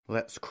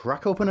Let's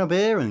crack open a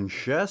beer and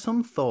share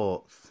some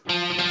thoughts.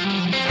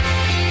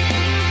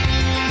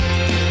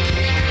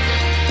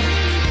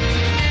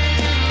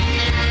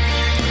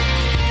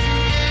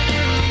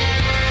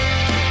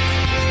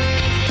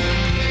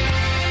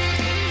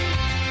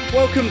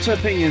 Welcome to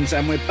Opinions,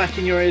 and we're back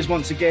in your ears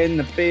once again.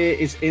 The beer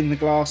is in the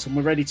glass and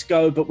we're ready to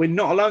go, but we're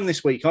not alone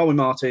this week, are we,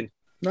 Martin?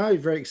 No,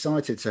 very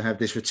excited to have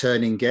this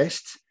returning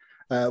guest.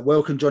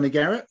 Welcome, Johnny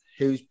Garrett,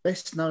 who's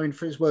best known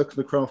for his work on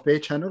the Craft Beer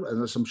Channel,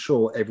 and as I'm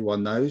sure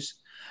everyone knows.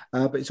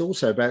 But he's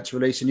also about to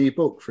release a new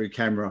book through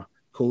Camera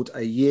called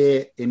A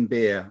Year in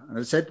Beer. And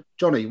as I said,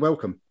 Johnny,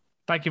 welcome.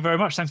 Thank you very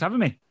much. Thanks for having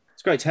me.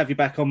 It's great to have you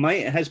back on,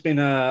 mate. It has been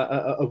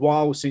a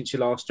while since you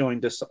last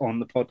joined us on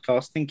the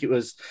podcast. I think it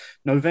was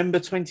November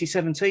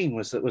 2017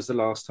 was the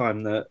last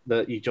time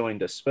that you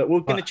joined us. But we're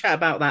going to chat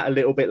about that a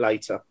little bit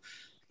later.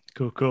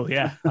 Cool.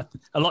 Yeah.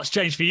 A lot's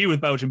changed for you with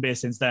Belgian beer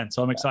since then,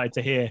 so I'm excited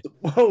to hear.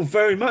 Well,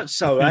 very much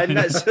so. And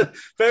that's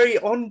very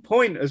on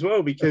point as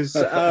well, because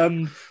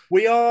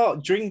we are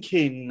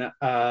drinking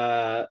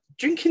the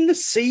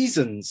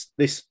seasons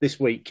this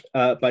week,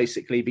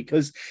 basically,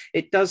 because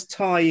it does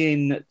tie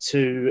in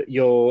to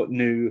your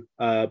new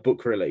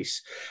book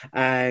release.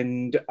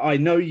 And I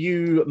know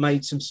you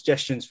made some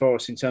suggestions for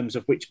us in terms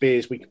of which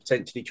beers we could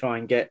potentially try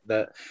and get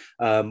that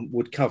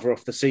would cover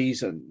off the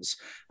seasons.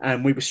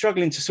 And we were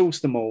struggling to source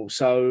them all.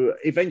 So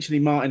eventually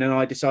Martin and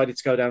I decided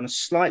to go down a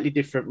slightly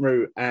different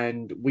route,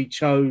 and we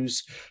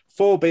chose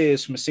 4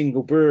 beers from a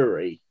single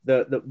brewery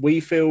that we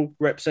feel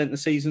represent the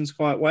seasons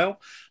quite well.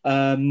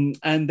 And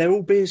they're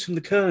all beers from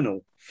the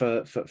Colonel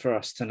for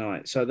us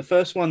tonight. So the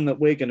first one that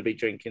we're going to be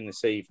drinking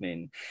this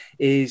evening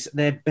is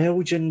their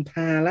Belgian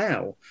Pale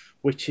Ale,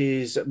 which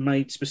is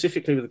made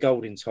specifically with a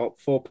golden top,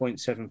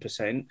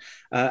 4.7%.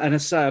 And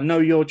as I say, I know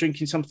you're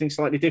drinking something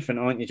slightly different,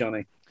 aren't you,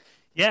 Johnny?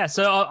 Yeah,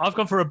 so I've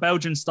gone for a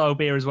Belgian style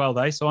beer as well,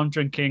 though. So I'm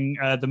drinking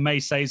the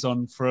May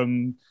Saison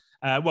from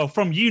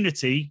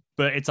Unity,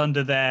 but it's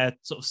under their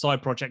sort of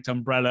side project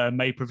umbrella,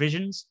 May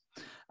Provisions.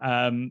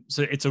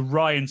 So it's a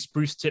rye and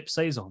spruce tip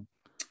Saison.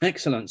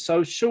 Excellent.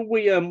 So shall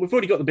we, we've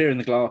already got the beer in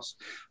the glass.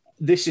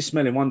 This is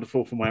smelling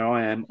wonderful from where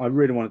I am. I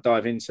really want to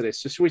dive into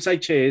this. So shall we say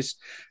cheers,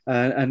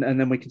 and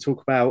then we can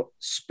talk about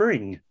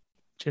spring.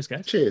 Cheers,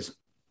 guys. Cheers.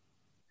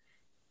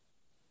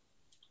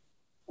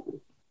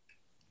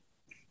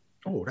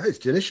 Oh, that is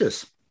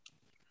delicious.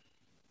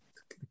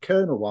 The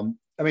Colonel one.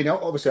 I mean,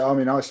 obviously,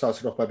 I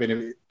started off by being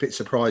a bit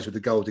surprised with the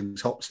golden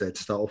tops there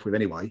to start off with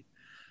anyway.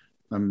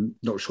 I'm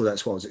not sure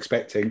that's what I was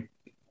expecting.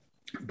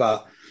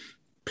 But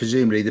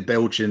presumably the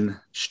Belgian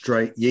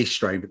yeast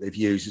strain that they've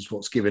used is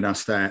what's given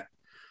us that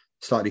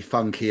slightly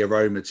funky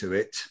aroma to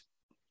it.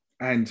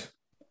 And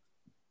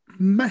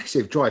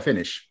massive dry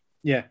finish.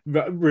 Yeah,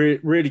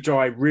 really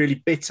dry, really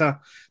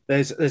bitter.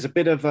 There's a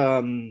bit of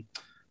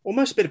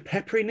almost a bit of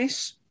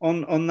pepperiness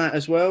on that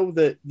as well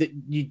that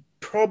you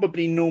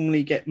probably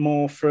normally get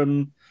more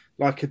from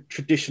like a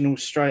traditional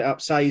straight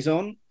up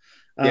Saison.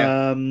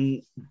 Yeah.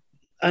 And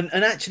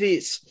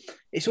actually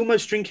it's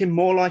almost drinking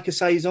more like a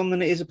Saison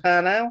than it is a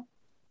Pale Ale.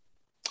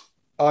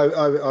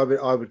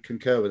 I would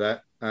concur with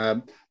that.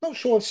 Not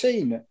sure I've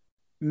seen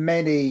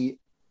many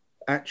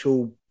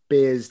actual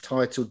beers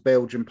titled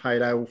Belgian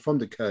Pale Ale from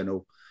the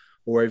Colonel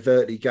or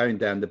overtly going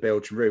down the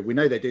Belgian route. We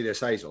know they do their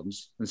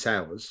Saisons and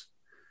sours,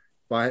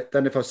 but I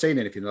don't know if I've seen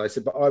anything like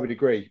that. But I would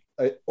agree.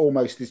 It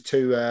almost is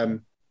too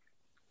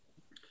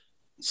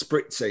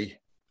spritzy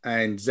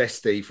and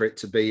zesty for it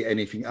to be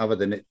anything other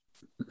than it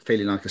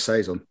feeling like a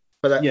Saison.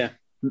 But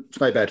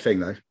it's no bad thing,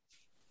 though.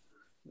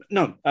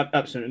 No,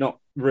 absolutely not.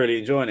 Really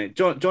enjoying it.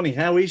 Johnny,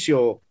 how is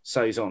your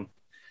Saison?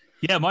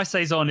 Yeah, my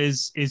Saison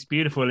is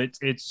beautiful.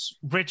 It's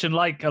rich, and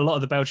like a lot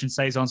of the Belgian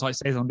Saisons, like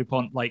Saison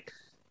Dupont, like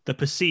the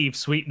perceived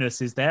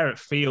sweetness is there. It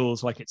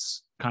feels like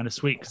it's kind of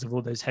sweet because of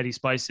all those heady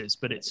spices,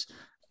 but it's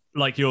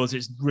like yours,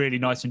 it's really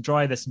nice and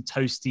dry. There's some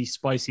toasty,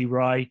 spicy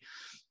rye.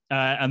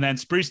 And then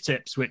spruce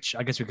tips, which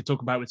I guess we could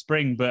talk about with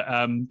spring, but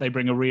they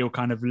bring a real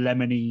kind of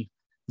lemony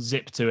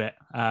zip to it,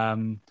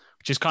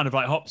 which is kind of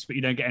like hops, but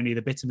you don't get any of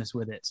the bitterness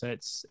with it. So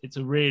it's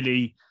a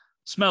really,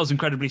 smells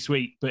incredibly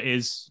sweet, but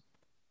is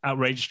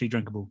outrageously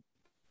drinkable.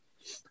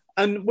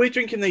 And we're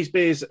drinking these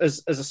beers,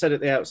 as I said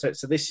at the outset,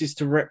 so this is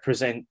to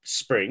represent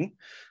spring.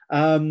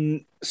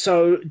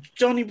 So,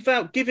 Johnny,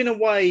 without giving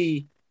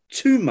away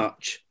too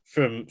much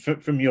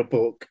from your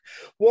book,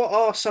 what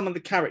are some of the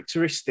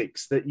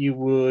characteristics that you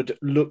would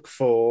look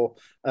for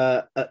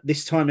at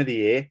this time of the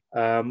year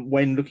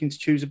when looking to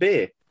choose a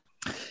beer?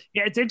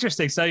 Yeah, it's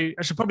interesting. So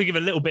I should probably give a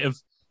little bit of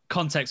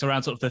context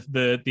around sort of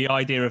the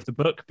idea of the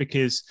book,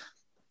 because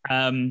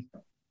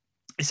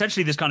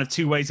essentially there's kind of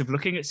 2 ways of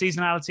looking at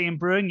seasonality in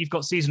brewing. You've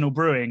got seasonal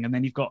brewing and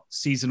then you've got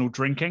seasonal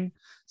drinking.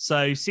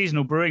 So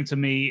seasonal brewing to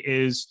me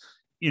is,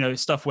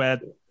 stuff where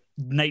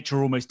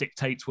nature almost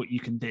dictates what you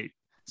can do.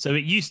 So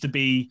it used to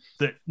be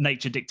that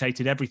nature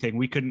dictated everything.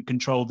 We couldn't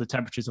control the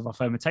temperatures of our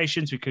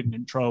fermentations. We couldn't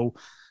control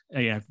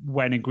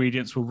when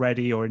ingredients were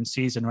ready or in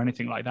season or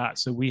anything like that.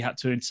 So we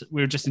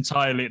were just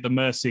entirely at the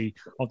mercy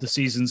of the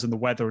seasons and the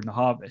weather and the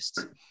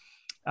harvests.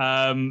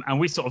 And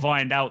we sort of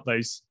ironed out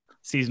those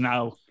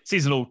seasonal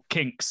seasonal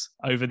kinks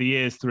over the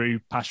years through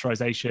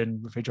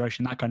pasteurization,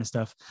 refrigeration, that kind of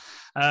stuff.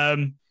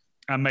 And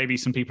maybe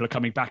some people are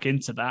coming back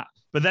into that.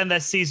 But then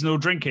there's seasonal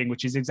drinking,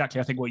 which is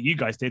exactly, I think, what you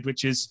guys did,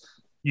 which is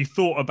you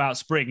thought about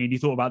spring and you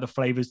thought about the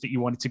flavors that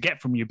you wanted to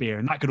get from your beer.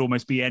 And that could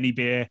almost be any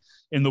beer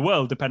in the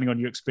world, depending on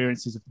your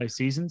experiences of those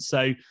seasons.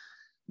 So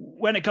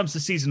when it comes to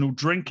seasonal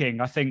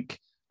drinking, I think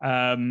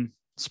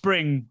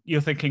spring,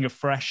 you're thinking of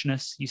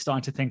freshness. You're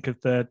starting to think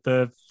of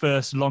the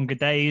first longer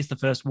days, the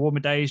first warmer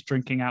days,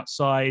 drinking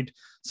outside.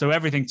 So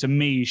everything to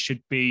me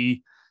should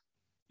be,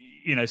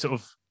 sort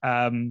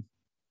of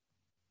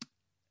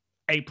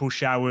April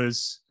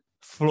showers,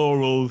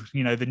 floral,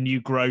 the new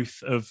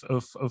growth of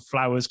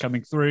flowers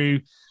coming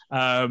through,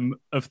 of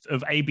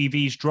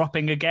ABVs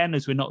dropping again,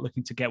 as we're not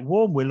looking to get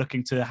warm. We're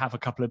looking to have a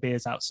couple of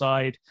beers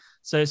outside.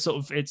 So sort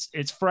of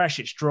it's fresh,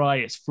 it's dry,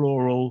 it's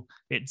floral,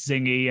 it's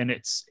zingy, and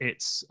it's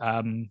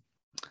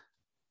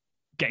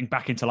getting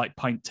back into like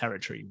pint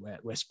territory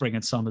where spring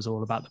and summer is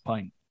all about the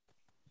pint.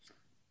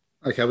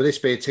 Okay, well, this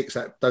beer ticks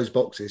those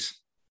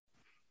boxes.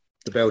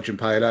 The Belgian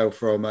Pale Ale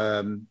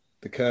from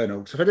the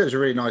Colonel. So I think it was a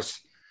really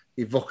nice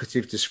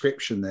evocative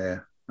description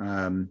there.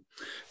 And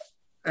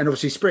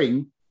obviously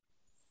spring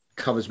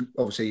covers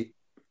obviously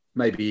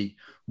maybe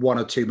 1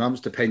 or 2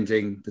 months,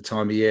 depending the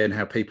time of year and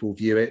how people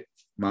view it.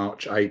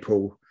 March,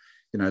 April,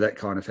 that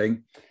kind of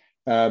thing.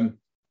 But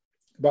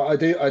I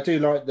do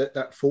like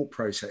that thought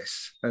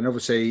process. And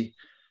obviously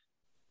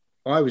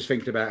I was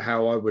thinking about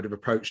how I would have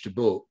approached a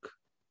book,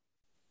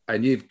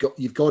 and you've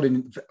got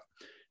in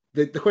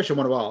the question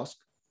I want to ask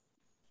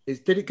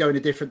is, did it go in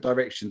a different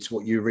direction to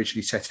what you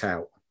originally set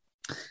out?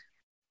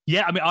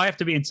 Yeah, I mean, I have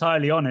to be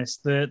entirely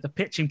honest. The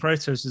pitching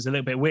process was a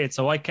little bit weird.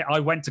 So I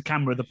went to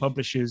CAMRA, the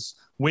publishers,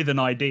 with an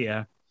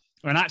idea.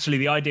 And actually,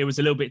 the idea was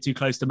a little bit too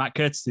close to Matt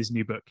Curtis's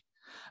new book.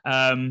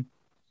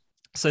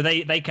 So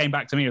they came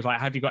back to me. It was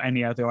like, have you got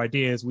any other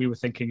ideas? We were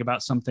thinking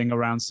about something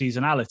around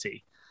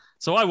seasonality.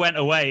 So I went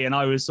away and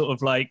I was sort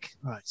of like,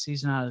 right,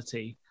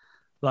 seasonality.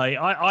 Like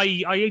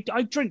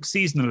I drink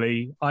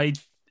seasonally.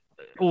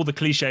 All the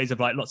cliches of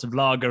like lots of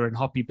lager and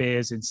hoppy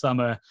beers in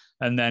summer,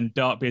 and then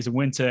dark beers in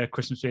winter,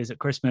 Christmas beers at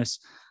Christmas.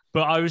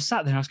 But I was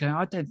sat there and I was going,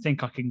 I don't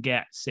think I can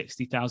get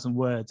 60,000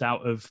 words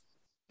out of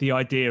the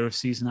idea of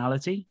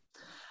seasonality.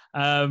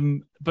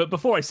 But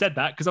before I said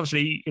that, because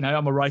obviously,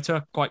 I'm a writer,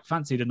 I quite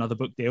fancied another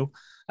book deal.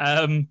 So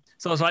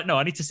I was like, no,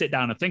 I need to sit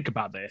down and think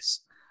about this.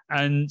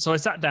 And so I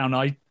sat down,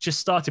 I just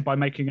started by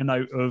making a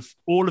note of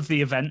all of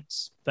the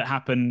events that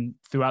happen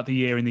throughout the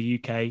year in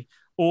the UK,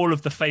 all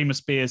of the famous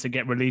beers that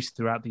get released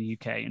throughout the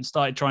UK, and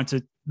started trying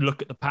to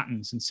look at the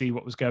patterns and see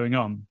what was going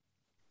on.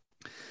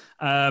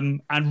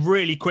 And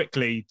really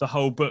quickly, the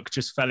whole book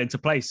just fell into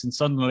place. And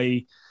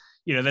suddenly,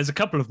 there's a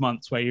couple of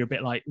months where you're a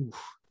bit like,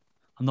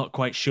 I'm not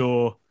quite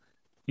sure,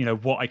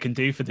 what I can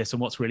do for this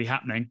and what's really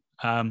happening.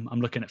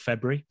 I'm looking at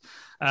February.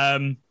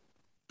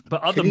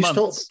 But other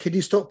months... Can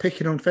you stop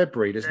picking on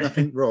February? There's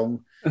nothing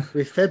wrong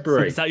with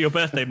February. Is that your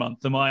birthday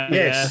month? Am I?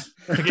 Yes.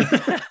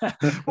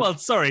 Well,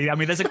 sorry. I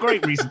mean, there's a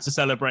great reason to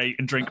celebrate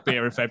and drink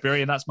beer in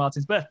February, and that's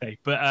Martin's birthday.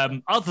 But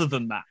other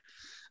than that,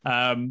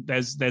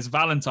 there's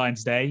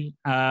Valentine's Day,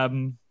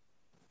 Pancake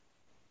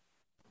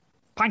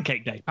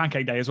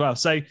Day as well.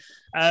 So,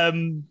 I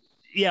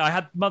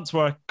had months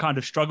where I kind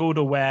of struggled,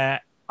 or where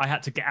I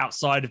had to get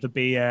outside of the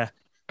beer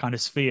kind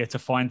of sphere to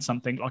find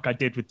something, like I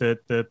did with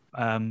the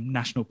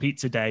National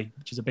Pizza Day,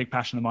 which is a big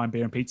passion of mine,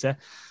 beer and pizza.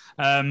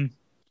 But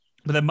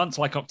then months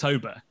like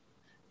October,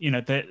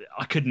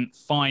 I couldn't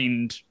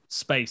find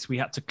space. We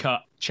had to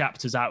cut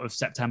chapters out of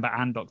September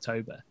and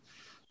October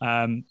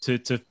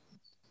to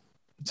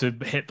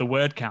hit the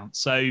word count.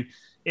 So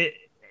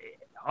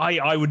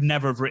I would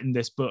never have written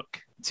this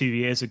book 2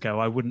 years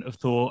ago. I wouldn't have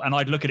thought, and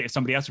I'd look at it if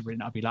somebody else had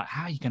written it, I'd be like,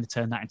 how are you going to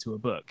turn that into a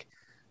book?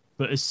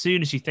 But as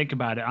soon as you think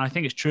about it, and I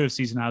think it's true of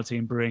seasonality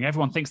in brewing,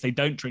 everyone thinks they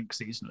don't drink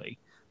seasonally.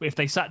 But if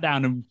they sat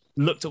down and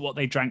looked at what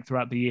they drank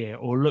throughout the year,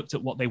 or looked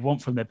at what they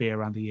want from their beer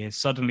around the year,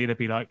 suddenly they'd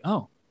be like,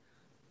 oh,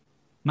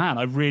 man,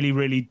 I really,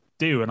 really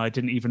do. And I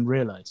didn't even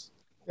realize.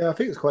 Yeah, I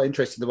think it's quite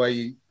interesting the way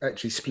you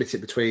actually split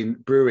it between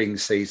brewing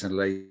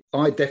seasonally.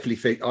 I definitely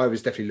think I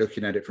was definitely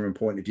looking at it from a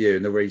point of view.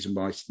 And the reason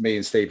why me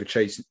and Steve had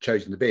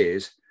chosen the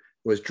beers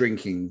was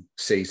drinking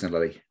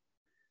seasonally.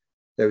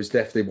 There was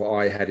definitely what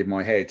I had in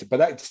my head, but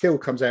that still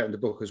comes out in the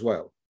book as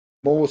well.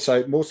 More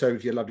so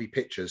with your lovely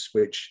pictures,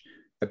 which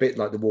a bit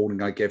like the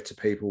warning I gave to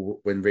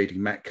people when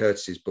reading Matt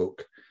Curtis's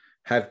book,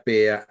 have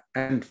beer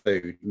and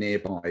food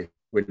nearby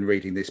when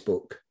reading this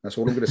book. That's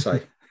all I'm going to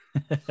say.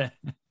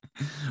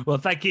 Well,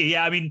 thank you.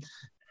 Yeah, I mean,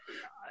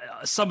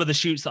 some of the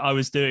shoots that I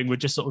was doing were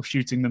just sort of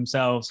shooting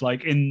themselves,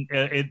 like in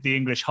the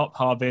English hop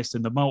harvest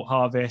and the malt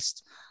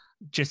harvest.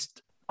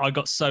 I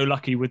got so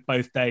lucky with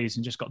both days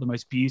and just got the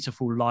most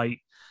beautiful light.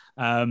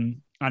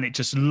 And it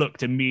just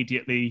looked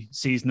immediately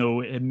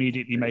seasonal,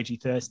 immediately made you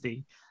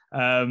thirsty.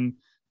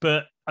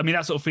 But I mean,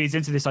 that sort of feeds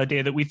into this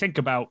idea that we think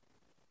about,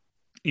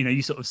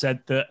 you sort of said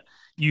that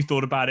you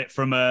thought about it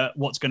from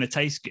what's going to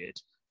taste good.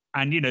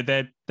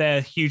 and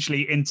they're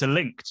hugely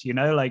interlinked.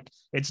 Like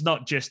it's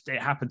not just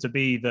it happened to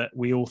be that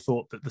we all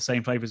thought that the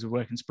same flavors would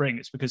work in spring.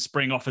 It's because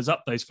spring offers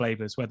up those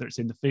flavors, whether it's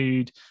in the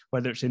food,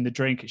 whether it's in the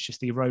drink. It's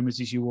just the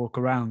aromas as you walk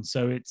around.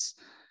 So it's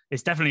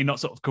definitely not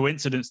sort of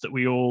coincidence that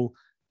we all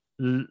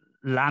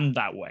land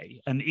that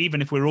way. And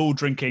even if we're all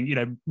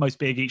drinking, most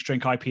beer geeks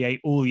drink IPA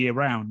all year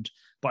round.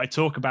 But I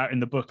talk about in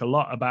the book a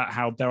lot about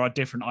how there are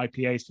different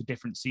IPAs for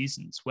different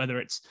seasons, whether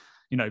it's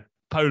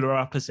polar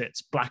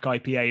opposites, black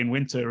IPA in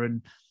winter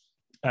and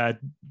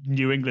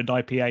New England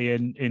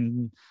IPA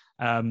in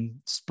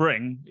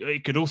spring.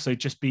 It could also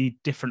just be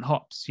different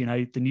hops.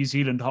 The New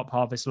Zealand hop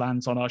harvest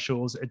lands on our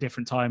shores at a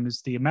different time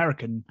as the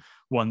American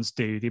ones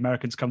do. The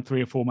Americans come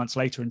 3 or 4 months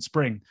later in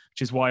spring,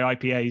 which is why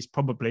IPAs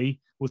probably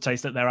will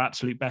taste at their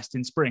absolute best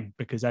in spring,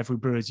 because every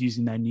brewer is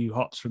using their new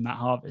hops from that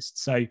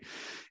harvest. So,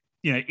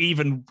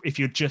 even if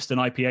you're just an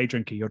IPA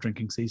drinker, you're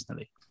drinking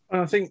seasonally.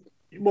 And I think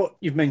what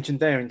you've mentioned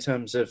there in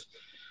terms of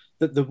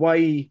the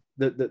way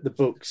that the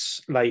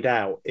book's laid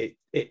out,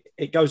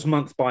 it goes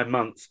month by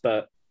month,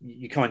 but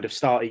you kind of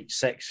start each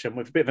section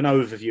with a bit of an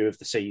overview of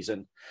the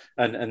season,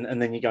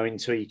 and then you go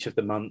into each of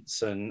the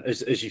months. And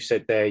as you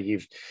said there,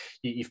 you've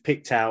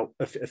picked out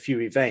a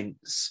few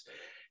events.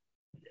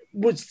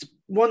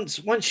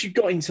 Once you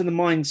got into the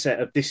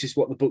mindset of this is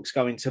what the book's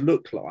going to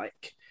look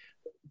like,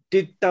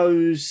 did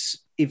those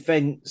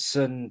events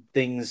and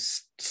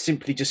things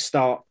simply just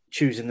start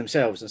choosing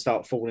themselves and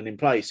start falling in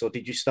place, or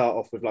did you start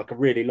off with like a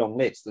really long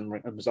list and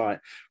was like,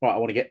 right, I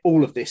want to get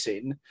all of this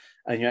in,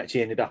 and you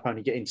actually ended up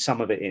only getting some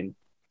of it in?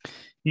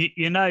 I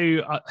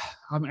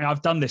mean,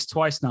 I've done this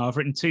twice now. I've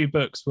written 2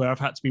 books where I've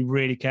had to be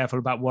really careful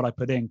about what I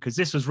put in, because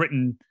this was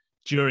written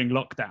during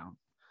lockdown,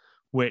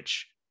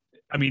 which,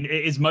 I mean, it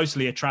is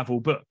mostly a travel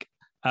book,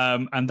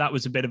 and that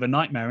was a bit of a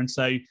nightmare. And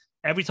so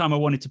every time I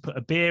wanted to put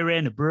a beer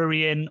in, a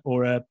brewery in,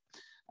 or a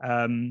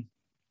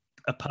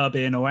pub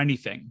in, or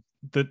anything,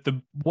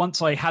 the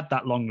once I had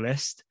that long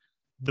list,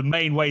 the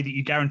main way that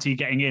you guarantee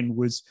getting in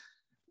was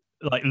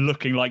like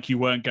looking like you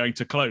weren't going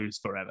to close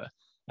forever.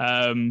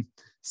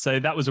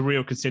 So that was a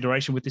real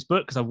consideration with this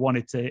book, because I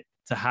wanted to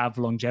have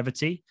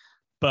longevity.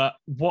 But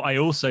what I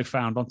also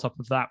found on top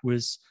of that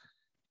was,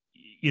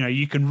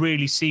 you can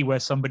really see where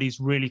somebody's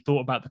really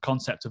thought about the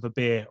concept of a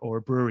beer or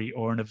a brewery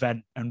or an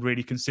event and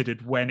really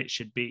considered when it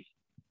should be.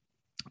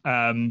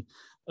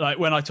 Like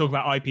when I talk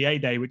about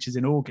IPA Day, which is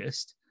in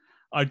August,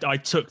 I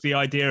took the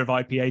idea of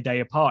IPA Day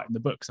apart in the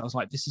book, because I was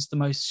like, this is the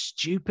most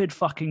stupid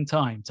fucking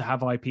time to have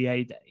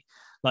IPA Day.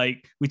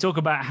 Like, we talk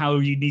about how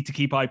you need to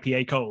keep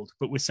IPA cold,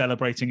 but we're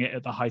celebrating it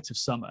at the height of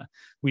summer.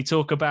 We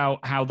talk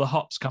about how the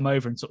hops come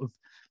over in sort of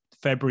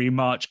February,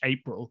 March,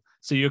 April.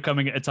 So you're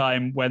coming at a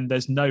time when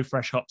there's no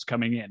fresh hops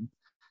coming in.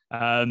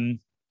 And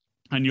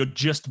you're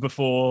just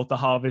before the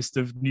harvest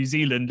of New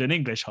Zealand and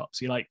English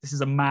hops. You're like, this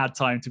is a mad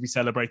time to be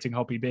celebrating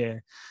hoppy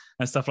beer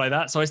and stuff like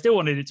that. So I still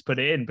wanted it to put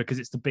it in because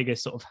it's the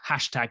biggest sort of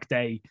hashtag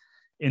day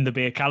in the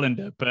beer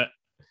calendar. But,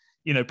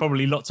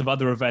 probably lots of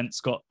other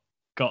events got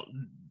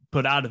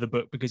put out of the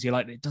book because you're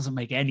like, it doesn't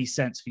make any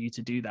sense for you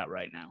to do that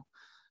right now.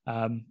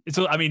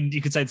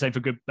 You could say the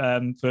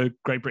same for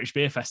Great British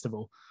Beer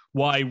Festival.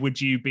 Why would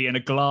you be in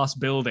a glass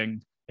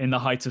building in the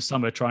height of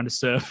summer trying to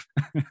serve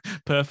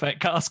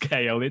perfect cask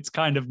ale? It's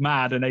kind of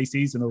mad and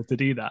aseasonal to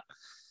do that.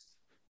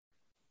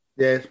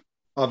 Yeah,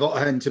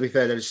 and to be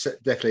fair, there's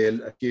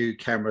definitely a few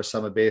Canberra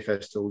summer beer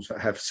festivals that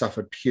have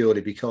suffered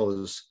purely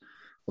because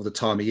of the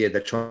time of year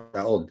they're trying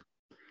that on.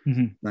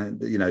 Mm-hmm.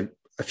 And,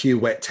 a few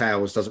wet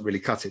towels doesn't really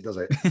cut it, does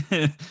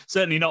it?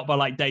 Certainly not by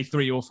like day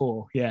 3 or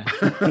 4. Yeah.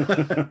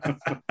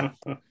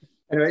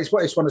 Anyway, it's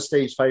one of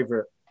Steve's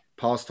favourite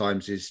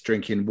pastimes is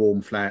drinking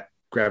warm, flat,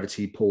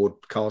 gravity poured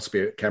cask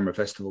beer at Canberra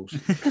festivals.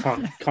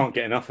 Can't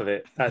get enough of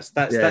it. That's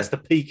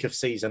the peak of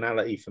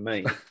seasonality for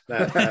me.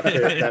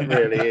 That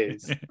really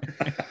is.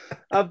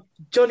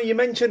 Johnny, you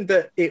mentioned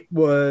that it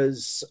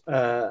was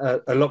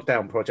a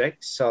lockdown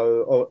project,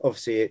 so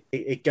obviously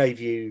it gave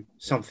you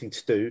something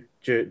to do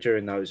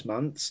during those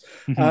months.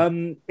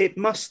 Mm-hmm. It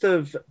must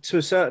have, to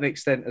a certain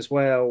extent as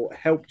well,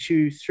 helped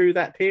you through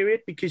that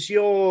period, because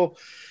you're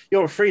a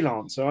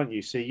freelancer, aren't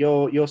you? So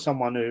you're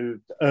someone who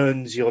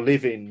earns your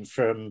living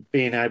from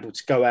being able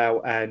to go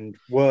out and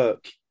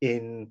work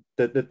in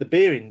the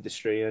beer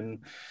industry, and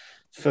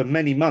for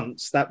many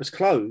months that was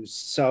closed.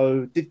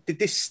 So did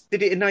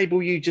it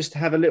enable you just to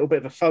have a little bit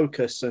of a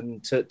focus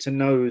and to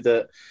know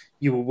that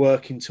you were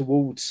working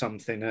towards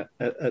something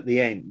at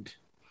the end?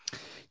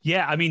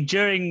 Yeah, I mean,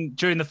 during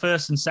the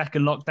first and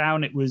second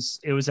lockdown, it was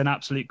an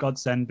absolute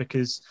godsend,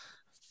 because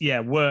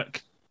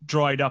work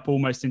dried up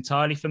almost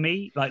entirely for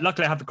me. Like,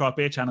 luckily I have the craft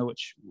beer channel,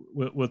 which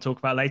we'll talk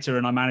about later,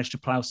 and I managed to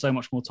plow so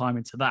much more time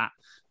into that.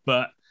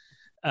 But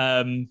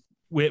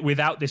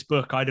without this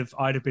book, I'd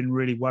have been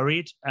really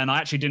worried, and I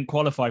actually didn't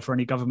qualify for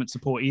any government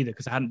support either,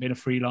 because I hadn't been a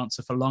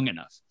freelancer for long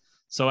enough.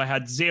 So I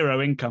had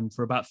zero income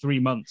for about 3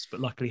 months,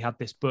 but luckily had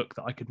this book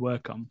that I could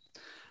work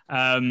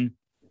on.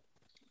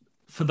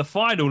 For the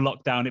final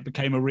lockdown, it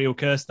became a real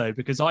curse though,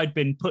 because I'd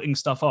been putting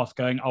stuff off,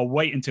 going, I'll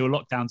wait until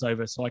lockdown's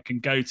over so I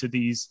can go to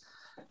these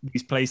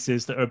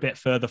places that are a bit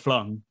further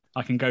flung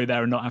I can go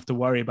there and not have to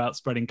worry about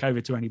spreading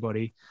COVID to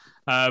anybody.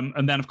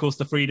 And then, of course,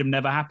 the freedom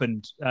never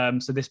happened.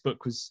 So this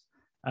book was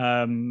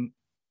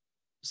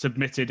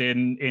submitted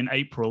in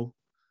April,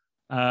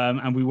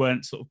 and we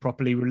weren't sort of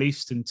properly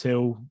released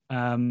until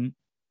when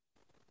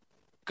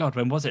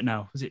was it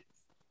now? Was it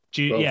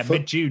June? Well,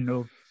 mid-June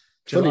or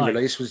July. Fully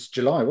release was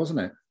July, wasn't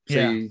it? So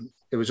Yeah.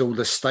 it was all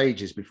the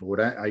stages before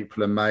that,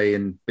 April and May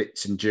and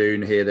bits in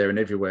June, here, there and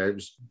everywhere. It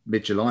was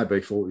mid-July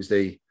before it was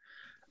the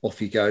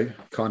off you go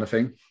kind of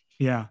thing.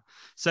 Yeah.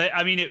 So,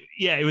 I mean,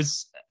 it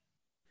was,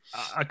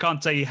 I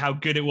can't tell you how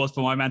good it was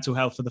for my mental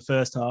health for the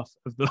first half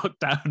of the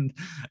lockdown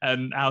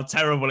and how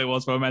terrible it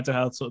was for my mental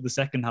health sort of the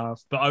second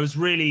half. But I was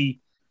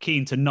really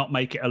keen to not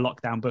make it a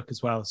lockdown book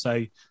as well.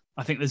 So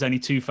I think there's only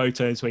 2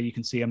 photos where you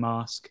can see a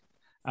mask.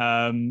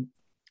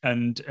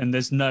 And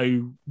there's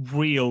no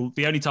real,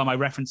 the only time I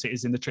reference it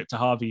is in the trip to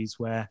Harvey's,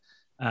 where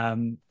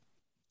the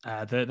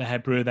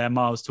head brewer there,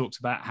 Miles, talks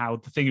about how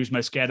the thing he was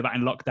most scared about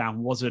in lockdown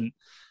wasn't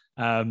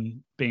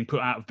being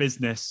put out of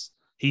business.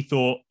 He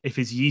thought if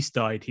his yeast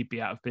died, he'd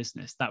be out of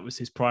business. That was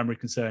his primary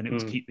concern. It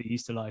was keep the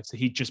yeast alive. So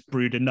he just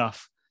brewed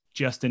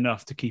just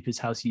enough to keep his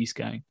house yeast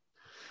going.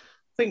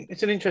 I think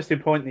it's an interesting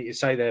point that you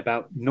say there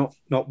about not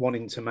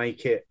wanting to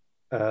make it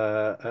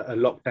a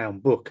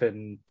lockdown book,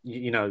 and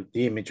the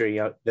imagery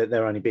that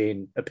there only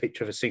being a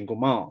picture of a single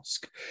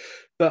mask.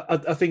 But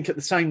I think at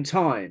the same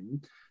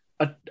time,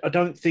 I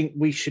don't think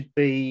we should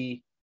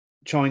be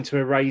trying to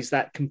erase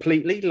that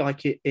completely,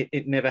 like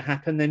it never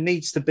happened. There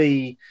needs to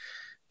be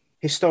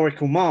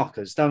historical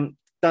markers, doesn't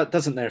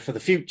there, for the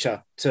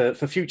future,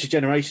 for future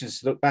generations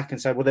to look back and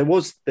say, well, there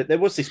was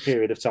this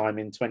period of time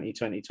in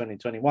 2020,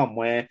 2021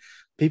 where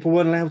people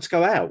weren't allowed to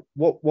go out.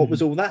 What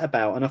was all that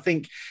about? And I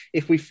think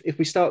if we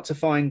start to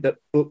find that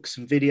books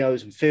and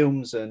videos and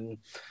films and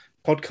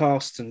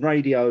podcasts and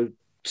radio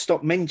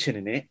stop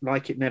mentioning it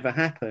like it never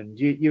happened,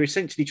 you're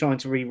essentially trying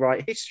to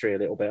rewrite history a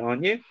little bit,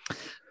 aren't you?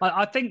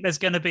 I think there's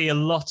going to be a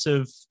lot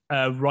of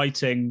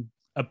writing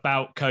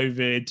about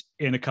COVID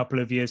in a couple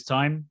of years'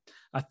 time.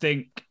 I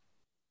think,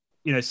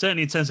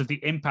 certainly in terms of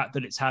the impact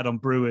that it's had on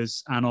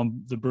brewers and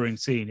on the brewing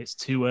scene, it's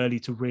too early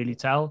to really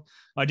tell.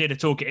 I did a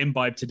talk at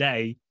Imbibe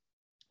today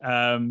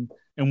in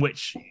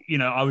which,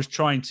 I was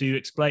trying to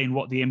explain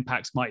what the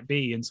impacts might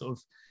be, and sort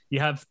of you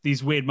have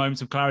these weird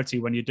moments of clarity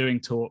when you're doing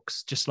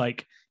talks, just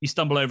like you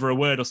stumble over a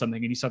word or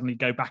something and you suddenly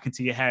go back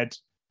into your head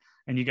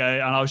and you go,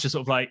 and I was just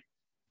sort of like,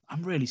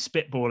 I'm really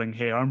spitballing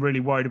here. I'm really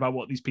worried about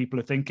what these people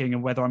are thinking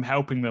and whether I'm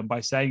helping them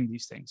by saying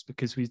these things,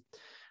 because we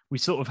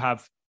sort of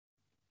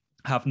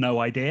have no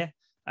idea.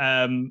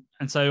 And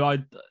so I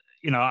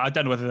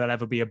don't know whether there'll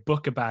ever be a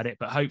book about it,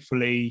 but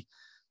hopefully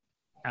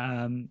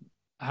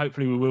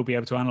we will be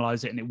able to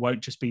analyze it, and it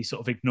won't just be sort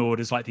of ignored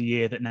as like the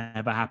year that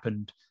never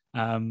happened,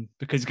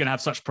 because it's going to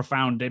have such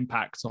profound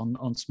impacts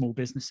on small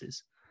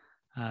businesses.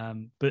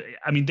 But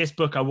I mean, this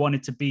book, I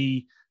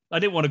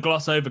didn't want to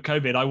gloss over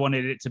COVID. I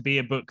wanted it to be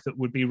a book that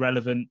would be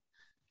relevant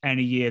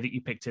any year that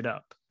you picked it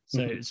up.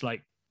 So it's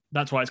like,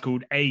 that's why it's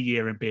called A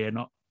Year in Beer,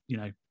 not,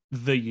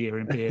 the year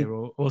in beer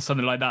or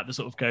something like that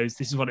sort of goes,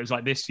 this is what it was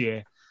like this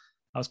year.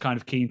 I was kind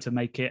of keen to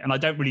make it. And I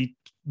don't really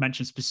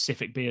mention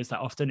specific beers that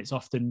often. It's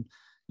often,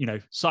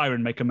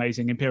 Siren make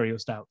amazing imperial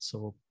stouts,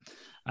 or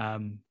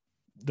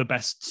the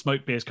best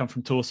smoked beers come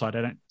from Torside.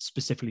 I don't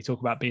specifically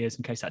talk about beers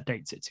in case that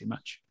dates it too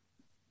much.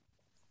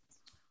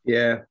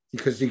 Yeah,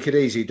 because you could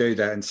easily do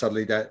that, and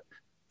suddenly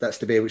that's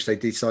the beer which they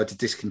decide to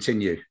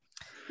discontinue.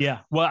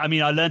 Yeah, well, I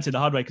mean, I learned it the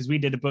hard way because we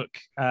did a book,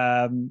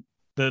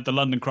 the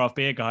London Craft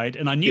Beer Guide,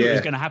 and I knew it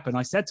was going to happen.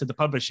 I said to the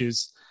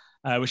publishers,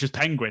 which was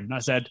Penguin, I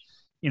said,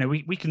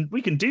 we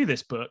can do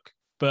this book,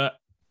 but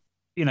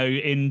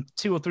in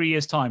 2 or 3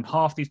 years' time,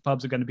 half these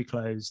pubs are going to be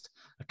closed.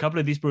 A couple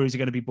of these breweries are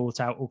going to be bought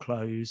out or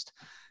closed.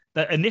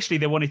 That initially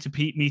they wanted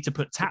me to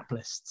put tap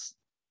lists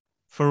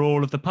for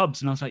all of the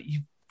pubs, and I was like,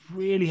 you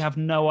really have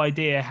no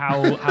idea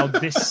how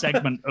this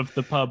segment of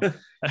the pub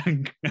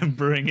and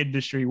brewing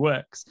industry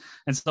works.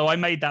 And so I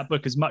made that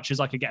book as much as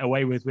I could get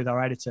away with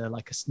our editor,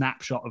 like a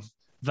snapshot of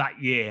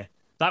that year.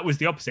 That was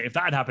the opposite. If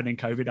that had happened in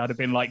COVID, I'd have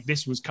been like,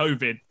 this was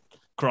COVID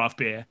craft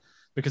beer,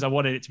 because I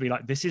wanted it to be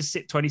like, this is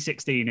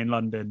 2016 in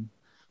London.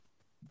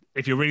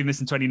 If you're reading this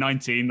in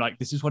 2019, like,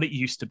 this is what it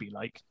used to be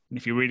like. And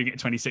if you're reading it in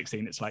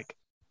 2016, it's like,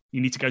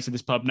 you need to go to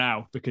this pub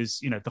now because,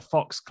 the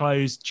Fox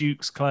closed,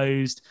 Duke's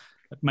closed,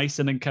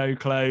 Mason and Co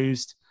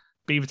closed,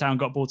 Beavertown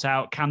got bought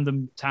out,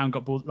 Camden Town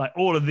got bought, like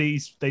all of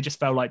these, they just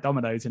fell like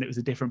dominoes, and it was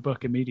a different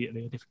book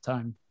immediately, a different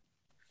time.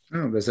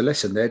 Oh, there's a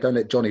lesson there. Don't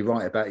let Johnny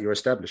write about your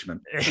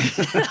establishment.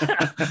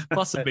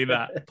 Possibly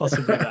that.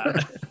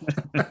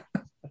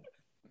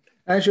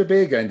 How's your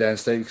beer going down,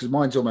 Steve? Because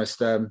mine's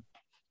almost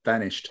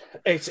vanished.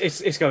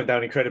 It's going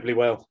down incredibly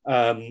well.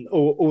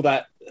 All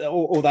that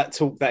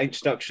talk, that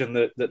introduction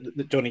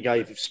that Johnny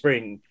gave of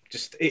spring,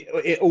 just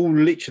it all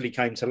literally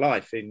came to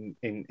life in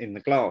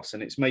the glass,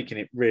 and it's making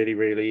it really,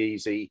 really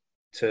easy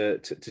to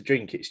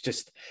drink. It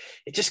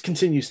just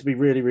continues to be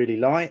really, really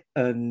light,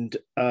 and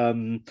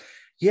I'm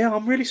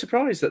really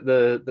surprised that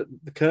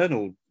the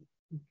Colonel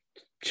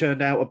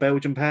churned out a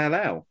Belgian Pale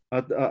Ale.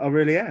 I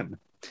really am.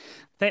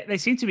 they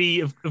seem to be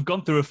have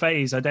gone through a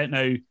phase. I don't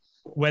know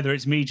whether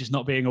it's me just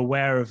not being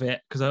aware of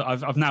it because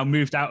I've now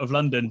moved out of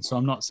London, so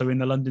I'm not so in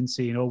the London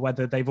scene, or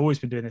whether they've always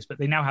been doing this. But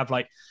they now have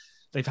like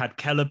they've had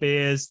Keller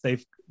beers,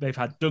 they've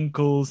had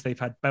Dunkels, they've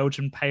had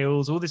Belgian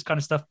Pales, all this kind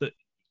of stuff that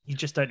you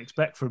just don't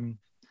expect from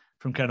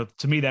kind of.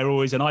 To me, they're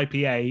always an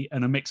IPA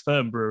and a mixed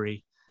ferm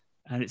brewery,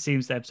 and it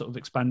seems they're sort of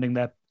expanding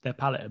their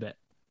palate a bit.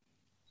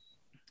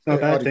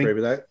 I'd agree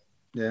with that.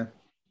 Yeah,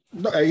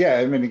 yeah.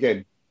 I mean,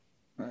 again,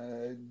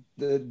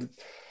 they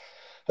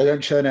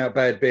don't churn out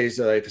bad beers,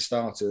 do they, for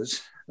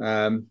starters?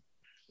 But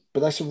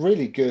that's a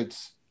really good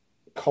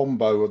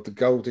combo of the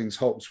Goldings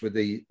hops with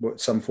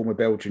some form of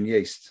Belgian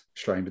yeast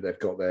strain that they've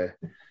got there.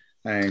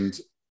 And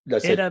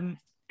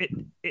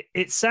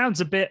it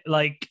sounds a bit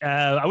like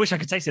I wish I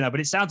could taste it now, but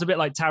it sounds a bit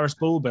like Taras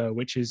Bulba,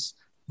 which is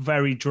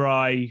very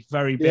dry,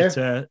 very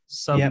bitter,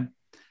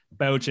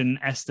 Belgian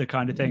ester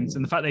kind of things.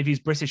 And the fact they've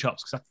used British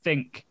hops, because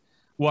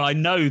I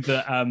know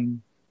that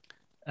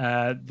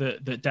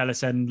that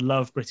Delacen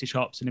love British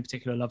hops, and in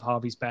particular love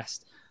Harvey's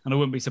Best. And I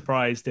wouldn't be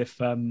surprised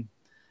if at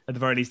the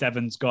very least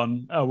Evan's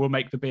gone, oh, we'll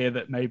make the beer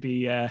that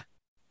maybe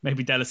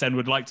Delacen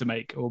would like to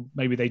make, or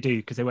maybe they do,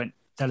 because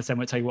Delacen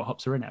won't tell you what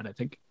hops are in it, I don't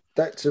think.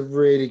 That's a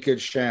really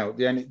good shout.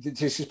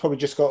 This has probably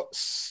just got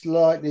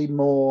slightly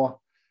more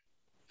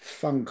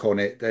funk on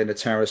it than a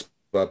Taras,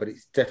 but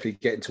it's definitely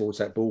getting towards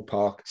that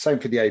ballpark. Same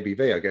for the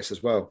ABV, I guess,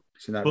 as well.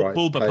 It's in that right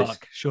Bulba place.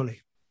 Park,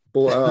 surely.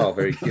 Oh,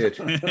 very good.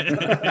 No,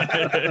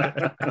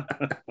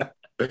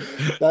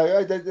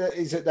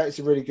 that's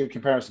a really good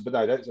comparison. But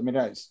no,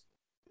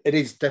 it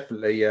is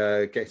definitely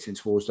getting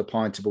towards the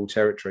pintable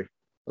territory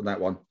on that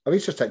one. I mean,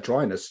 it's just that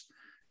dryness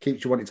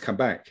keeps you wanting to come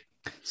back.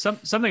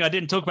 Something I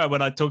didn't talk about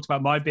when I talked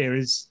about my beer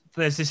is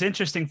there's this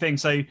interesting thing.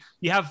 So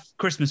you have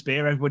Christmas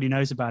beer, everybody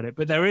knows about it,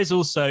 but there is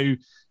also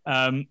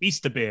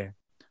Easter beer,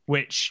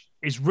 which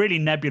is really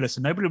nebulous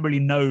and nobody really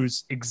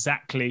knows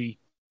exactly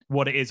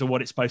what it is or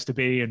what it's supposed to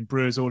be, and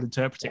brewers all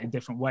interpret it in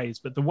different ways.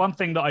 But the one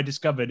thing that I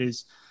discovered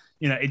is,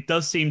 it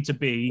does seem to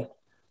be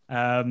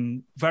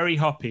very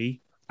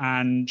hoppy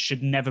and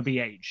should never be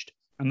aged.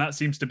 And that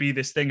seems to be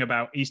this thing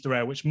about Easter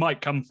ale, which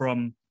might come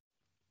from,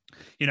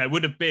 it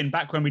would have been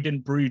back when we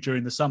didn't brew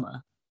during the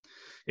summer.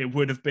 It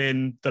would have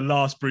been the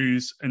last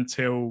brews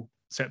until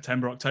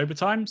September, October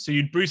time. So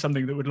you'd brew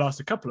something that would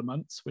last a couple of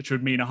months, which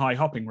would mean a high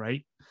hopping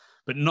rate,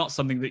 but not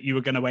something that you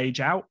were going to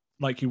age out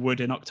like you would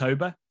in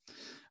October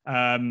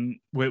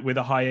with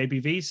a high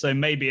ABV. So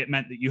maybe it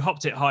meant that you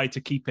hopped it high to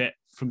keep it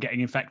from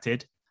getting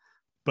infected,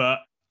 but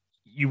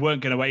you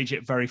weren't going to age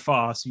it very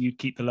far. So you'd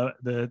keep the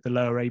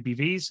lower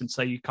ABVs. And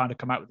so you kind of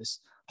come out with this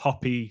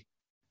hoppy,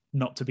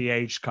 not to be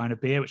aged kind of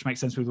beer, which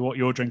makes sense with what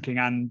you're drinking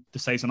and the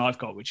Saison I've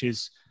got, which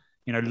is,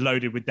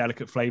 loaded with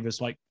delicate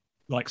flavors like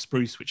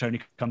spruce, which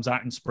only comes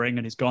out in spring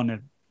and is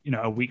gone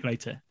a week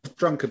later. I've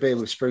drunk a beer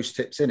with spruce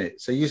tips in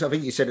it. So I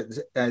think you said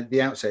at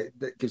the outset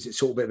that gives it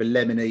sort of a bit of a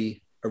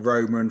lemony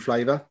aroma and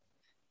flavour.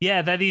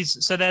 Yeah, they're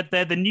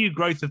the new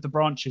growth of the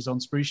branches on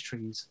spruce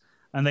trees,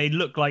 and they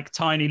look like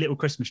tiny little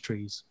Christmas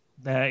trees.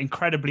 They're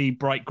incredibly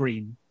bright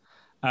green,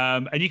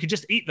 and you can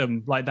just eat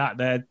them like that.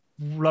 They're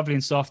lovely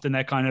and soft, and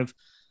they're kind of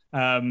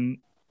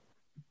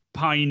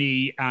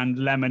piney and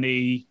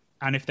lemony.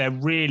 And if they're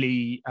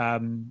really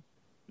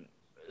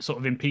sort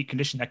of in peak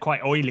condition, they're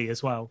quite oily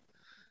as well.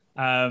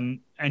 And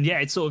yeah,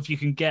 it's sort of, you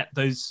can get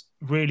those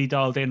really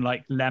dialed in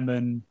like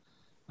lemon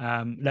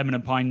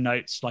and pine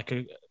notes, like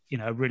a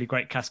really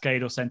great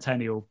Cascade or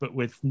Centennial, but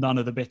with none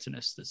of the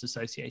bitterness that's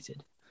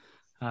associated.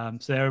 So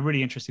they're a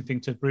really interesting thing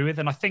to brew with.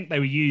 And I think they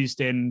were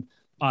used in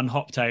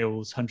unhopped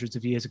ales hundreds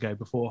of years ago,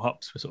 before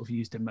hops were sort of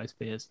used in most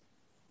beers.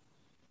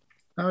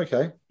 Oh,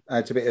 okay.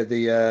 Adds a bit of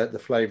the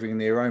flavouring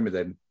and the aroma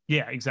then.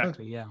 Yeah,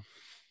 exactly. Yeah.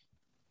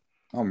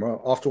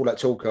 After all that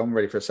talk, I'm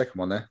ready for a second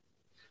one there.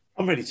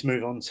 I'm ready to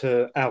move on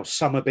to our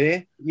summer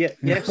beer. Yeah,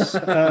 yes.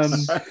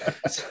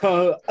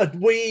 So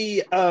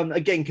we,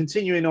 again,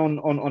 continuing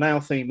on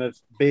our theme of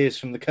beers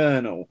from the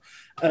Colonel,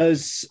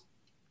 as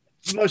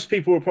most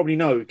people will probably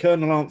know,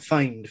 Colonel aren't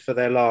famed for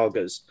their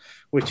lagers,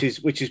 which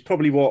is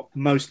probably what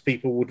most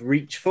people would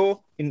reach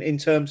for in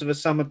terms of a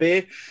summer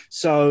beer.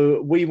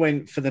 So we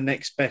went for the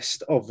next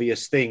best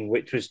obvious thing,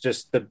 which was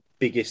just the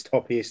biggest,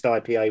 hoppiest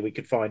IPA we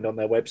could find on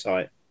their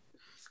website.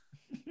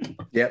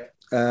 Yep.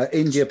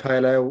 India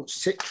Pale Ale,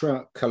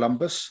 Citra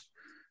Columbus,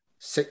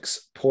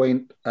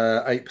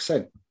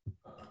 6.8%.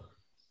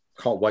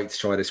 Can't wait to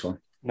try this one.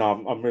 No,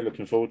 I'm really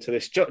looking forward to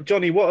this.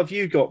 Johnny, what have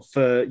you got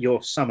for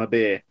your summer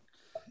beer?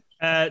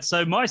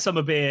 So my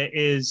summer beer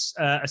is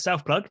a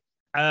self-plug.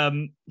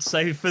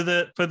 So for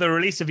the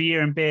release of A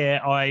Year in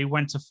Beer, I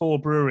went to 4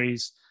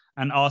 breweries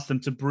and asked them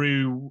to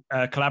brew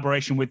a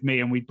collaboration with me,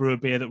 and we'd brew a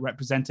beer that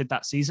represented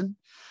that season.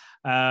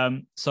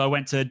 So I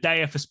went to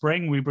Daya for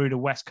spring. We brewed a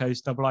West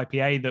Coast double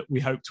IPA that we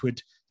hoped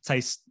would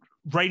taste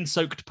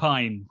rain-soaked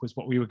pine, was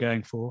what we were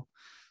going for.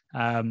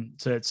 So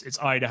it's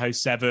Idaho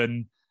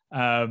 7.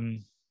 Oh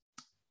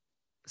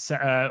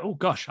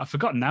gosh, I've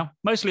forgotten now.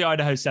 Mostly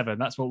Idaho 7.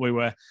 That's what we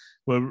were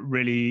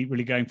really,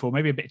 really going for.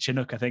 Maybe a bit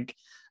Chinook, I think.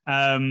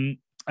 And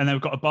then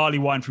we've got a barley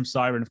wine from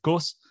Siren, of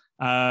course.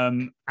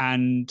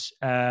 And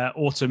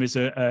autumn is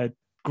a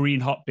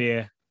green hop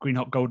beer, green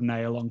hop golden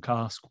ale on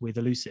cask with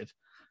elusive.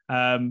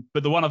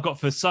 But the one I've got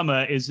for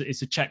summer is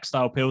a Czech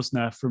style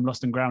pilsner from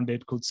Lost and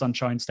Grounded called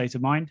Sunshine State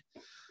of Mind.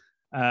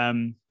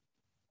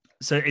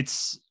 So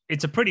it's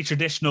a pretty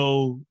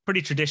traditional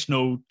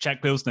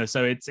Czech pilsner.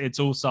 So it's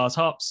all SARS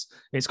hops.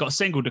 It's got a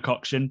single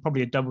decoction,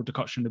 probably a double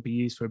decoction to be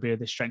used for a beer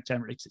this strength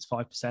generally because it's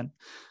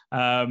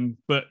 5%.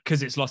 But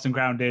because it's Lost and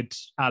Grounded,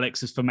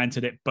 Alex has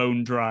fermented it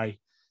bone dry.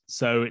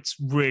 So it's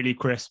really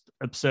crisp,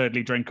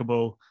 absurdly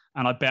drinkable.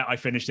 And I bet I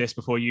finish this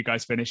before you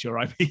guys finish your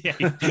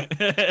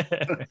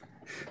IPA.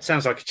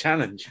 Sounds like a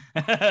challenge.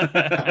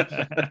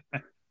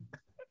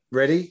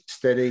 Ready,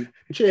 steady,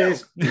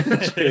 cheers.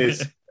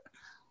 Cheers.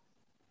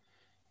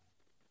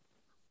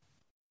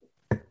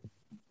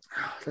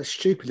 That's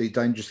stupidly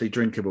dangerously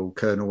drinkable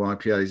Colonel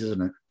IPAs,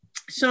 isn't it?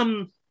 It's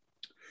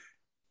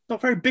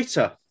not very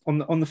bitter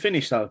on the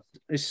finish though.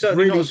 It's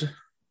certainly Really, not.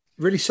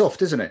 really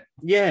soft, isn't it?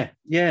 Yeah.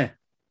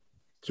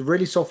 It's a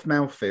really soft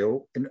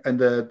mouthfeel, and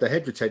the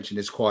head retention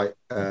is quite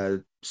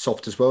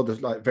soft as well.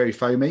 There's like very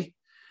foamy.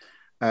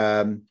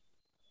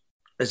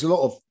 There's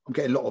I'm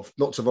getting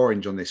lots of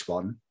orange on this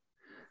one,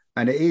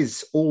 and it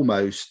is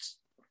almost.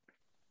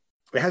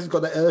 It hasn't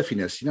got that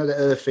earthiness, the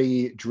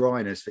earthy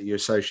dryness that you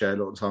associate a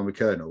lot of the time with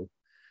Colonel.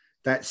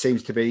 That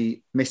seems to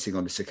be missing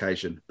on this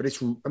occasion. But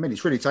it's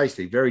really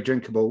tasty, very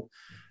drinkable,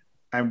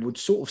 and would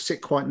sort of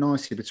sit quite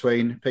nicely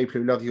between people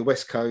who love your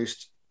West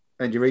Coast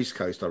and your East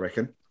Coast, I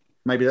reckon.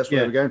 Maybe that's what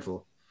we're going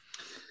for.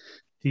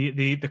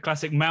 The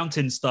classic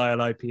mountain style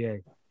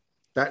IPA.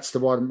 That's the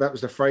one. That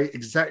was the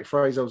exact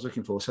phrase I was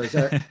looking for. So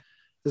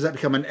does that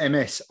become an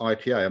MS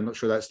IPA? I'm not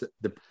sure that's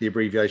the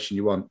abbreviation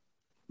you want.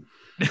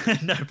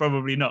 No,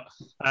 probably not.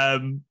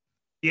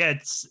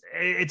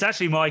 It's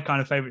actually my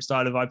kind of favorite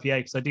style of IPA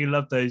because I do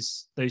love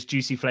those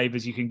juicy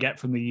flavors you can get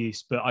from the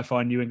yeast, but I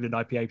find New England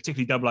IPA,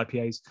 particularly double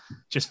IPAs,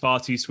 just far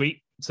too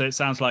sweet. So it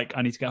sounds like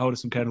I need to get hold of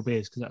some Colonel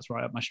beers because that's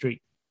right up my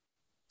street.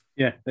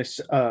 Yeah, this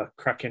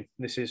cracking.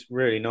 This is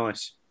really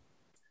nice.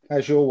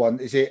 How's your one?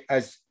 Is it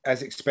as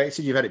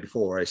expected? You've had it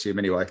before, I assume,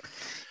 anyway.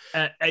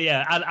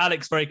 Yeah,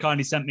 Alex very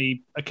kindly sent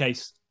me a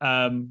case.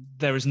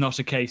 There is not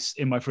a case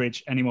in my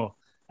fridge anymore.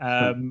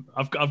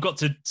 I've got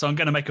to, so I'm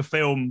going to make a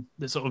film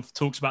that sort of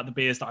talks about the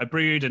beers that I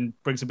brewed and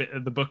brings a bit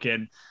of the book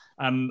in.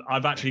 And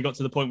I've actually got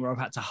to the point where I've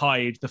had to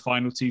hide the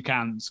final 2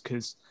 cans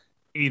because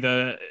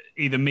either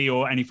me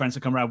or any friends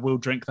that come around will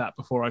drink that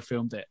before I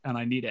filmed it, and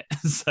I need it.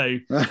 So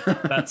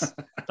that's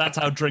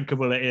how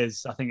drinkable it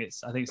is. I think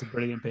it's a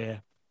brilliant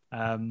beer.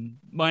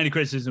 My only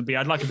criticism would be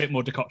I'd like a bit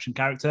more decoction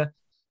character,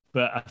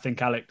 but I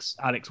think Alex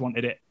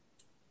wanted it,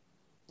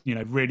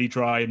 really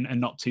dry and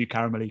not too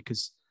caramelly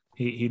because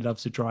he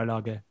loves a dry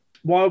lager.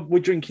 While we're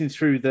drinking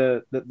through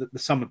the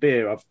summer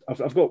beer,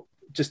 I've got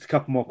just a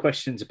couple more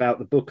questions about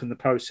the book and the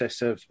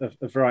process of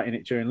writing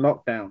it during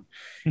lockdown.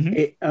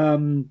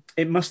 Mm-hmm.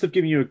 It must have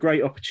given you a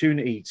great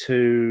opportunity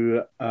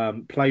to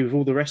play with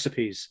all the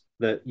recipes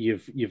that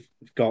you've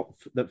got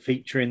that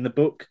feature in the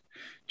book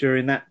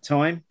during that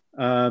time.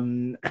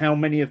 How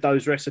many of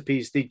those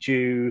recipes did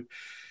you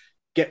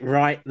get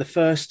right the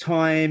first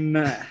time?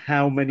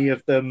 How many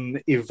of them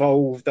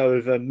evolved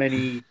over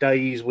many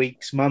days,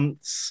 weeks,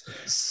 months?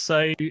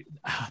 So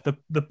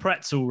the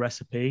pretzel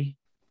recipe,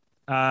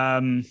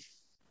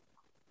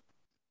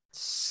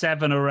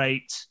 7 or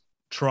 8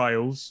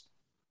 trials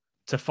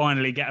to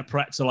finally get a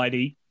pretzel I'd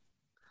eat,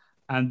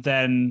 and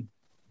then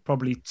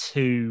probably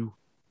 2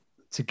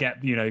 to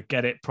get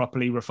it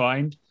properly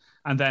refined.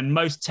 And then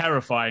most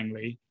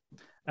terrifyingly,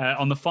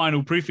 on the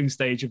final proofing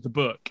stage of the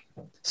book,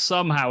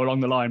 somehow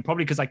along the line,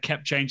 probably because I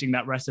kept changing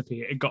that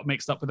recipe, it got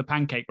mixed up with the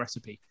pancake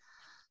recipe.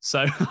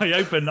 So I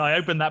opened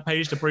that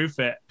page to proof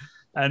it,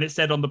 and it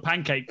said on the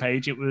pancake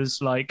page, it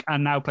was like,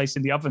 and now placed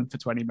in the oven for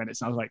 20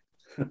 minutes. And I was like,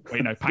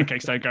 wait, no,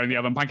 pancakes don't go in the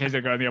oven. Pancakes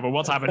don't go in the oven.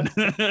 What's happened?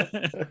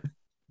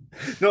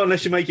 Not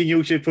unless you're making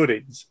Yorkshire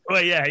puddings.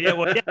 Well, yeah.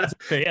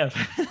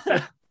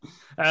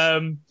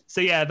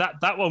 So yeah,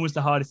 that one was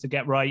the hardest to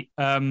get right.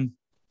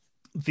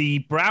 The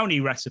brownie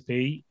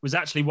recipe was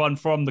actually one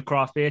from the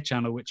Craft Beer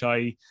channel, which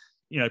I,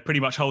 pretty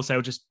much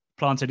wholesale just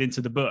planted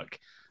into the book.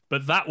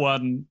 But that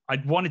one,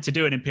 I'd wanted to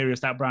do an Imperial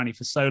Stout brownie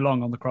for so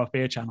long on the Craft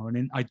Beer channel,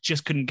 and I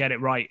just couldn't get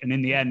it right. And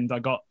in the end,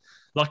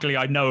 luckily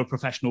I know a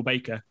professional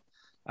baker,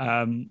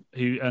 an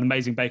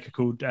amazing baker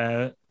called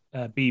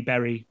Bee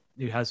Berry,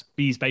 who has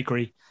Bee's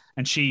Bakery,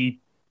 and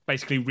she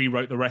basically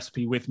rewrote the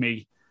recipe with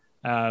me.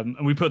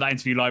 And we put that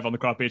interview live on the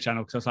Craft Beer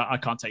channel because I was like, I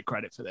can't take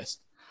credit for this.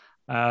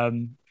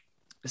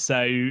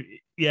 So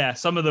yeah,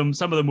 some of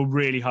them were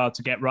really hard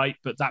to get right,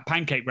 but that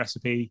pancake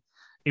recipe,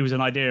 it was an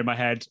idea in my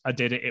head. I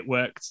did it. It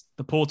worked.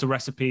 The porter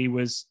recipe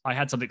I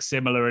had something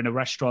similar in a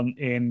restaurant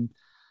in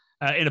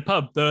a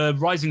pub, the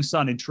Rising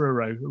Sun in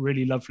Truro, a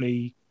really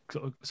lovely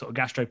sort of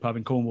gastro pub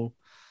in Cornwall.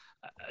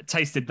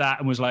 Tasted that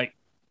and was like,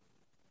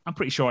 I'm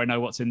pretty sure I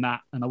know what's in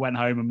that. And I went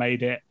home and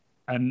made it,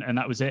 and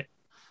that was it.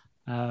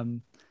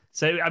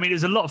 So, it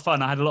was a lot of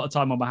fun. I had a lot of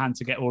time on my hand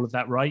to get all of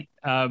that right.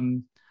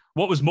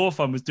 What was more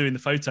fun was doing the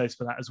photos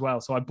for that as well.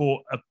 So I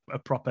bought a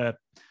proper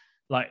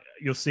like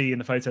you'll see in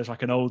the photos,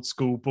 like an old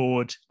school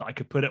board that I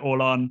could put it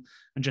all on,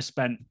 and just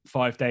spent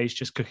 5 days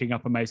just cooking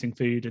up amazing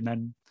food, and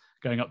then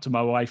going up to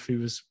my wife who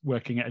was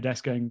working at a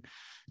desk going,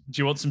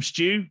 do you want some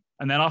stew?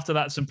 And then after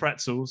that, some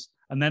pretzels,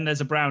 and then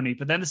there's a brownie,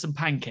 but then there's some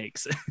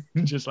pancakes.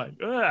 Just like,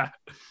 but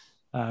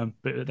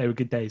they were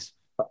good days.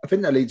 I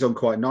think that leads on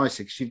quite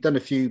nicely because you've done a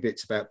few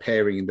bits about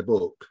pairing in the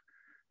book.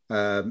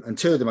 And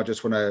 2 of them I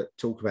just want to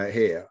talk about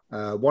here.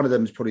 One of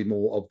them is probably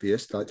more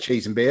obvious, like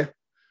cheese and beer.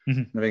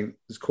 Mm-hmm. I think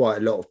there's quite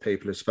a lot of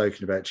people have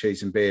spoken about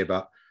cheese and beer,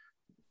 but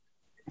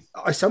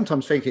I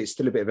sometimes think it's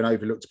still a bit of an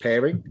overlooked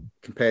pairing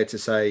compared to,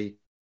 say,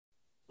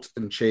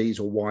 and cheese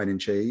or wine and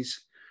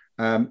cheese.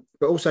 But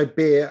also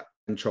beer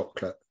and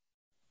chocolate.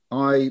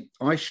 I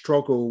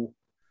struggle.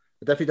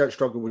 I definitely don't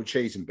struggle with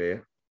cheese and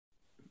beer.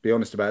 Be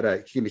honest about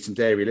that. Give me some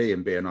Dairy Lee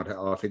and beer, and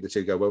I think the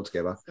two go well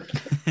together.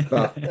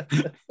 But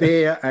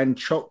beer and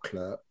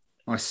chocolate,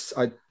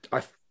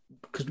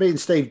 because me and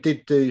Steve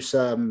did do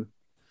some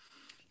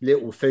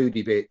little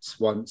foodie bits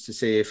once to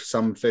see if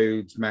some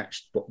foods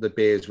matched what the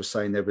beers were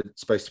saying they were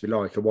supposed to be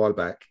like a while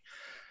back.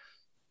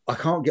 I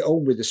can't get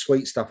on with the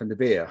sweet stuff in the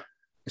beer,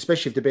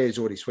 especially if the beer is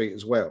already sweet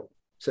as well.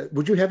 So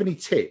would you have any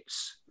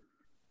tips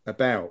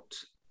about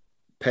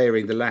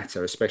pairing the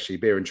latter, especially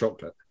beer and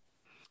chocolate?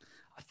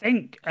 I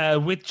think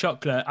with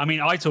chocolate, I mean,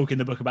 I talk in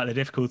the book about the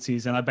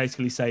difficulties, and I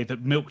basically say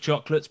that milk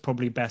chocolate's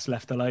probably best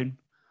left alone.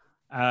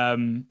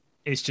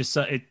 It's just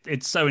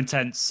it's so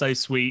intense, so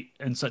sweet,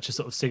 and such a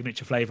sort of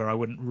signature flavor. I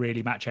wouldn't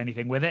really match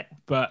anything with it.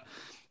 But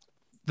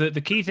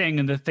the key thing,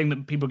 and the thing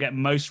that people get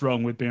most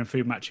wrong with beer and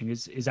food matching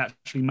is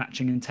actually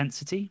matching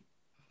intensity.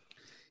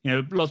 You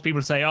know, lots of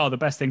people say, oh, the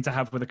best thing to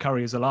have with a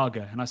curry is a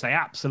lager. And I say,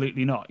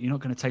 absolutely not. You're not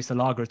going to taste the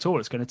lager at all.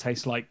 It's going to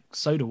taste like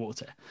soda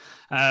water.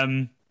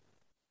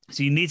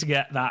 So you need to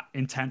get that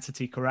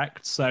intensity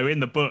correct. So in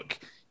the book,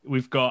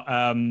 we've got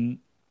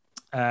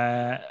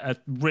a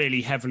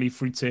really heavily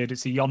fruited,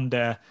 it's a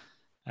Yonder.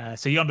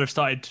 So Yonder have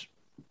started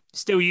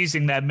still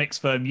using their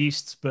mixed firm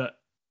yeasts, but,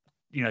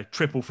 you know,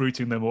 triple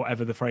fruiting them, or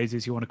whatever the phrase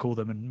is you want to call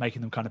them, and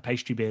making them kind of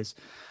pastry beers.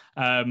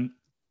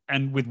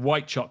 And with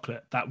white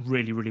chocolate, that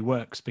really, really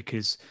works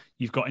because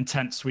you've got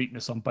intense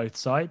sweetness on both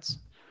sides.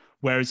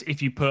 Whereas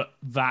if you put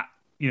that,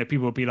 you know,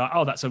 people will be like,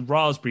 oh, that's a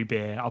raspberry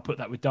beer, I'll put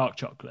that with dark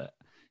chocolate.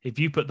 If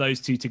you put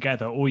those two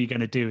together, all you're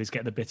going to do is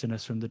get the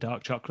bitterness from the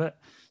dark chocolate.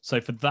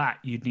 So for that,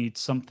 you'd need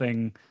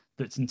something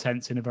that's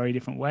intense in a very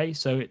different way.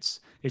 So it's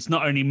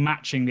not only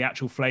matching the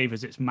actual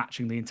flavors, it's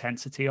matching the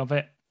intensity of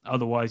it.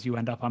 Otherwise, you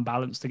end up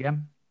unbalanced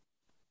again.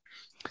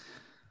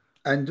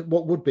 And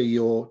what would be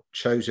your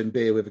chosen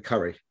beer with a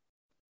curry?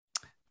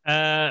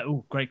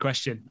 Great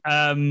question.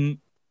 I'd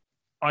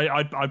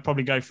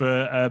probably go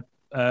for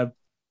a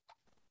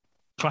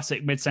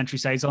classic mid-century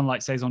saison,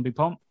 like Saison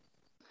Dupont.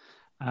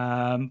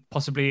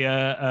 Possibly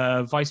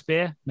a Weiss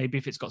beer, maybe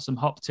if it's got some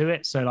hop to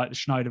it. So like the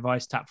Schneider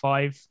Weiss Tap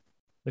 5,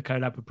 the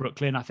collab with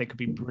Brooklyn, I think could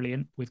be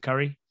brilliant with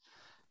curry.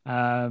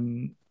 Or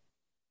an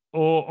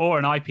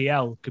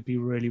IPL could be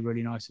really,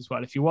 really nice as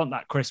well. If you want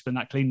that crisp and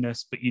that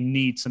cleanness, but you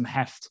need some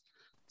heft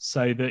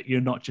so that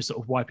you're not just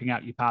sort of wiping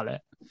out your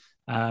palate,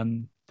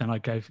 then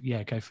I'd go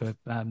for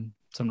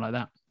something like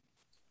that.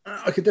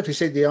 I could definitely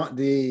say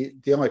the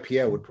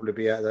IPL would probably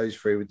be out of those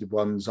three with the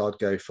ones I'd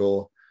go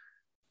for.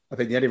 I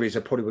think the only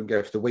reason I probably wouldn't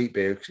go for the wheat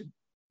beer,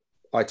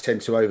 I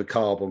tend to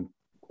overcarb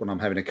when I'm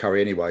having a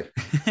curry anyway.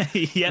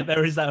 Yeah,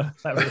 there is that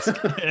risk.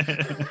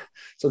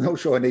 So I'm not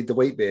sure I need the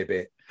wheat beer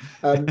bit.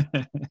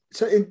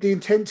 So in the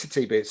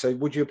intensity bit, so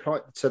would you apply?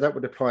 So that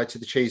would apply to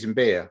the cheese and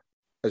beer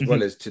as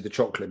well as to the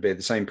chocolate beer,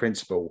 the same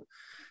principle.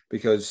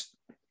 Because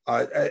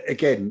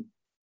again,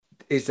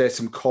 is there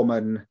some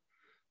common,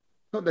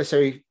 not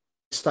necessarily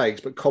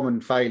mistakes, but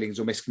common failings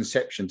or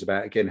misconceptions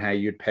about, again, how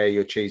you'd pair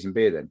your cheese and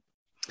beer then?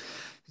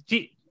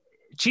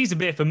 Cheese and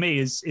beer for me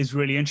is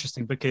really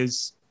interesting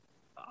because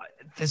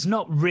there's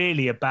not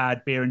really a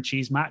bad beer and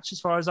cheese match as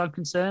far as I'm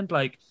concerned.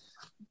 Like,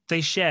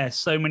 they share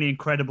so many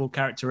incredible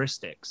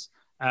characteristics.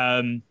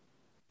 You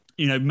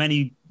know,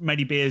 many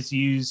beers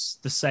use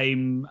the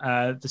same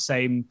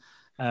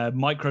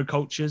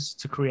microcultures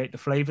to create the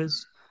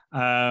flavors.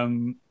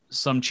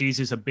 Some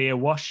cheeses are beer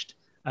washed.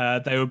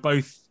 They were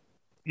both,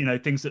 you know,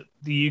 things that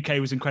the UK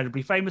was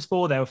incredibly famous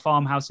for. They were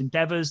farmhouse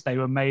endeavors. They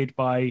were made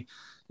by,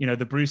 you know,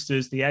 the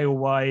Brewsters, the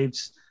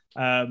alewives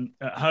at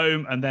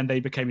home, and then they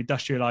became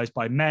industrialized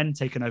by men,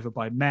 taken over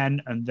by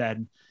men, and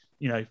then,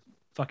 you know,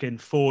 fucking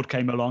Ford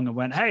came along and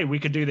went, hey, we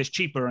could do this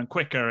cheaper and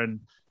quicker and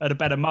at a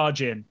better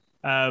margin.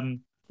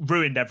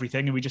 Ruined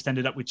everything, and we just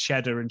ended up with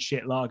cheddar and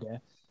shit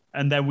lager.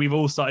 And then we've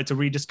all started to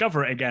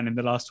rediscover it again in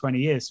the last 20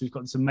 years. So we've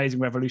got this amazing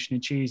revolution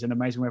in cheese and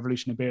amazing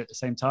revolution in beer at the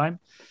same time.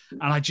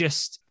 And I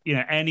just, you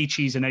know, any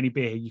cheese and any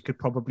beer you could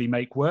probably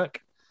make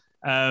work.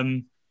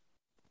 But,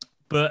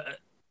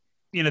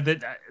 you know,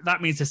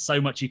 that means there's so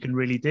much you can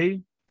really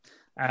do.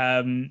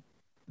 But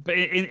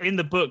in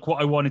the book, what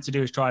I wanted to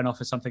do is try and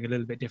offer something a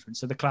little bit different.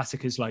 So the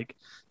classic is like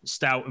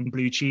stout and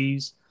blue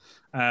cheese.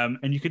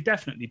 And you could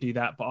definitely do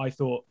that. But I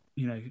thought,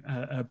 you know,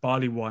 a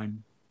barley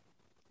wine,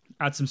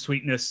 add some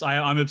sweetness.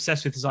 I'm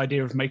obsessed with this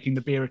idea of making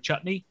the beer a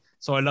chutney.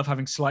 So I love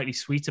having slightly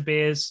sweeter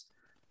beers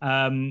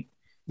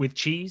with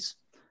cheese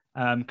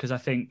because I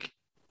think,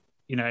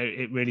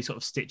 it really sort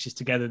of stitches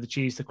together the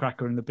cheese, the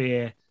cracker, and the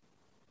beer,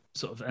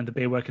 and the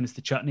beer working as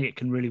the chutney. It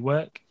can really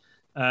work.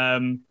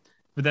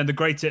 But then the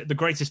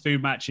greatest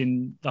food match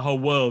in the whole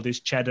world is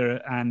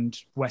cheddar and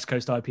West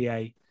Coast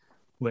IPA,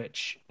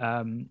 which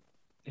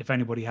if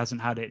anybody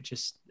hasn't had it,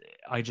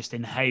 I just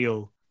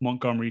inhale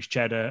Montgomery's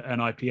cheddar and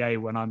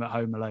IPA when I'm at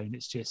home alone.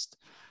 It's just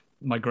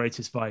my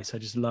greatest vice. I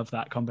just love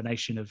that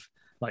combination of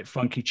like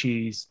funky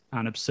cheese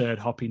and absurd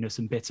hoppiness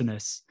and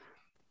bitterness.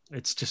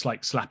 It's just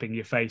like slapping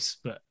your face,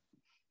 but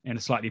in a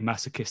slightly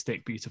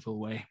masochistic, beautiful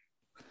way.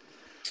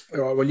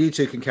 All right, well, you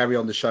two can carry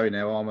on the show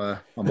now. I'm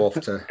off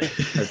to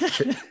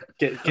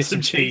get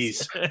some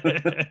cheese.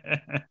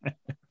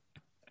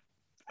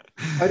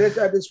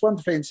 It's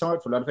wonderfully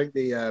insightful. I think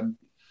the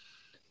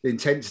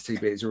intensity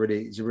bit is a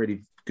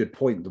really good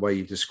point. The way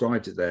you've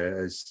described it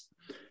there, as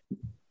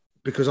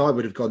because I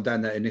would have gone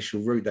down that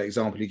initial route, that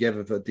example you gave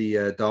of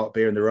the dark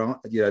beer and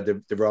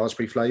the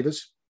raspberry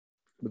flavors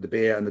with the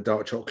beer and the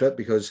dark chocolate.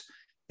 Because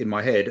in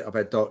my head, I've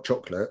had dark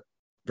chocolate,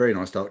 very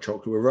nice dark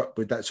chocolate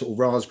with that sort of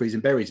raspberries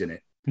and berries in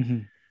it. Mm-hmm.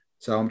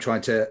 So I'm trying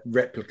to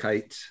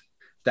replicate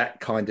that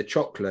kind of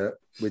chocolate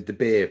with the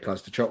beer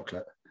plus the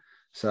chocolate.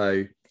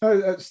 So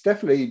that's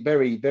definitely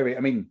very, very. I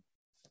mean,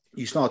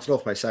 you started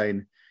off by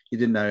saying you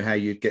didn't know how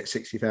you'd get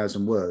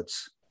 60,000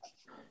 words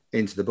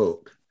into the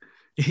book.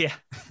 Yeah.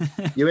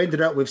 You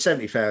ended up with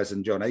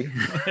 70,000, Johnny.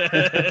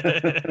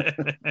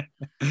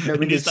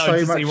 There's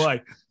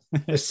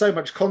there's so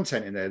much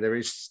content in there. There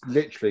is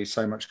literally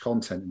so much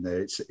content in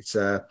there. It's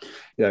a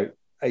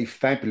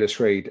fabulous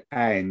read.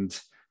 And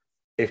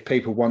if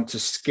people want to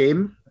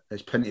skim,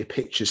 there's plenty of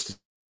pictures to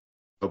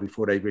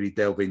before they really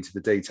delve into the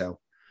detail.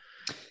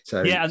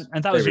 So yeah,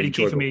 and that was really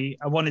key for me.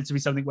 I wanted to be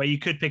something where you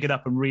could pick it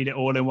up and read it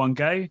all in one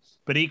go,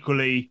 but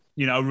equally,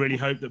 I really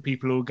hope that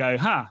people will go,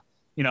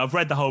 I've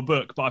read the whole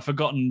book, but I've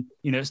forgotten,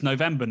 it's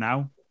November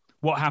now.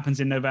 What happens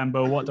in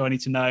November? What do I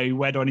need to know?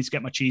 Where do I need to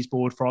get my cheese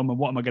board from? And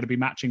what am I going to be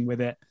matching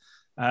with it?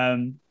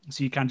 So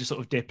you can just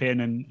sort of dip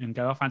in and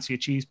go, I fancy a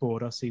cheese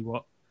board. I'll see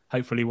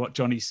hopefully what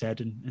Johnny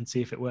said and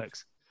see if it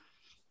works.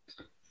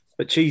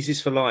 But cheese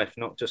is for life,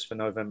 not just for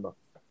November.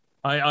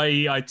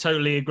 I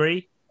totally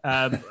agree.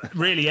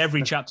 Really,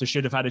 every chapter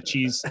should have had a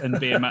cheese and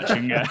beer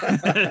matching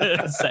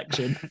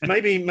section.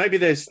 Maybe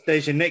there's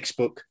your next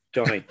book,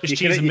 Johnny. Just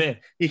cheese and beer.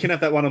 You can have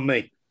that one on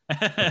me.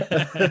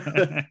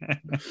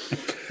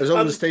 As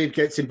long as Steve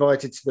gets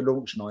invited to the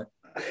launch night.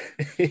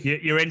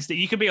 You're in.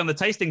 You could be on the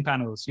tasting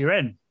panels. You're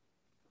in.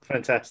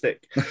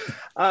 Fantastic.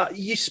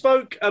 You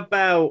spoke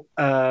about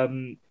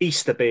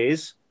Easter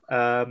beers.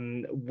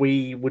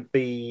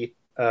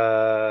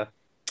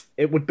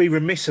 It would be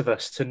remiss of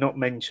us to not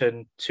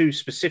mention two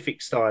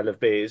specific style of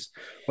beers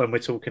when we're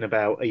talking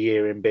about a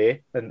year in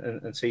beer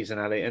and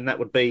seasonality, and that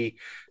would be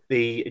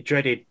the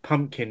dreaded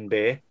pumpkin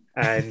beer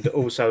and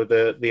also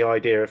the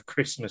idea of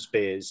Christmas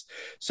beers.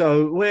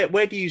 So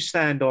where do you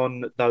stand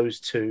on those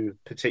two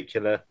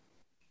particular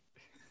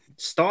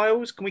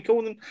styles? Can we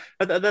call them?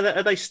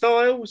 Are they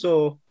styles,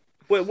 or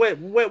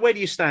where do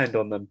you stand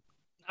on them?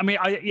 I mean,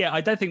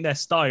 I don't think they're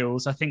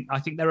styles. I think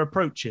they're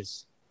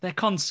approaches. They're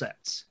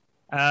concepts.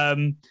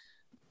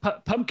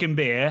 Pumpkin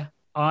beer,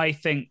 I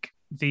think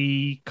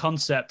the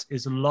concept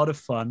is a lot of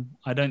fun.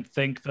 I don't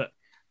think that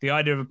the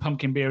idea of a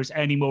pumpkin beer is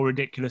any more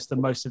ridiculous than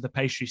most of the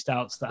pastry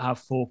stouts that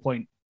have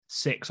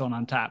 4.6 on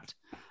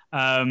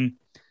Untappd.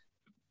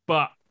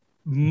 But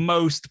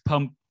most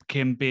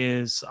pumpkin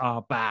beers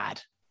are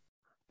bad.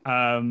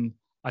 I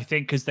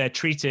think because they're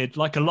treated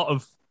like a lot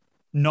of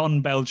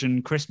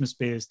non-Belgian Christmas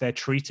beers, they're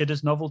treated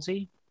as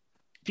novelty.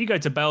 If you go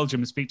to Belgium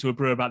and speak to a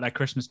brewer about their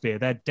Christmas beer,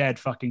 they're dead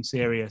fucking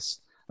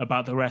serious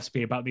about the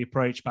recipe, about the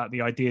approach, about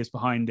the ideas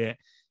behind it.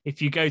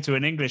 If you go to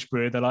an English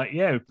brewer, they're like,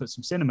 yeah, we put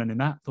some cinnamon in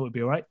that, thought it'd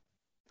be all right.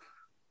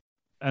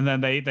 And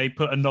then they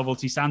put a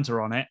novelty Santa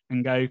on it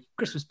and go,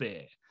 Christmas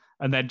beer.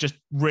 And then just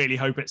really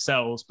hope it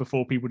sells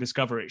before people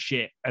discover it's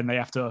shit. And they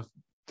have to,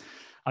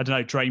 I don't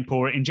know, drain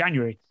pour it in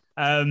January.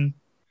 And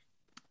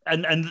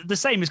the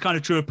same is kind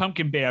of true of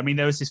pumpkin beer. I mean,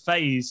 there was this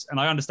phase,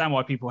 and I understand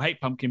why people hate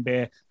pumpkin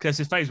beer, because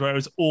there's this phase where it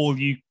was all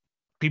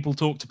people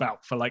talked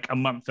about for like a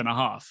month and a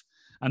half.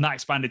 And that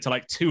expanded to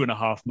like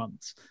 2.5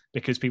 months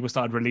because people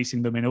started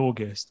releasing them in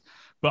August.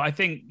 But I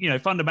think,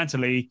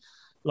 fundamentally,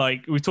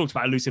 like we talked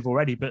about elusive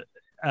already, but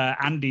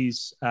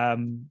Andy's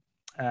Carven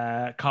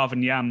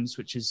Yams,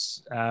 which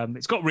is,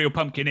 it's got real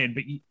pumpkin in,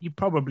 but you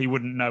probably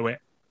wouldn't know it.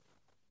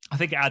 I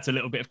think it adds a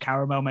little bit of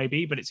caramel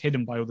maybe, but it's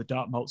hidden by all the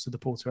dark malts of the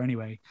porter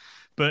anyway.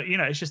 But,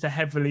 it's just a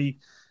heavily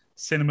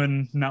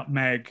cinnamon,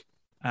 nutmeg,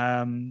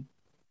 and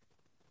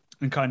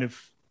kind of,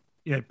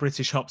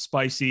 British hop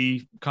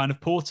spicy kind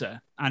of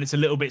porter. And it's a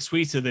little bit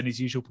sweeter than his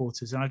usual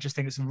porters. And I just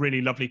think it's a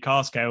really lovely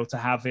cask ale to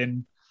have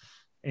in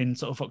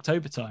sort of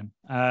October time.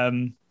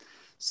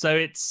 So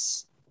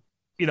it's,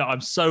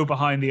 I'm so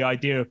behind the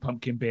idea of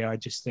pumpkin beer. I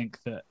just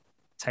think that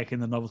taking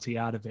the novelty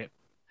out of it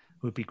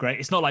would be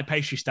great. It's not like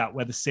pastry stout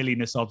where the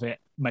silliness of it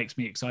makes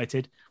me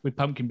excited. With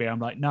pumpkin beer, I'm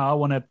like, no, I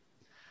want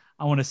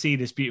I want to see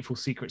this beautiful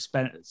secret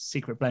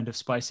blend of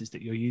spices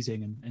that you're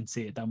using and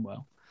see it done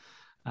well.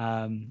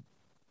 And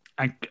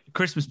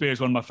Christmas beer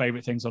is one of my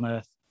favorite things on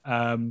earth.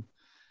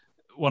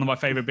 One of my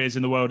favorite beers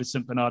in the world is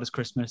St. Bernardus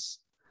Christmas.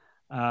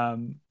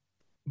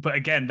 But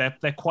again,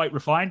 they're quite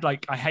refined.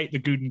 Like, I hate the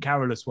Guden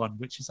Carolus one,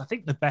 which is, I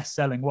think, the best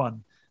selling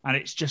one. And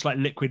it's just like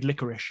liquid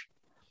licorice.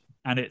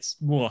 And it's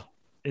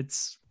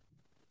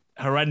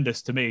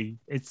horrendous to me.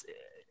 It's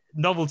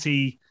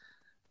novelty.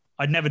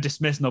 I'd never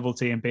dismiss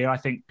novelty in beer. I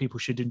think people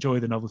should enjoy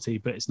the novelty,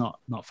 but it's not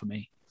for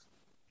me.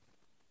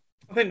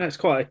 I think that's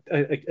quite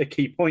a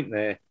key point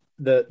there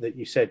that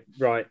you said,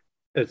 right,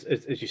 as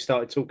you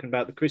started talking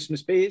about the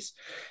Christmas beers,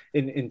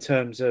 in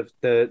terms of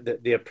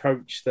the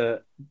approach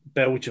that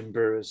Belgian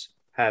brewers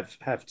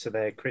have to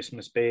their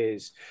Christmas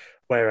beers,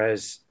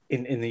 whereas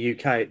in the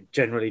UK it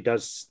generally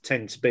does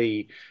tend to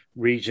be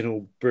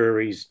regional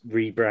breweries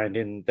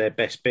rebranding their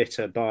best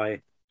bitter by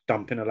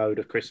dumping a load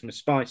of Christmas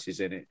spices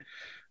in it.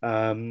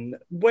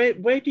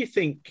 Where do you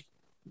think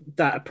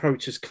that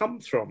approach has come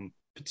from,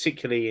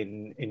 particularly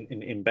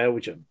in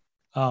Belgium?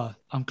 Oh,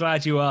 I'm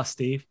glad you asked,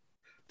 Steve.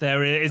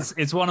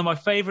 It's one of my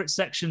favorite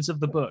sections of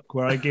the book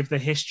where I give the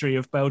history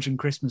of Belgian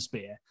Christmas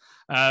beer.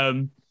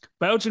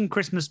 Belgian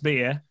Christmas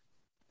beer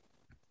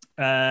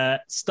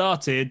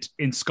started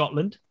in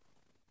Scotland.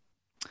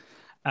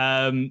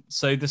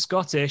 So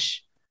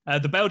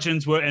the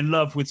Belgians were in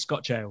love with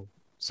Scotch ale.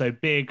 So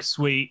big,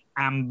 sweet,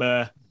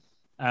 amber,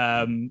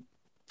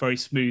 very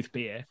smooth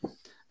beer.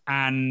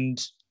 And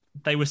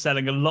they were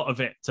selling a lot of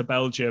it to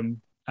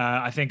Belgium,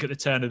 I think at the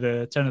turn of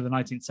the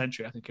 19th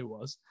century, I think it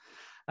was.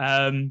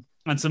 And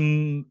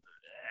some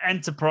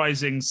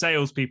enterprising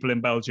salespeople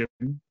in Belgium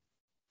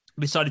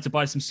decided to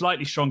buy some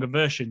slightly stronger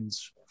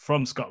versions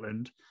from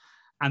Scotland,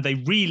 and they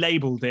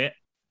relabeled it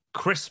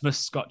Christmas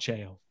Scotch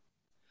Ale.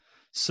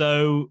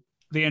 So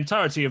the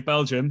entirety of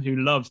Belgium, who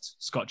loved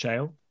Scotch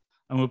Ale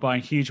and were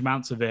buying huge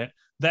amounts of it,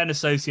 then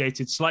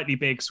associated slightly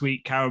big,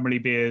 sweet,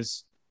 caramelly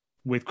beers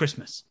with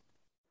Christmas.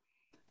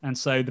 And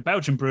so the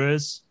Belgian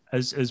brewers,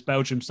 as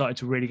Belgium started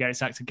to really get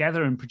its act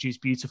together and produce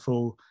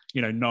beautiful,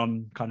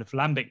 non kind of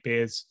lambic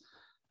beers,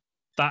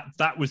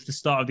 that was the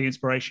start of the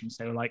inspiration.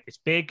 So they were like, it's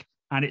big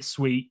and it's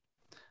sweet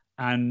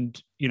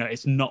and,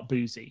 it's not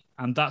boozy.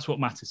 And that's what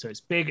matters. So it's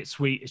big, it's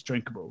sweet, it's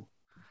drinkable.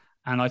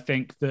 And I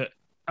think that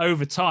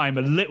over time,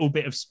 a little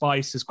bit of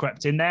spice has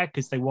crept in there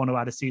because they want to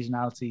add a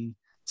seasonality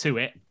to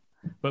it.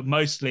 But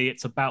mostly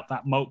it's about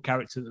that malt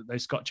character that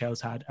those Scotch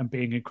ales had and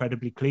being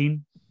incredibly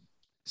clean.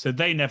 So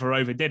they never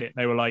overdid it.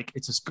 They were like,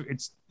 it's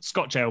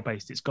Scotch ale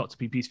based. It's got to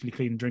be beautifully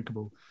clean and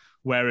drinkable.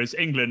 Whereas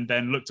England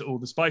then looked at all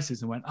the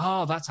spices and went,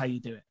 oh, that's how you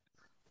do it.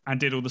 And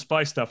did all the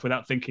spice stuff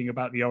without thinking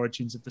about the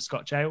origins of the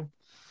Scotch ale.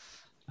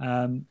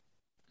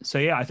 So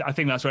yeah, I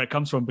think that's where it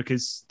comes from,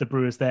 because the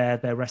brewers there,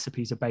 their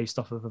recipes are based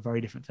off of a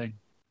very different thing.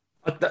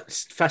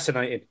 That's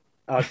fascinating.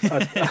 No,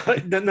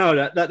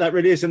 that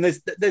really is, and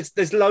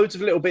there's loads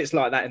of little bits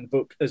like that in the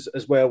book as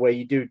well, where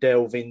you do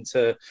delve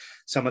into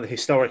some of the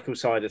historical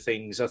side of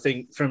things. I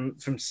think from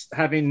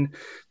having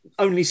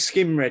only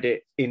skim read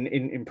it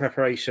in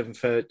preparation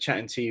for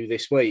chatting to you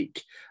this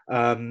week,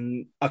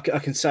 I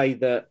can say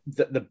that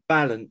the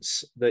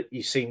balance that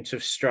you seem to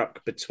have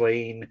struck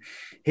between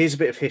here's a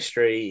bit of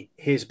history,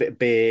 here's a bit of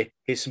beer,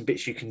 here's some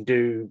bits you can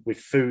do with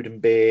food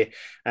and beer,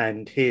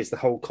 and here's the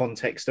whole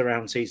context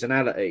around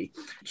seasonality,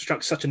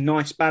 struck such a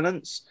nice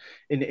balance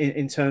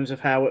in terms of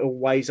how it all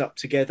weighs up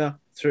together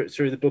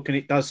through the book. And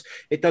it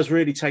does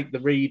really take the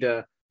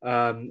reader,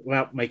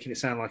 without making it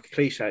sound like a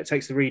cliche, it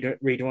takes the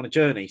reader on a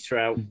journey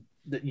throughout,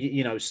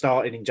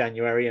 starting in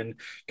January and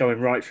going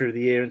right through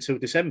the year until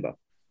December.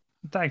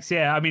 Thanks.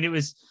 Yeah. I mean, it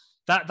was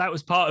that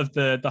was part of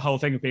the whole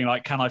thing of being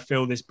like, can I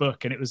fill this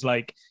book? And it was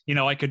like,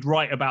 I could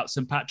write about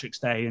St. Patrick's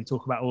Day and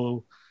talk about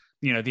all,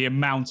 the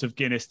amount of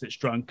Guinness that's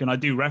drunk. And I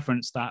do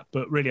reference that,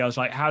 but really I was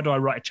like, how do I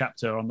write a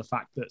chapter on the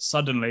fact that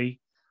suddenly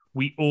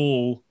we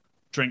all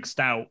drink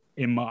stout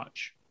in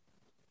March?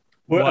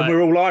 And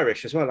we're all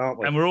Irish as well, aren't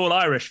we? And we're all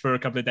Irish for a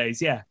couple of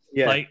days. Yeah.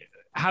 Like,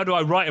 how do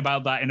I write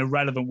about that in a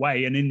relevant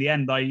way? And in the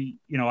end, I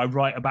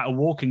write about a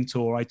walking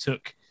tour I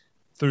took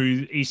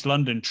through East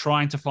London,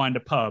 trying to find a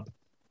pub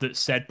that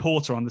said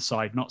porter on the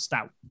side, not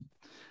stout,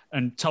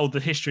 and told the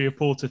history of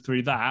porter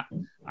through that.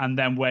 And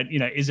then went,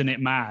 isn't it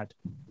mad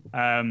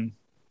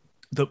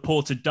that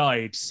porter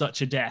died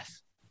such a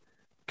death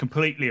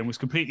completely and was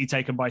completely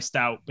taken by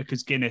stout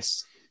because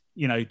Guinness,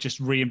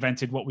 just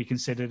reinvented what we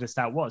considered a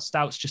stout was.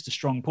 Stout's just a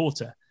strong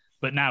porter,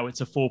 but now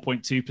it's a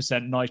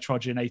 4.2%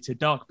 nitrogenated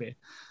dark beer.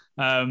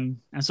 And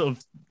sort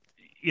of,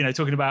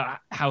 talking about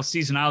how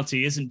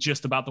seasonality isn't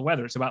just about the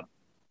weather, it's about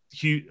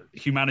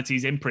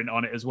humanity's imprint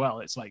on it as well.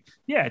 It's like,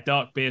 yeah,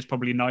 dark beer is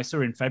probably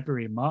nicer in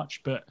February and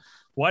March, but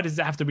why does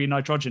it have to be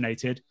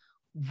nitrogenated?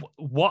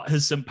 What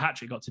has St.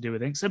 Patrick got to do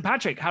with it? St.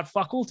 Patrick had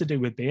fuck all to do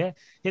with beer.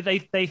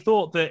 They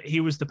thought that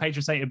he was the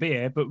patron saint of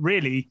beer, but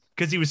really,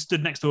 because he was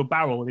stood next to a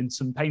barrel in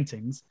some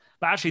paintings,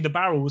 but actually the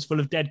barrel was full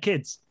of dead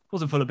kids. It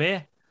wasn't full of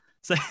beer.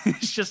 So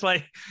it's just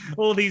like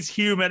all these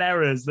human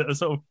errors that are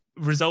sort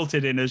of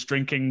resulted in us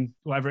drinking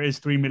whatever it is,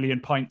 3 million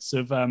pints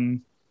of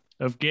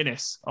of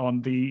Guinness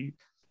on the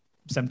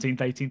 17th,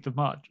 18th of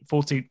March,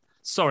 14th.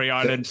 Sorry,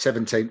 Ireland.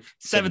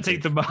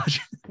 17th of March.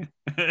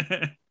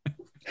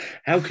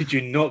 How could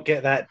you not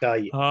get that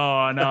date?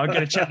 Oh, no, I'm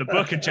going to check the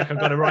book and check I've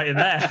got it right in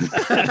there.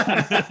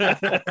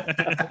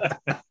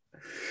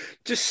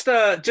 Just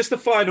a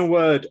final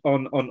word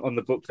on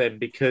the book then,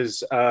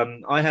 because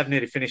I have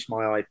nearly finished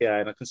my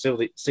IPA and I can still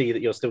see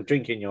that you're still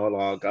drinking your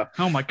lager.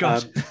 Oh my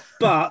gosh!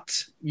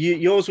 But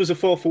yours was a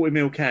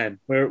 440ml can.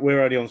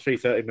 We're only on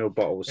 330ml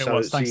bottles,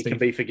 so you can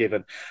be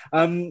forgiven.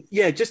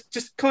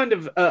 Just kind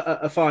of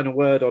a final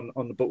word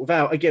on the book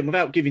without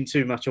giving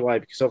too much away,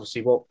 because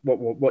obviously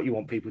what you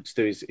want people to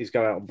do is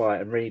go out and buy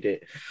it and read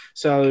it.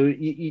 So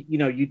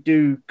you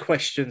do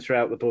question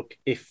throughout the book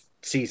if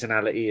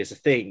seasonality is a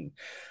thing.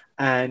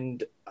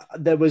 And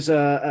there was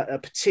a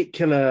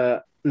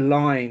particular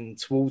line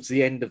towards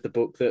the end of the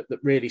book that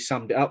really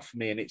summed it up for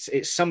me. And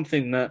it's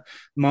something that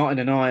Martin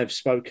and I have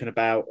spoken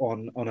about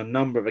on a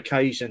number of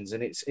occasions.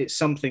 And it's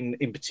something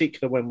in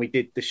particular when we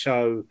did the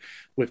show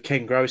with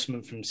Ken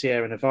Grossman from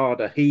Sierra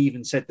Nevada, he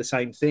even said the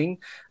same thing.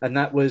 And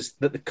that was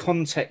that the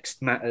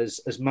context matters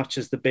as much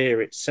as the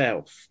beer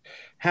itself.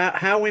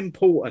 How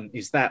important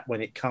is that when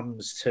it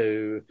comes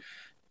to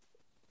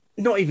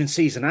not even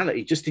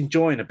seasonality, just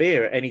enjoying a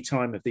beer at any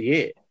time of the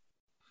year?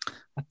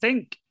 I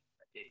think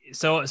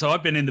so.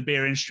 I've been in the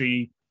beer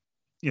industry,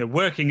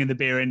 working in the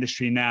beer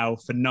industry now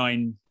for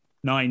nine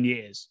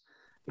years.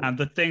 And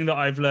the thing that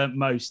I've learned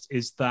most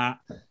is that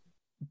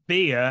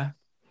beer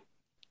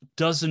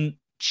doesn't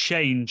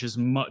change as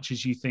much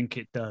as you think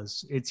it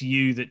does. It's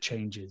you that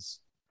changes.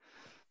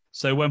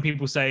 So when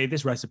people say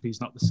this recipe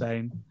is not the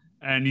same,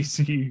 and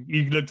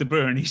you look at the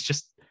brewer and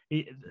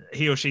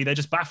he or she, they're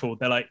just baffled.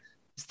 They're like,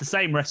 it's the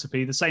same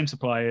recipe, the same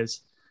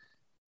suppliers.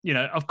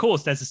 Of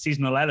course, there's a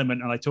seasonal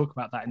element, and I talk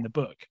about that in the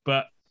book.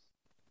 But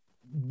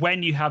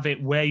when you have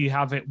it, where you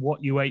have it,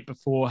 what you ate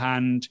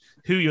beforehand,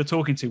 who you're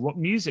talking to, what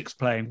music's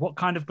playing, what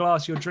kind of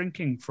glass you're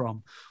drinking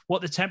from,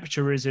 what the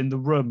temperature is in the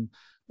room,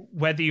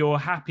 whether you're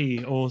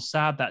happy or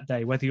sad that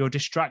day, whether you're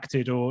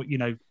distracted or,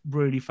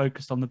 really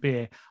focused on the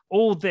beer,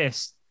 all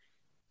this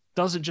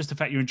doesn't just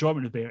affect your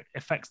enjoyment of beer, it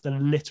affects the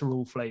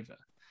literal flavor.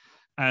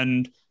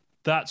 And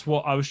that's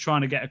what I was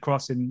trying to get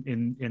across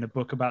in a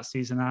book about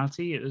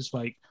seasonality. It was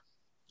like,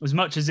 as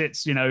much as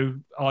it's,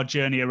 our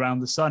journey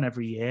around the sun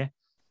every year,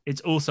 it's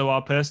also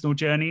our personal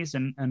journeys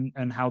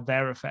and how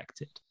they're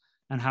affected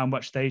and how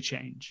much they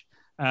change.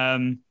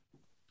 What's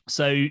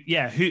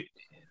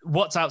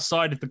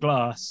outside of the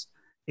glass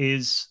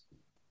is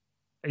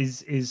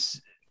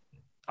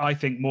I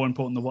think more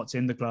important than what's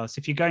in the glass.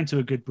 If you're going to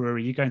a good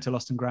brewery, you're going to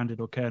Lost and Grounded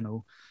or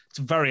Colonel, it's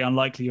very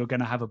unlikely you're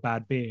going to have a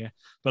bad beer.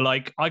 But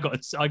like I got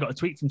a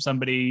tweet from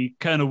somebody,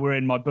 Colonel were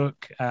in my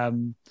book,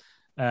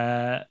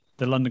 the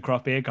London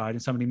Craft Beer Guide,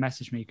 and somebody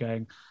messaged me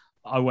going,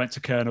 I went to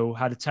Colonel,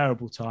 had a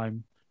terrible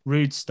time,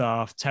 rude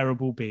staff,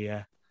 terrible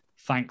beer,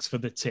 thanks for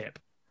the tip.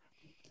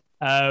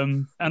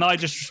 And I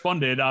just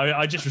responded,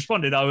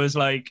 I was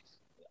like,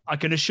 I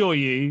can assure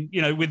you,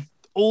 with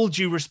all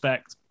due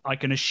respect, I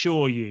can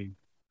assure you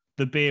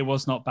the beer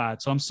was not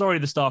bad. So I'm sorry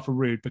the staff were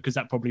rude, because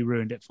that probably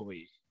ruined it for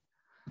you.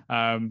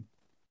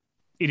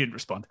 He didn't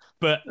respond,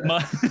 but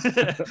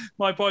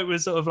my point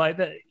was sort of like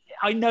that.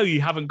 I know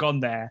you haven't gone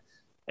there,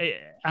 and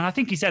I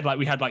think he said like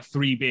we had like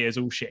 3 beers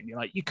all shit. And you're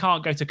like, you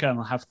can't go to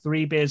Colonel, have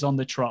 3 beers on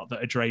the trot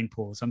that are drain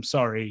pours. I'm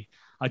sorry,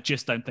 I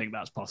just don't think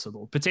that's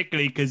possible.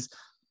 Particularly because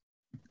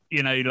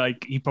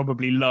like he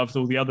probably loved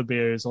all the other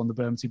beers on the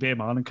Bermondsey Beer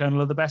Mile, and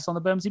Colonel are the best on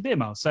the Bermondsey Beer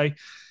Mile. So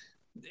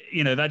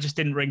that just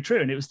didn't ring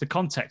true, and it was the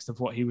context of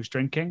what he was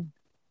drinking.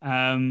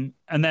 And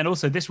then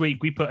also this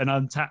week we put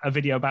a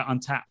video about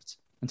Untapped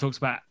and talks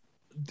about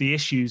the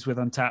issues with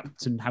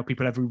Untapped and how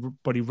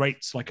everybody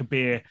rates like a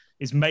beer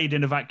is made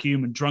in a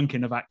vacuum and drunk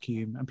in a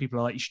vacuum, and people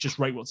are like, you should just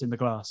rate what's in the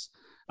glass.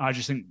 I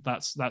just think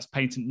that's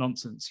patent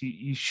nonsense.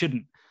 You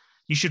shouldn't.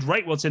 You should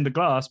rate what's in the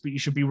glass, but you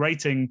should be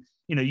rating.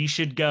 You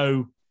should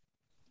go.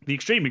 The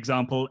extreme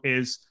example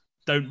is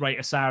don't rate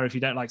a sour if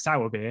you don't like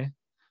sour beer,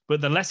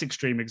 but the less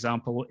extreme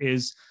example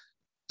is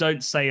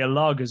don't say a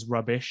lager's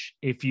rubbish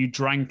if you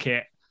drank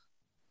it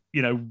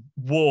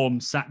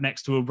warm, sat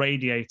next to a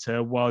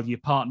radiator while your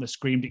partner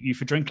screamed at you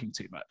for drinking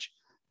too much,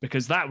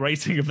 because that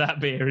rating of that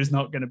beer is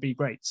not going to be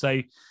great.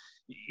 So,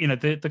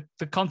 the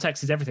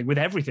context is everything with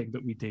everything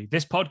that we do.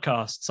 This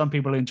podcast, some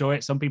people enjoy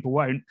it, some people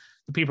won't.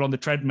 The people on the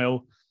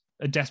treadmill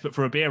are desperate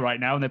for a beer right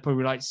now, and they're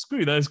probably like,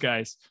 screw those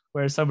guys.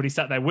 Whereas somebody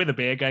sat there with a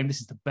beer going, this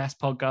is the best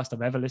podcast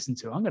I've ever listened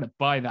to. I'm going to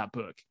buy that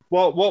book.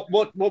 What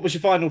was your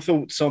final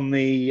thoughts on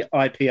the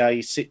IPA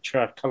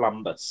Citra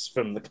Columbus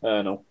from the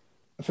Colonel?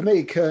 For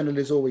me, Colonel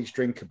is always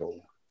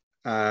drinkable,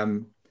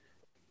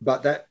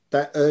 but that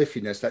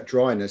earthiness, that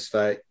dryness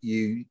that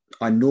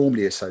I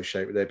normally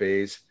associate with their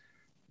beers,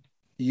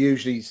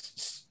 usually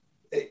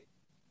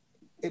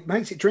it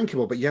makes it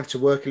drinkable, but you have to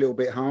work a little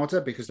bit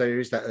harder because there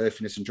is that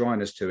earthiness and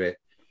dryness to it.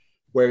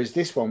 Whereas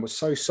this one was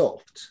so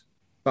soft,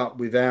 but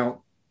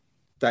without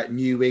that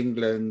New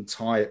England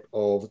type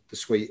of the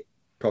sweet,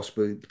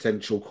 possible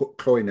potential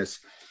cloyness.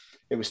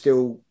 It was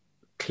still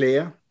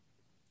clear.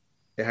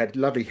 It had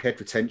lovely head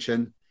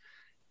retention,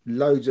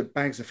 loads of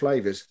bags of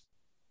flavours,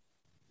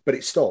 but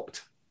it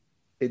stopped.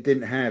 It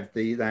didn't have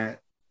that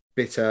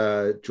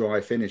bitter,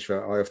 dry finish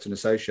that I often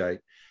associate.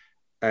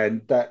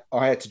 And that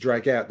I had to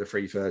drag out the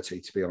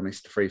 330, to be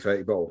honest, the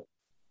 330 bottle.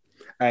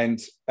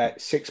 And at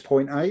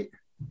 6.8,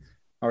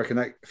 I reckon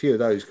that a few of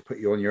those could put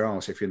you on your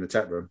arse if you're in the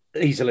tap room.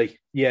 Easily,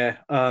 yeah.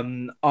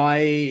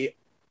 I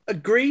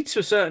agree to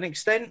a certain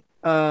extent.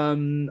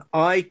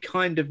 I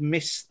kind of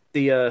missed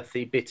the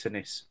earthy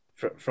bitterness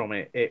from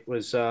it. It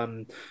was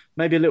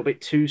maybe a little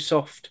bit too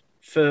soft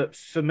for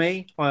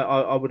me.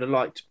 I would have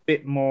liked a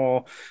bit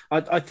more.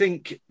 I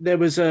think there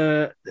was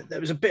a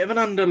bit of an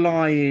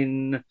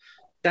underlying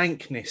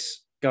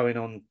dankness going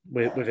on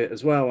with it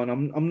as well, and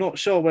I'm not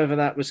sure whether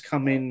that was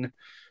coming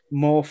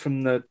more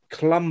from the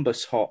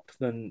Columbus hop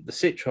than the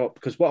Citra hop,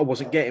 because what I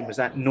wasn't getting was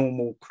that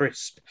normal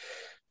crisp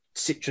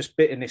citrus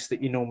bitterness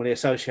that you normally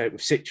associate with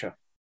Citra.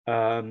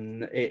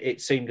 It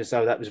seemed as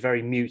though that was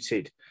very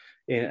muted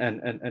and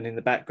in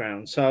the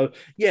background. So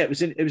yeah, it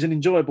was an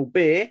enjoyable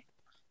beer.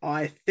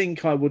 I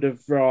think I would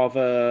have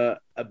rather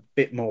a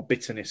bit more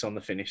bitterness on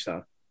the finish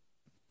though.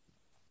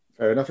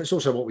 Fair enough. It's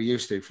also what we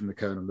used to from the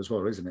Colonel as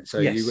well, isn't it? So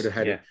yes, you would have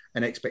had yeah.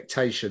 an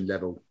expectation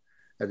level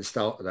at the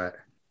start of that.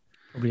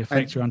 Probably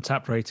affect your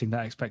untapped rating,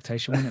 that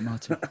expectation, wouldn't it,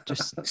 Martin?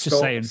 Just Stop,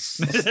 saying.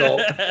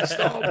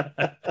 Stop.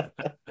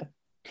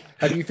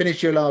 Have you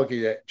finished your lager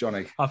yet,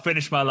 Johnny? I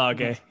finished my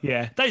lager,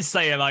 yeah. Don't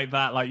say it like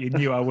that, like you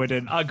knew I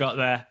wouldn't. I got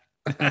there.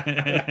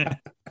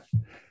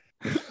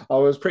 I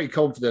was pretty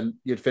confident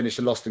you'd finish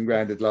a lost and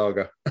grounded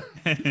lager.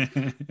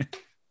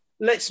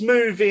 Let's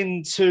move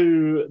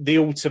into the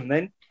autumn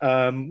then,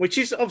 which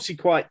is obviously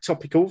quite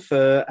topical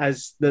for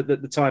as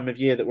the time of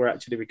year that we're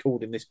actually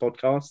recording this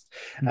podcast,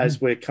 as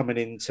we're coming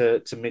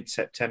into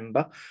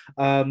mid-September.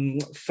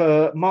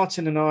 For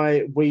Martin and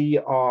I, we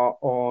are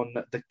on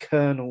the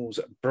Colonel's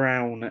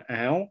Brown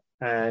Ale,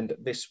 and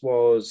this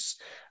was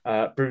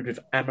brewed with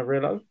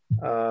Amarillo.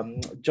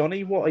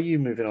 Johnny, what are you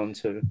moving on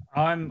to?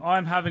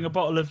 I'm having a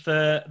bottle of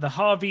the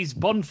Harvey's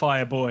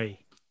Bonfire Boy,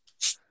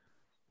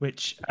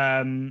 which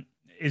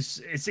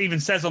it even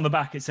says on the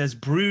back, it says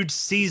brewed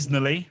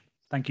seasonally.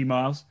 Thank you,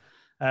 Miles,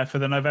 for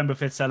the November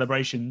 5th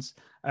celebrations.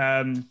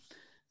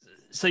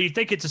 So you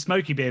think it's a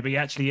smoky beer, but he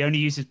actually only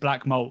uses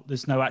black malt.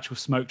 There's no actual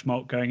smoked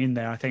malt going in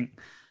there, I think,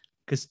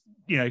 because,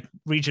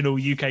 regional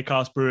UK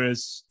cask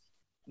brewers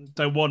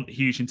don't want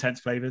huge, intense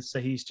flavors.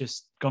 So he's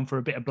just gone for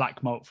a bit of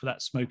black malt for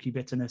that smoky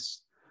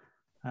bitterness.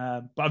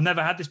 But I've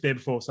never had this beer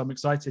before, so I'm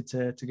excited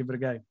to give it a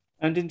go.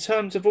 And in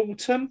terms of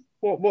autumn,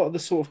 what are the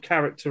sort of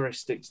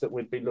characteristics that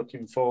we'd be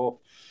looking for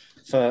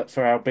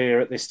our beer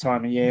at this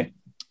time of year?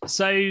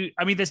 So,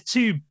 I mean, there's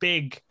two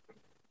big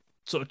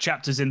sort of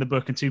chapters in the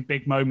book and two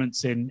big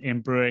moments in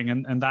brewing,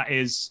 and that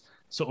is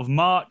sort of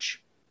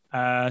March.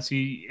 So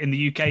in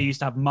the UK, you used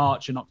to have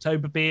March and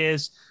October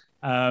beers.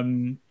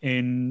 In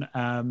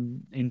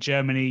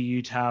Germany,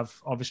 you'd have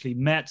obviously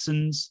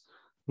Märzens,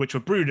 which were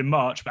brewed in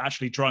March, but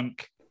actually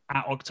drunk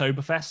at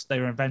Oktoberfest.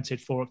 They were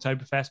invented for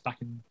Oktoberfest back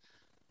in,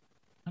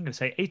 I'm going to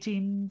say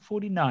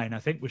 1849, I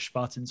think, was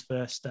Spartan's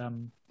first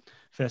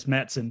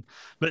Märzen.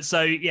 But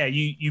so, yeah,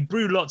 you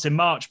brew lots in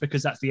March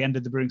because that's the end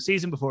of the brewing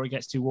season before it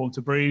gets too warm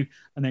to brew.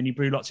 And then you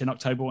brew lots in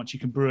October once you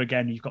can brew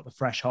again. You've got the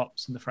fresh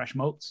hops and the fresh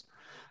malts.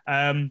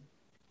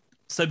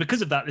 So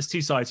because of that, there's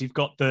two sides. You've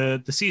got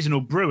the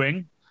seasonal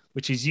brewing,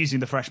 which is using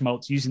the fresh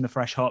malts, using the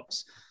fresh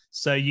hops.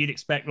 So you'd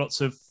expect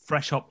lots of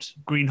fresh hopped,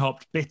 green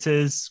hopped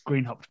bitters,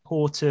 green hopped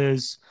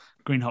porters,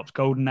 green hopped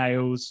golden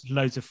ales,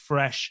 loads of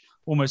fresh,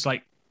 almost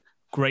like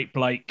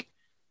grape-like,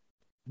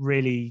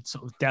 really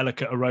sort of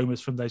delicate aromas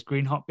from those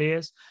green hop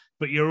beers.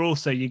 But you're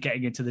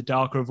getting into the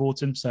darker of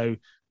autumn. So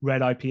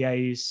red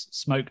IPAs,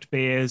 smoked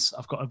beers.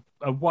 I've got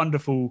a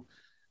wonderful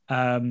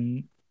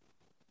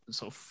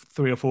sort of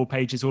 3 or 4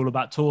 pages all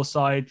about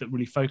Torside that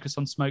really focus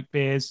on smoked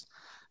beers.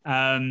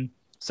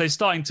 So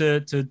starting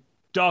to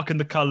darken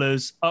the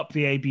colors, up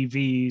the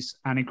ABVs,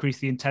 and increase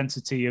the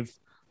intensity of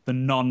the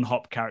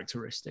non-hop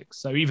characteristics.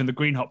 So even the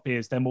green hop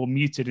beers, they're more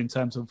muted in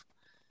terms of,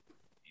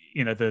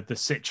 the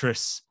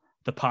citrus,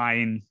 the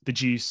pine, the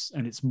juice,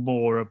 and it's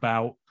more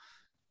about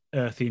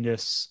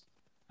earthiness,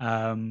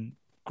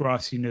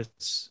 grassiness,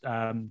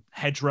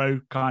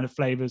 hedgerow kind of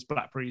flavors,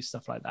 blackberries,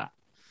 stuff like that.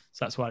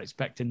 So that's what I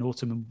expect in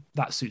autumn, and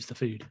that suits the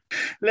food.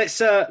 Let's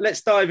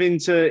dive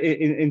into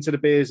the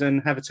beers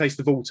and have a taste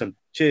of autumn.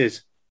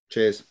 Cheers.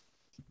 Cheers.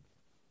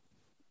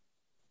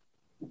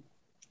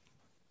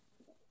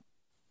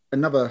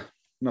 Another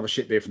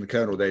shit beer from the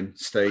Colonel then,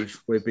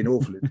 Steve. We've been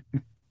awful at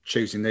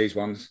choosing these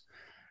ones.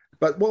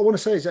 But what I want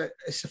to say is that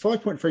it's a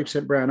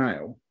 5.3% brown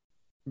ale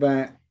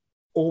that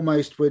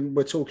almost, when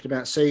we're talking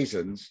about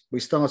seasons, we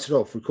started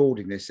off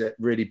recording this at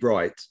really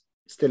bright,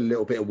 still a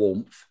little bit of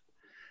warmth,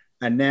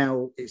 and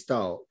now it's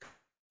dark.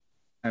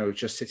 And it's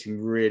just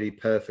sitting really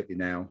perfectly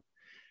now.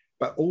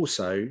 But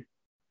also,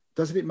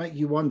 doesn't it make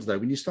you wonder, though,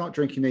 when you start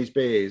drinking these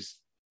beers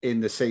in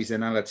the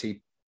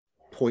seasonality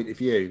point of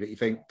view, that you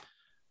think,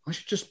 I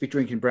should just be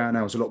drinking brown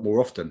ales a lot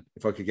more often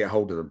if I could get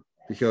hold of them?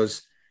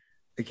 Because,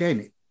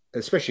 again,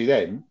 especially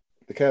then,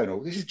 the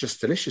Colonel. This is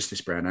just delicious,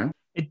 this brown ale.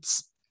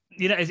 It's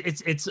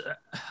it's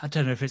I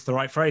don't know if it's the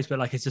right phrase, but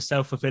like it's a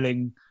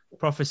self-fulfilling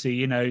prophecy.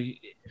 You know,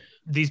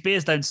 these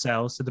beers don't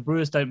sell, so the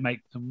brewers don't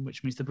make them,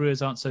 which means the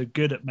brewers aren't so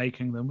good at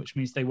making them, which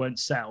means they won't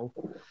sell.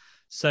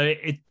 So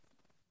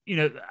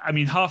I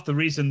mean, half the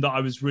reason that I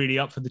was really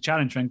up for the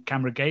challenge when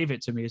CAMRA gave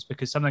it to me is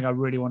because something I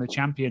really want to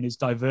champion is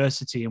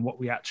diversity in what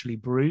we actually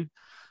brew.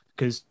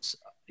 Because,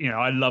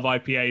 I love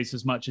IPAs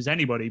as much as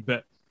anybody,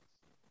 but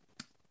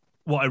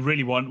what I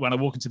really want when I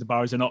walk into the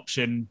bar is an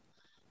option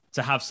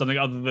to have something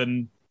other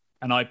than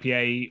an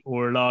IPA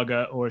or a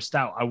lager or a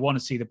stout. I want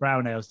to see the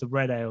brown ales, the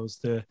red ales,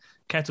 the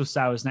kettle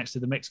sours next to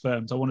the mixed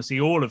firms. I want to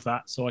see all of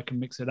that so I can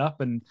mix it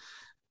up. And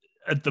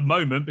at the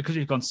moment, because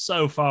we've gone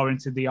so far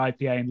into the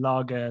IPA and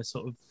lager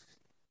sort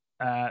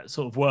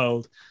of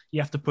world,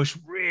 you have to push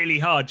really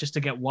hard just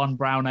to get one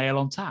brown ale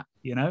on tap,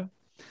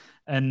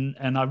 And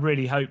I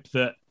really hope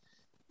that,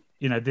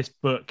 this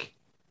book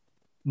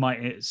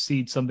might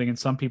seed something in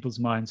some people's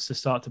minds to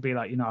start to be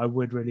like, I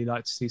would really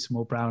like to see some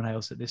more brown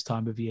ales at this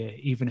time of year,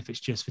 even if it's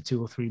just for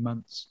 2 or 3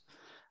 months.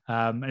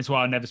 And it's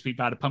why I never speak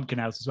bad of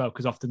pumpkin ales as well,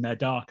 because often they're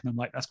dark and I'm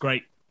like, that's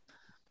great.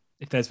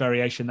 If there's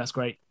variation, that's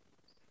great.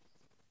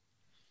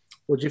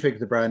 What do you think of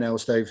the brown ale,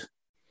 Steve?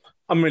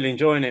 I'm really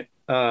enjoying it.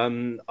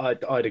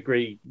 I'd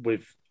agree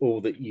with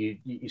all that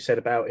you said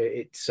about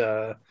it. It's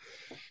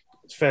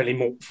fairly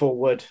malt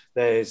forward.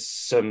 There's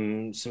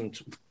some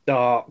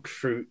dark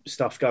fruit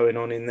stuff going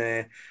on in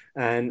there,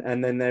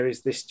 and then there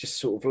is this just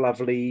sort of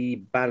lovely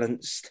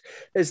balanced.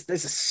 There's a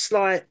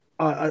slight,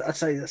 I'd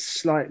say, a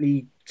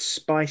slightly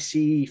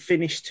spicy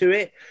finish to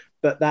it,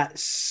 but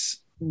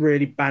that's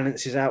really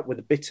balances out with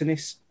the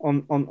bitterness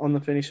on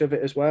the finish of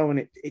it as well, and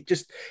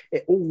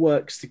it all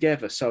works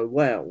together so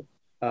well.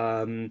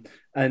 And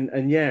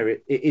yeah,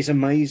 it is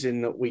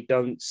amazing that we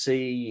don't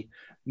see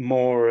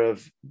more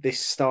of this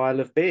style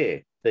of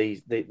beer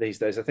these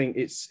days. I think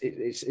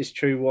it's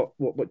true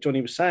what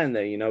Johnny was saying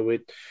there.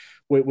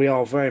 We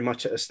are very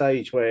much at a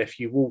stage where if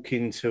you walk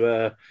into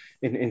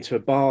a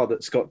bar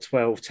that's got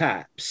 12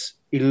 taps,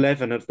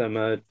 11 of them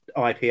are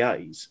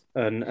IPAs,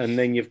 and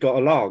then you've got a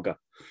lager,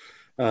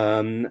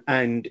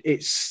 and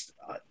it's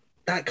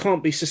that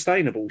can't be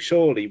sustainable.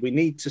 Surely we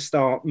need to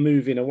start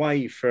moving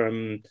away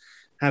from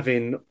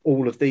having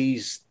all of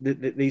these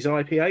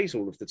IPAs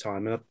all of the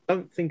time. And I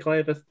don't think I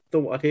ever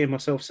thought I'd hear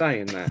myself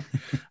saying that.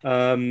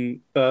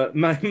 But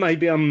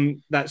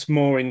maybe that's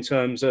more in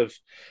terms of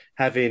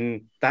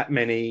having that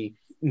many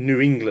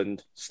New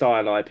England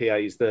style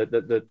IPAs,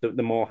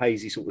 the more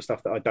hazy sort of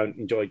stuff that I don't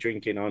enjoy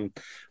drinking.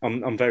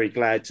 I'm very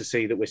glad to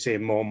see that we're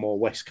seeing more and more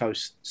West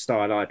Coast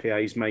style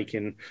IPAs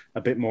making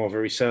a bit more of a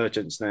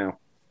resurgence now.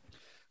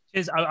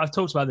 I've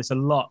talked about this a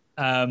lot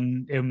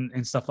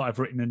in stuff that I've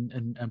written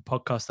and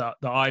podcasts that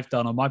I've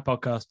done on my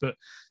podcast, but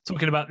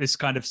talking about this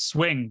kind of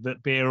swing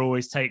that beer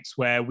always takes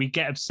where we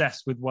get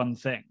obsessed with one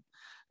thing.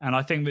 And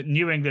I think that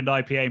New England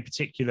IPA in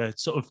particular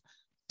sort of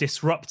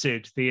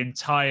disrupted the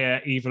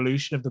entire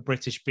evolution of the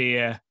British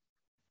beer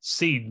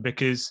scene,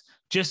 because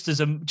just as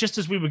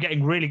we were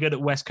getting really good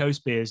at West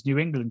Coast beers, New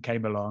England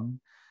came along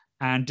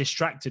and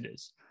distracted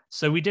us.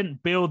 So we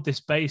didn't build this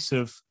base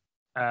of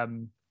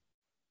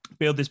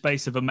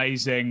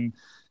amazing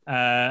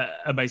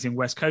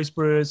West Coast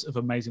brewers, of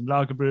amazing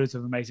lager brewers,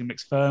 of amazing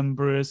mixed firm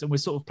brewers, and we're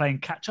sort of playing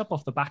catch up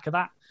off the back of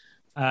that.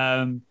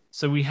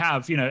 So we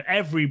have,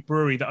 every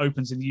brewery that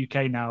opens in the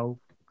UK now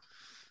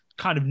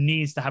kind of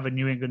needs to have a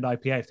New England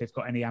IPA if they've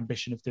got any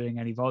ambition of doing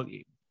any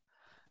volume.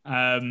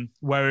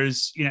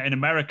 Whereas, in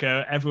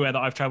America, everywhere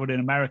that I've traveled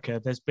in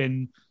America, there's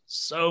been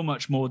so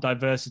much more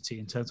diversity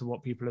in terms of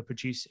what people are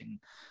producing.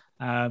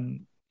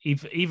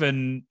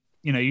 Even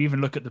you even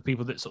look at the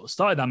people that sort of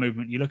started that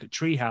movement. You look at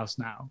Treehouse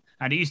now,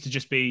 and it used to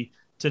just be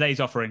today's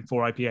offering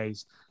 4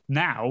 IPAs.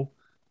 Now,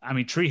 I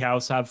mean,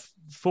 Treehouse have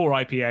 4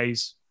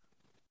 IPAs,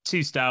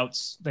 2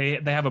 stouts.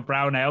 They have a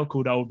brown ale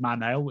called Old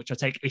Man Ale, which I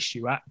take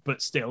issue at,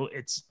 but still,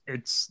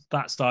 it's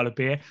that style of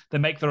beer. They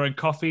make their own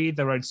coffee,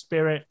 their own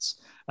spirits,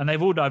 and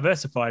they've all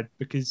diversified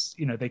because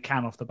they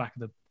can off the back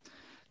of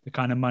the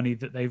kind of money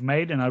that they've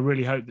made. And I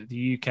really hope that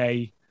the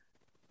UK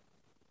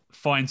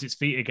finds its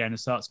feet again and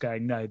starts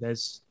going, no,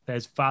 there's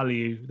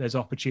value, there's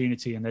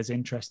opportunity, and there's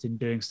interest in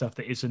doing stuff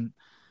that isn't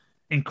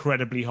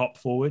incredibly hop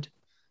forward.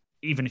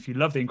 Even if you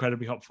love the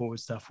incredibly hop forward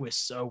stuff, we're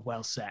so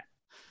well set.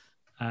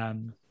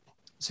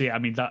 So yeah, I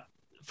mean, that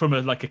from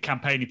a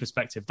campaigning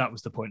perspective, that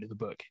was the point of the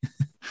book.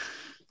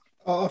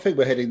 I think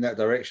we're heading that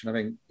direction. I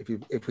mean,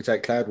 if we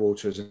take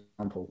Cloudwater as an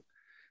example,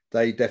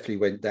 they definitely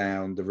went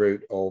down the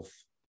route of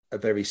a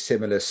very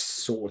similar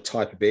sort of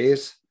type of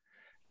beers.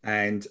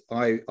 And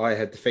I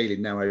had the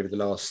feeling now over the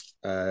last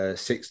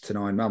 6 to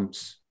 9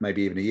 months,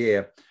 maybe even a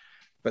year,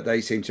 but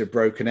they seem to have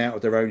broken out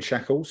of their own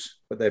shackles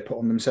that they put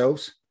on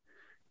themselves,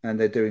 and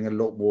they're doing a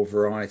lot more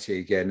variety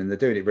again, and they're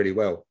doing it really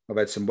well. I've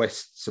had some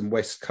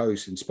West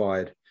Coast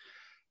inspired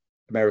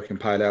American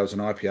pale ales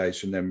and IPAs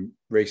from them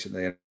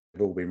recently, and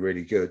they've all been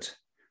really good.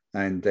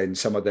 And then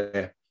some of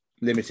their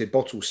limited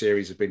bottle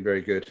series have been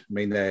very good. I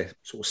mean, they're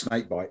sort of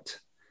snake bite.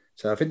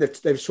 So I think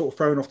they've sort of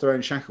thrown off their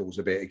own shackles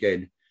a bit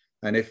again.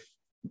 And if,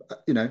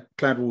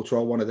 Cloudwater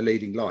are one of the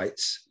leading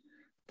lights,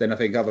 then I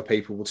think other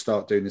people will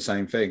start doing the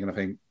same thing. And I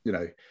think,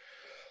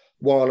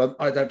 while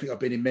I don't think I've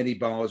been in many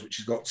bars which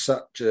has got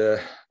such a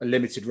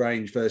limited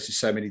range versus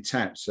so many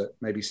taps that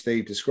maybe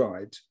Steve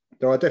described,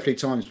 there are definitely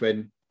times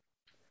when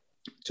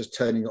just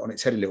turning it on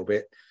its head a little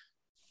bit,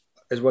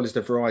 as well as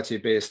the variety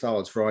of beer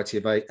styles, variety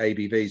of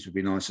ABVs would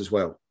be nice as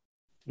well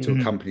to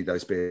accompany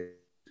those beers.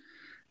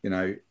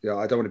 I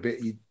don't want to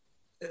be.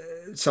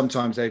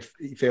 Sometimes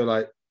you feel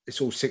like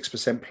it's all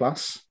 6%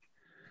 plus.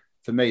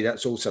 For me,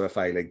 that's also a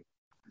failing.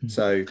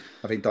 So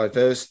I think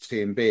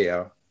diversity in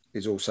beer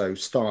is also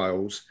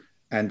styles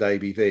and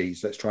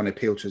ABVs that's trying to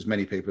appeal to as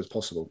many people as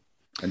possible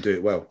and do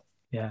it well.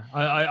 Yeah,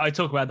 I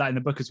talk about that in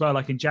the book as well.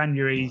 Like in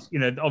January,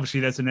 obviously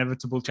there's an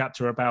inevitable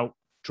chapter about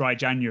dry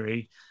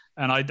January.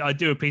 And I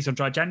do a piece on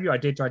dry January. I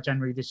did dry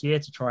January this year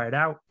to try it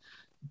out.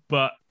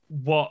 But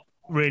what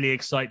really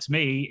excites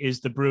me is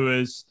the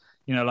brewers,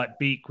 like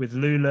Beak with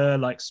Lula,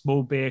 like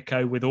Small Beer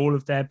Co. with all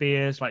of their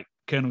beers, like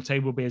Colonel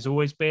Table Beer's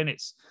always been.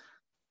 It's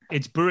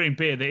brewing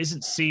beer that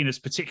isn't seen as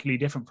particularly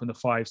different from the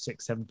 5,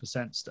 6,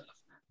 7% stuff,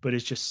 but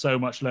it's just so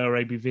much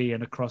lower ABV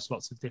and across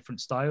lots of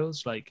different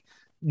styles. Like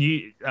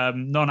new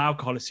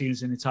non-alcohol is seen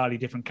as an entirely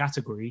different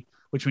category,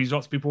 which means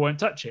lots of people won't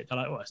touch it. They're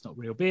like, it's not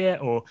real beer,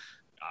 or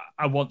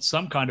I want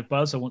some kind of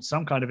buzz, I want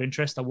some kind of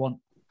interest, I want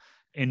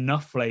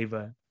enough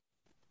flavor.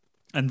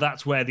 And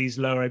that's where these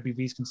lower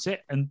ABVs can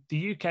sit. And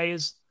the UK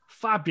is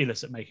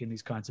fabulous at making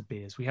these kinds of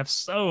beers. We have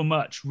so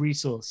much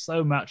resource,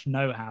 so much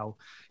know-how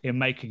in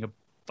making a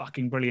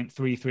fucking brilliant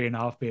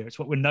 3.5 beer. It's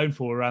what we're known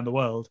for around the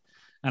world.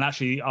 And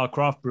actually our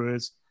craft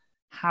brewers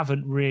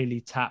haven't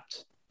really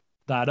tapped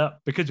that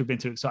up because we've been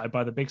too excited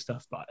by the big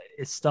stuff, but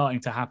it's starting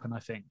to happen, I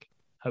think,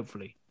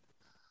 hopefully.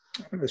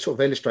 It sort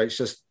of illustrates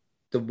just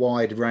the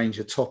wide range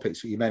of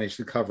topics that you managed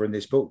to cover in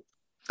this book.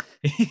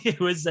 It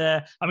was,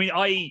 I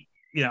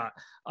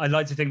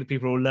like to think that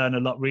people will learn a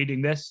lot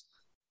reading this.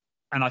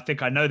 And I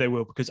think I know they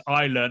will, because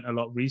I learned a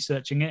lot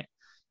researching it.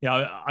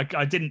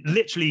 I didn't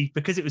literally,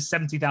 because it was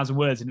 70,000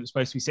 words and it was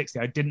supposed to be 60,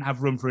 I didn't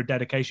have room for a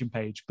dedication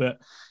page. But,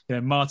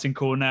 Martin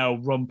Cornell,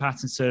 Ron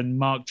Pattinson,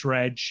 Mark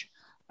Dredge,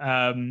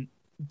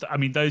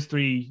 those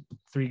three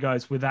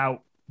guys,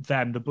 without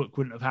them, the book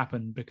wouldn't have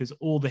happened, because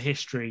all the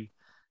history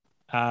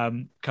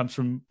comes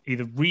from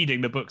either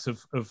reading the books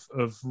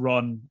of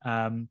Ron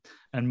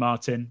and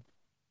Martin,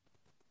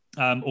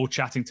 or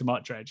chatting to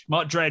Mark Dredge.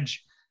 Mark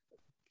Dredge,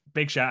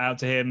 big shout out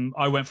to him.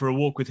 I went for a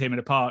walk with him in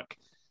a park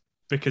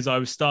because I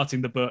was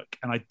starting the book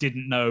and I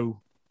didn't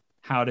know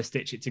how to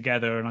stitch it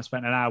together. And I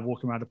spent an hour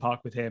walking around the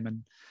park with him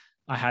and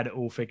I had it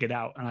all figured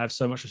out. And I have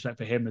so much respect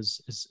for him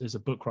as a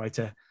book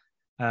writer.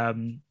 I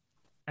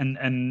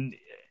learned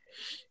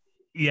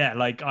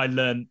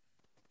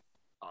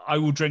I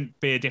will drink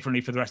beer differently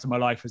for the rest of my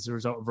life as a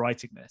result of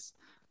writing this.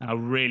 And I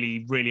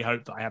really, really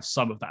hope that I have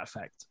some of that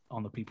effect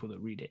on the people that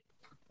read it.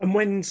 And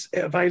when's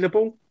it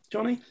available,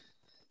 Johnny?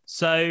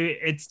 So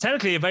it's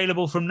technically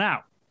available from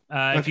now.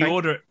 If you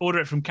order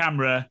it from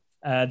Camera,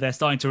 they're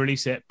starting to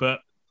release it, but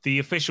the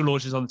official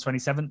launch is on the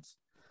 27th.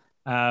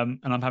 And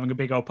I'm having a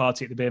big old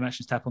party at the Beer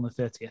Merchants Tap on the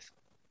 30th.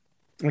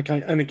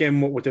 Okay, and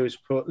again, what we'll do is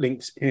put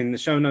links in the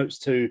show notes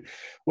to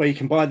where you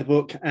can buy the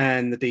book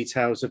and the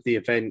details of the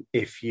event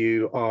if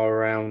you are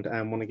around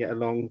and want to get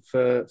along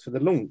for the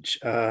launch.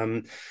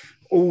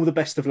 All the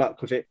best of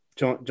luck with it,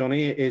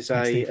 Johnny. It is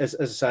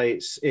as I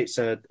say,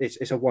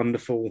 it's a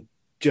wonderful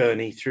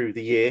journey through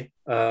the year,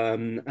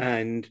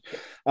 and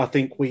I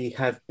think we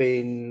have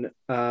been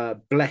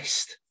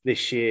blessed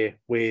this year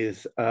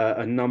with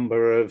a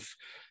number of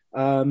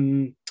I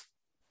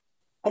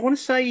want to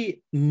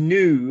say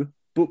new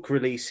book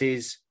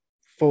releases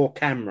for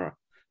Camera.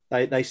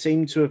 They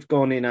seem to have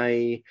gone in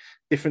a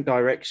different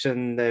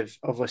direction. They've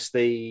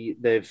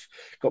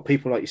got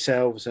people like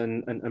yourselves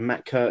and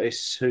Matt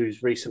Curtis,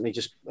 who's recently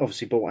just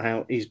obviously bought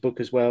out his book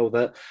as well,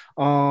 that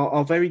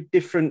are very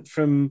different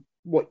from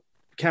what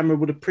Camera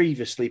would have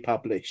previously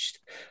published.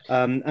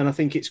 And I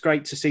think it's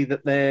great to see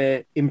that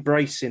they're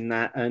embracing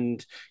that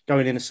and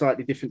going in a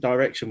slightly different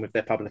direction with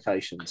their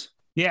publications.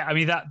 Yeah, I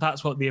mean,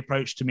 that's what the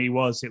approach to me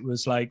was. It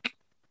was like,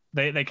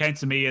 they came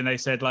to me and they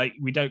said, like,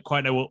 we don't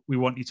quite know what we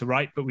want you to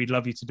write, but we'd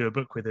love you to do a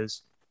book with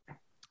us.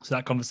 So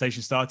that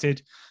conversation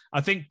started.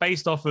 I think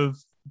based off of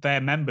their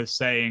members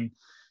saying,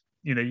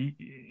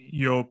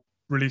 you're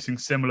releasing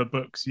similar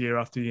books year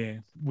after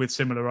year with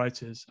similar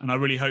writers. And I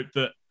really hope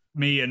that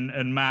me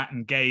and Matt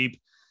and Gabe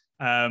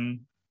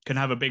can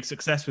have a big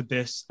success with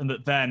this, and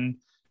that then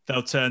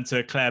they'll turn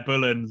to Claire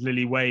Bullen,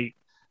 Lily Waite,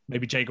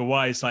 maybe Jager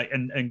Wise,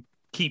 and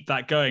keep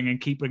that going and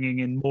keep bringing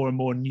in more and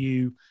more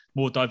new,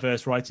 more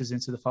diverse writers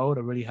into the fold.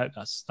 I really hope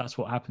that's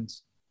what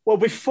happens. Well,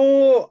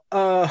 before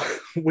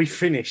we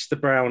finish the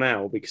Brown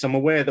Ale, because I'm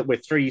aware that we're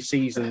 3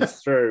 seasons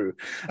through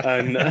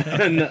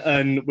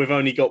and we've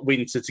only got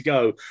winter to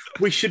go,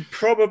 we should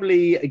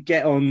probably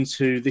get on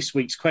to this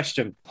week's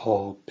question.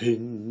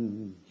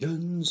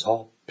 Opinions,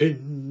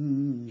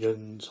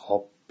 opinions,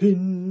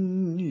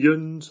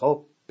 opinions,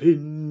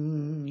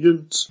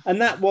 opinions.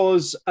 And that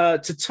was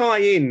to tie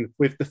in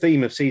with the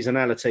theme of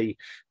seasonality.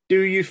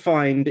 do you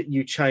find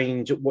you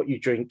change what you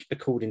drink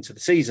according to the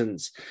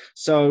seasons?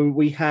 So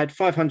we had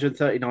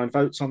 539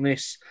 votes on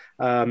this.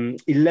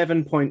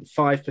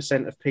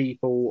 11.5% of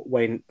people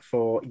went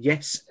for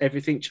yes,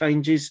 everything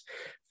changes.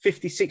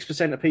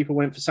 56% of people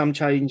went for some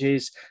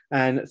changes,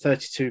 and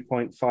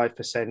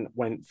 32.5%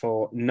 went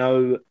for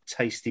no,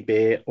 tasty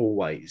beer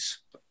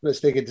always.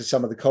 Let's dig into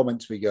some of the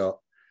comments we got.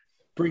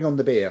 Bring on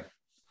the beer.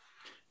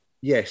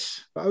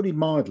 Yes, but only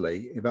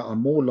mildly, but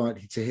I'm more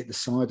likely to hit the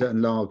cider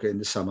and lager in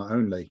the summer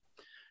only.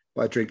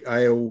 But I drink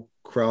ale,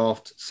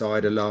 craft,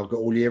 cider, lager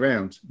all year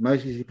round,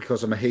 mostly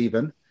because I'm a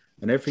heathen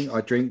and everything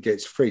I drink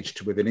gets fridged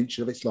to within an inch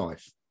of its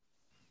life.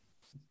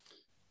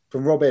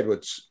 From Rob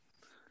Edwards,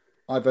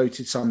 I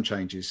voted some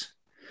changes.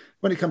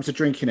 When it comes to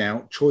drinking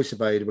out, choice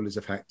available is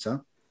a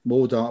factor.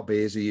 More dark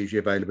beers are usually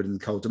available in the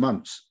colder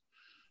months.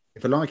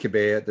 If I like a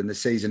beer, then the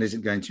season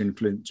isn't going to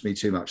influence me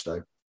too much,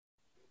 though.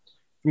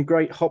 From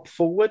Great Hop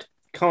Forward,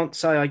 can't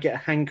say I get a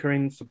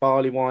hankering for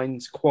barley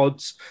wines,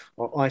 quads,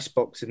 or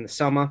icebox in the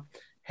summer.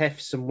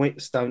 Hefts and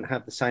wits don't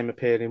have the same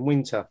appeal in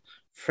winter.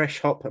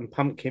 Fresh hop and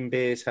pumpkin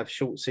beers have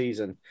short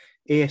season.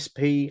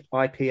 ESP,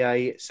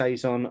 IPA,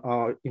 Saison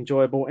are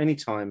enjoyable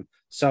anytime.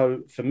 So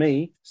for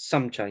me,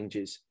 some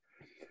changes.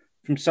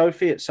 From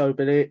Sophie at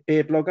Sober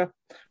Beer Blogger,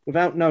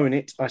 without knowing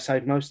it, I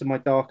save most of my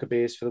darker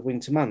beers for the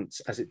winter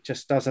months as it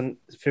just doesn't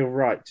feel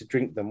right to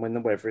drink them when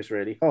the weather is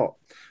really hot.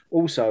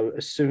 Also,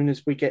 as soon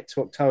as we get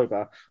to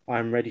October, I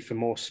am ready for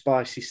more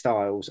spicy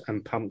styles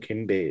and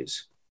pumpkin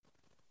beers.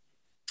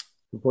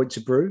 Point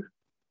to brew.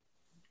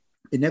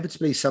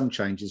 Inevitably, some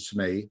changes for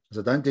me, as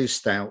I don't do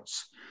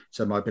stouts,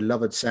 so my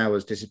beloved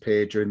sours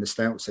disappear during the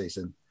stout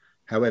season.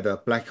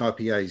 However, black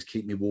IPAs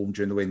keep me warm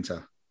during the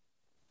winter.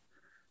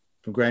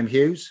 From Graham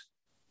Hughes,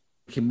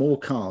 making more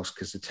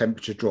casks as the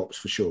temperature drops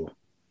for sure.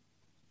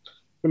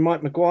 From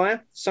Mike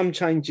Maguire, some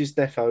changes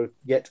defo,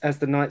 yet as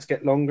the nights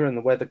get longer and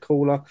the weather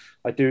cooler,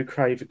 I do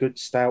crave a good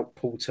stout,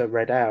 porter,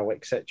 red ale,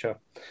 etc.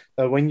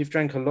 Though when you've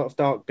drank a lot of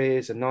dark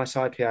beers, a nice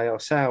IPA or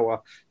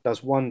sour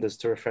does wonders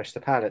to refresh the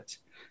palate.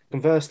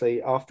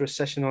 Conversely, after a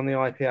session on the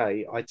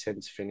IPA, I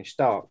tend to finish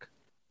dark.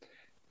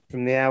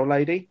 From the Ale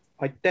Lady,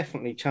 I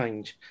definitely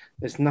change.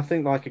 There's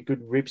nothing like a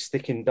good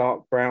rib-sticking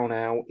dark brown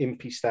ale,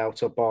 impy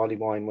stout or barley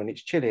wine when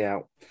it's chilly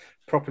out.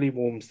 Properly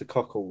warms the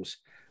cockles.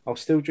 I'll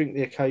still drink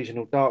the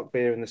occasional dark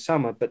beer in the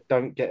summer, but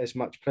don't get as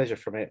much pleasure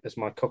from it as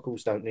my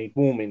cockles don't need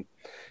warming.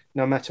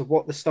 No matter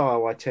what the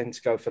style, I tend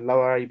to go for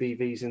lower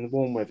ABVs in the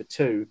warm weather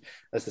too,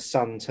 as the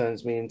sun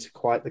turns me into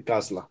quite the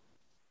guzzler.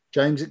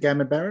 James at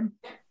Gammon Baron,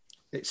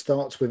 it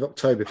starts with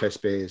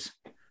Oktoberfest beers,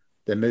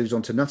 then moves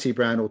on to nutty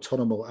brown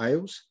autumnal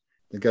ales,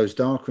 then goes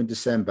darker in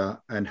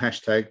December and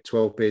hashtag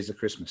 12 beers of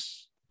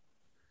Christmas.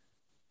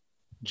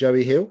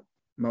 Joey Hill,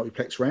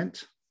 Multiplex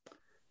Rant,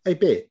 a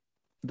bit,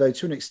 though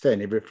to an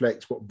extent it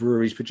reflects what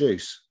breweries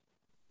produce.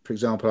 For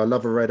example, I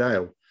love a red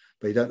ale,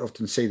 but you don't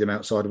often see them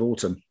outside of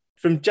autumn.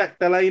 From Jack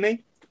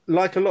Delaney,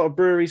 like a lot of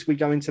breweries, we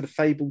go into the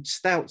fabled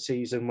stout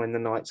season when the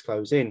nights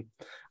close in.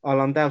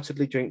 I'll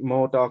undoubtedly drink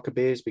more darker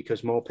beers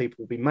because more people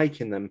will be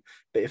making them,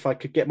 but if I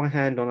could get my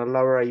hand on a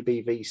lower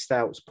ABV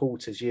stouts,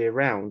 porters year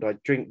round,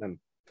 I'd drink them.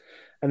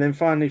 And then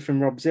finally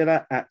from Rob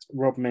Zilla at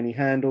Rob Many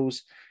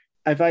Handles,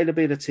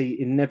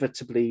 availability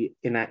inevitably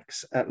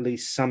enacts at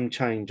least some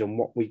change on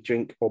what we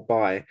drink or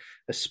buy,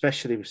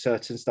 especially with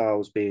certain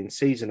styles being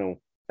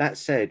seasonal. That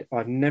said,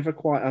 I've never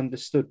quite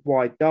understood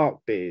why dark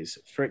beers,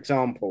 for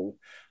example,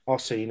 are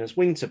seen as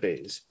winter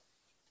beers.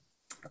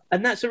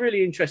 And that's a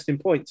really interesting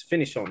point to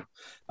finish on.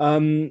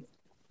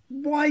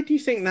 Why do you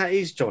think that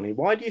is, Johnny?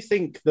 Why do you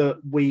think that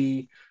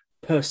we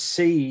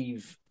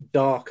perceive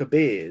darker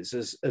beers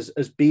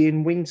as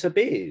being winter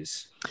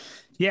beers?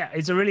 Yeah,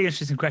 it's a really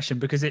interesting question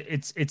because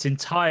it's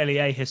entirely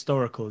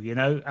ahistorical, you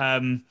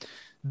know.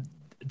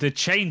 The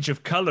change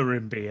of color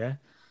in beer,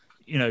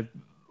 you know,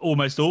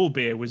 almost all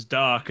beer was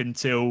dark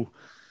until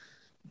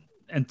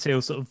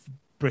sort of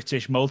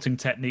British malting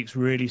techniques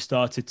really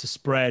started to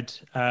spread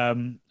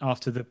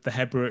after the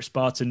head brewer at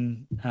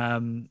Spartan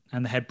and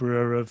the head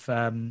brewer of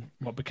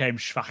what became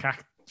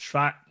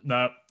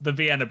the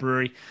Vienna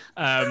brewery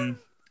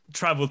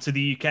traveled to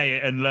the UK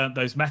and learnt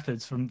those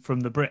methods from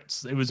the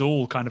Brits. It was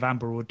all kind of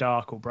amber or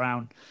dark or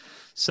brown.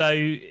 So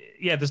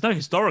yeah, there's no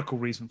historical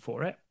reason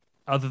for it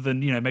other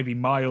than, you know, maybe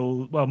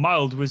mild. Well,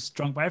 mild was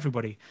drunk by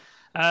everybody.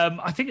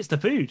 I think it's the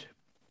food.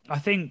 I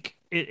think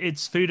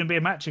it's food and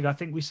beer matching. I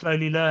think we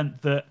slowly learned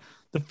that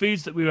the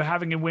foods that we were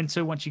having in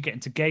winter, once you get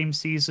into game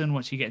season,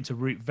 once you get into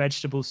root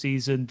vegetable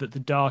season, that the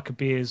darker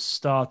beers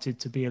started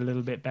to be a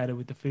little bit better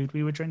with the food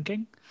we were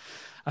drinking.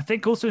 I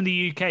think also in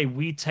the UK,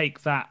 we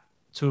take that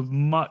to a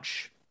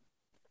much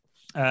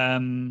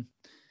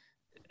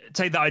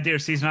take the idea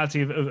of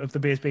seasonality of the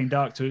beers being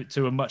dark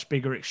to a much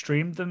bigger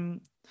extreme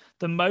than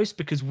most,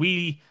 because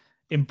we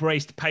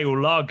embraced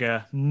pale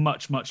lager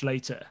much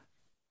later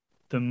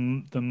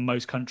than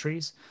most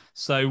countries.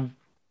 So,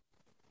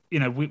 you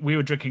know, we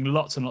were drinking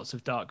lots and lots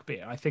of dark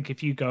beer. I think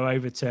if you go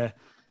over to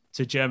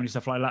Germany,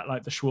 stuff like that,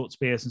 like the Schwarz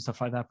beers and stuff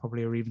like that,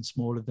 probably are even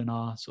smaller than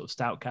our sort of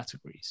stout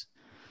categories.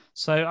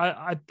 So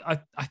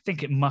I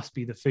think it must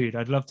be the food.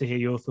 I'd love to hear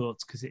your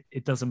thoughts because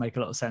it doesn't make a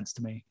lot of sense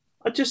to me.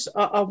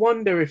 I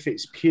wonder if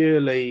it's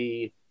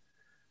purely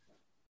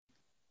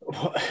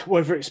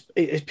whether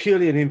it's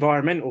purely an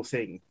environmental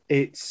thing.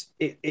 It's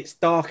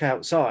dark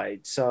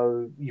outside,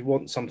 so you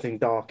want something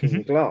dark in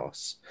the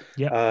glass.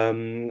 Yeah.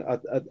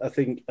 I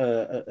think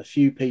a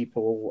few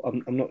people.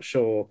 I'm not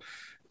sure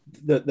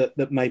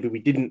that maybe we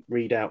didn't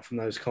read out from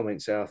those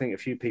comments there. I think a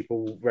few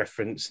people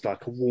referenced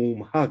like a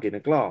warm hug in a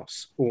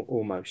glass, or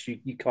almost.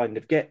 You kind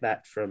of get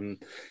that from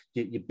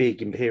your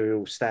big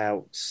imperial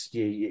stouts,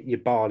 your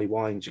barley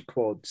wines, your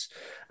quads,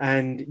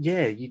 and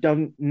yeah, you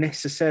don't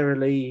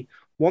necessarily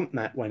want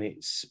that when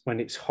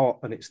it's hot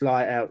and it's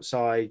light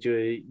outside.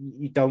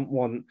 You don't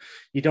want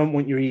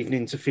your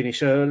evening to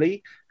finish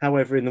early.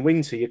 However, in the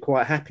winter, you're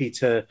quite happy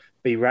to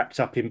be wrapped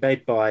up in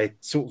bed by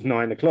sort of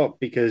 9 o'clock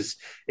because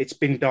it's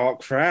been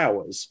dark for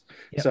hours.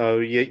 Yep. So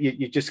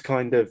you just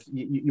kind of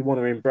you want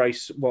to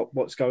embrace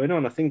what's going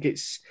on. I think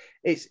it's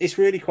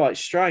really quite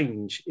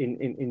strange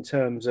in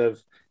terms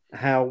of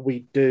how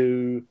we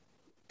do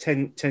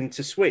tend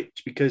to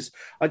switch, because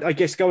I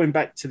guess going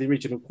back to the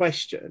original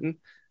question.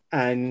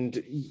 And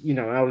you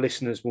know, our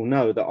listeners will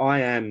know that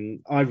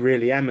I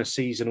really am a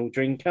seasonal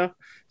drinker.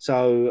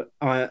 So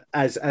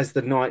as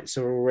the nights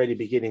are already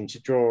beginning to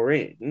draw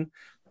in,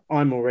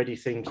 I'm already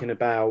thinking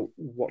about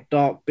what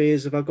dark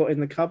beers have I got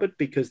in the cupboard,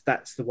 because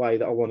that's the way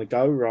that I want to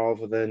go,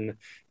 rather than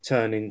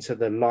turn into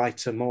the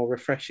lighter, more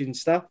refreshing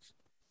stuff.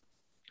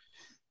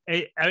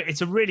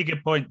 It's a really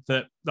good point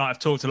that I've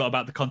talked a lot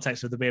about the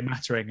context of the beer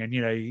mattering, and you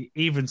know,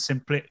 even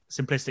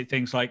simplistic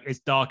things like it's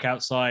dark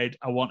outside,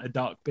 I want a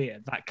dark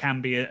beer. That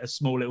can be a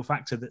small little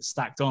factor that's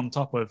stacked on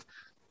top of,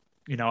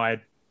 you know, I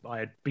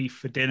had beef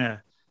for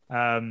dinner,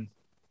 for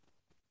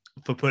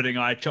pudding,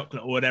 I had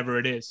chocolate, or whatever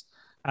it is.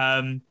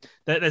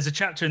 There's a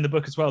chapter in the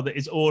book as well that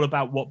is all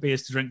about what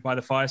beers to drink by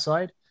the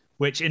fireside,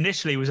 which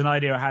initially was an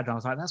idea I had, and I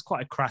was like, that's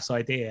quite a crass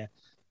idea.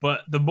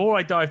 But the more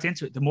I dived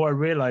into it, the more I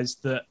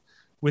realized that,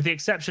 with the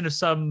exception of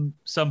some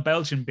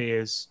Belgian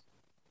beers,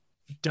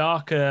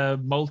 darker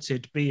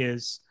malted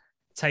beers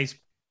taste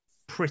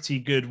pretty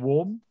good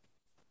warm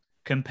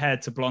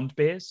compared to blonde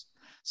beers.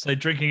 So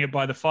drinking it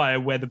by the fire,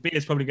 where the beer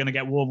is probably going to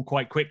get warm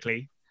quite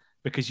quickly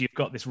because you've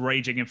got this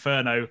raging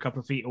inferno a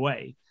couple of feet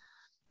away,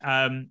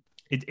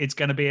 it's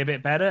going to be a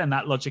bit better. And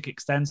that logic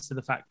extends to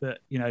the fact that,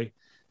 you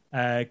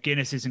know,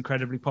 Guinness is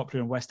incredibly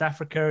popular in West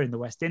Africa, in the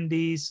West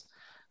Indies.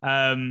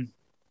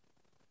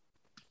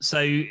 So,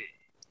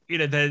 you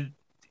know,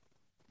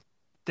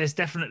 there's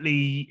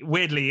definitely,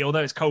 weirdly,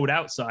 although it's cold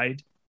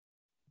outside,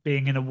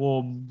 being in a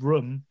warm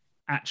room,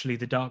 actually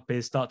the dark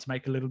beers start to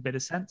make a little bit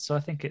of sense. So I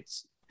think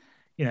it's,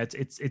 you know,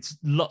 it's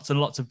lots and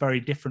lots of very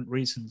different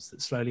reasons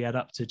that slowly add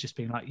up to just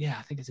being like, yeah,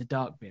 I think it's a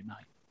dark beer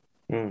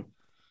night.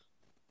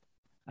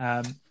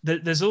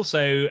 There's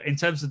also, in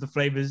terms of the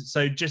flavors,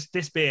 so just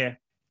this beer,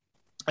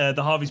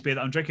 the Harvey's beer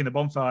that I'm drinking, the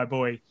Bonfire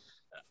Boy,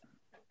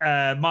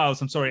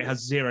 Miles, I'm sorry, it has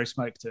zero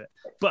smoke to it,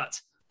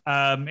 but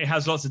it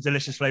has lots of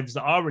delicious flavors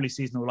that are really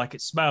seasonal. Like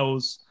it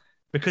smells,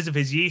 because of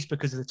his yeast,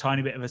 because of the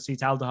tiny bit of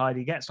acetaldehyde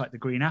he gets, like the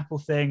green apple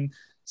thing,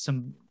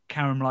 some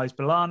caramelized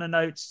banana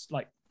notes.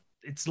 Like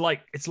it's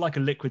like a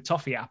liquid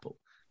toffee apple,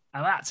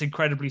 and that's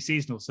incredibly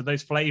seasonal. So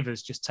those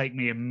flavors just take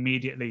me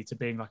immediately to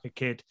being like a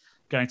kid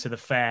going to the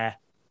fair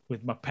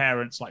with my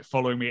parents, like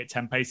following me at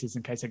 10 paces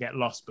in case I get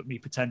lost, but me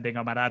pretending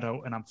I'm an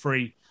adult and I'm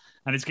free.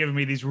 And it's given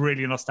me these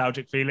really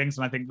nostalgic feelings.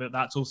 And I think that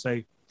that's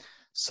also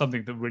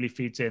something that really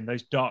feeds in.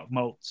 Those dark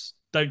malts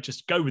don't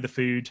just go with the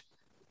food,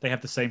 they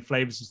have the same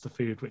flavors as the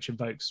food, which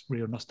invokes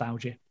real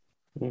nostalgia.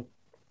 Now,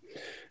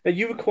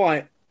 you were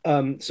quite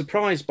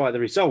surprised by the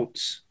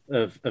results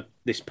of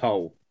this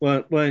poll,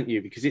 weren't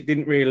you? Because it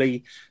didn't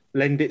really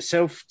lend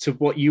itself to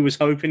what you was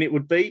hoping it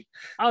would be.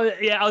 Oh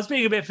yeah, I was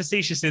being a bit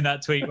facetious in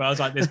that tweet where I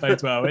was like, this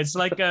bodes well. It's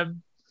like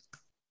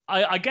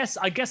I guess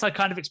I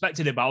kind of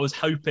expected it, but I was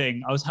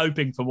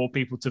hoping for more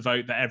people to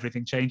vote that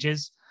everything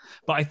changes.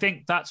 But I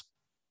think that's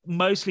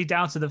mostly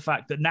down to the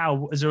fact that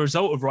now, as a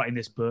result of writing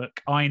this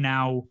book, I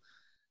now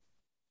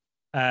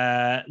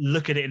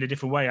look at it in a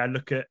different way. I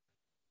look at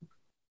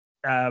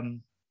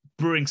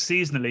brewing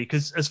seasonally,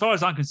 because as far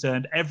as I'm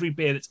concerned, every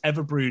beer that's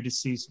ever brewed is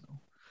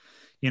seasonal.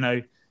 You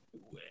know,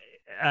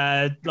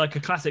 like a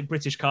classic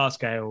British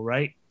cask ale,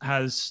 right,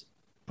 it's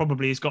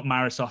got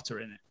Maris Otter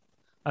in it.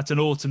 That's an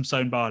autumn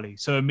sown barley.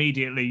 So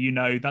immediately, you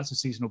know, that's a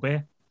seasonal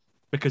beer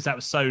because that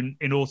was sown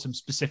in autumn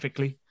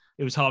specifically.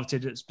 It was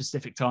harvested at a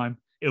specific time.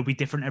 It'll be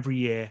different every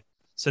year.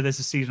 So there's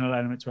a seasonal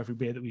element to every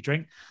beer that we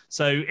drink.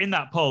 So in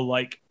that poll,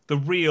 like the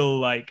real,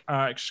 like,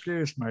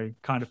 excuse me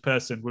kind of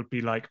person would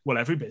be like, well,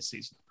 every beer's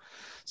seasonal.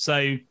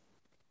 So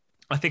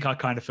I think I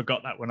kind of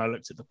forgot that when I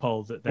looked at the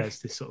poll, that there's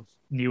this sort of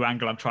new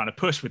angle I'm trying to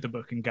push with the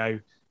book and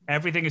go,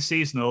 everything is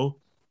seasonal.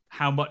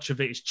 How much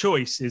of it is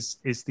choice is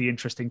the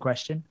interesting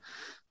question.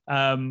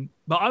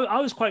 But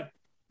I was quite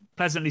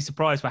pleasantly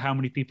surprised by how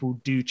many people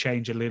do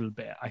change a little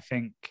bit, I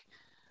think.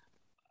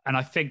 And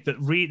I think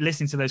that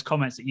listening to those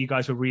comments that you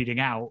guys were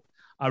reading out,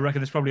 I reckon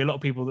there's probably a lot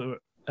of people that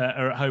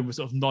are at home were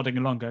sort of nodding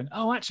along going,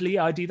 oh, actually,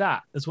 yeah, I do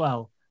that as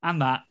well.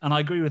 and that, and I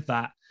agree with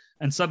that.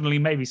 And suddenly,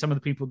 maybe some of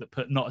the people that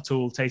put not at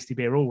all tasty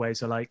beer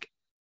always are like,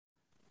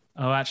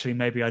 oh, actually,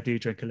 maybe I do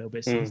drink a little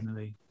bit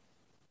seasonally.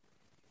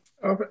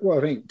 Well,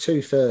 I think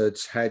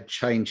 2/3 had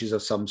changes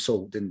of some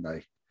sort, didn't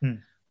they?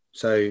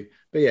 So,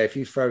 but yeah, if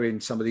you throw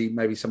in some of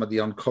the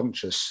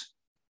unconscious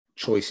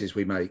choices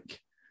we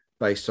make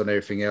based on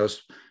everything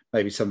else,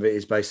 maybe some of it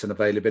is based on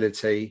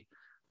availability,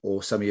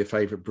 or some of your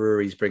favourite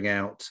breweries bring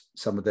out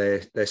some of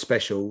their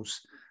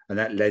specials, and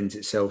that lends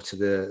itself to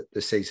the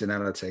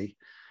seasonality.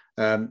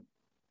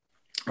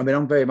 I mean,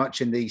 I'm very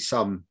much in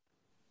some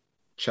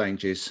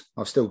changes.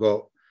 I've still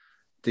got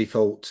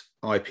default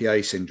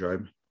IPA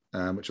syndrome,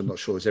 which I'm not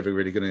sure is ever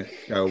really going to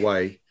go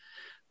away.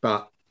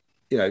 But,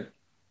 you know,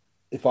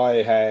 if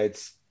I had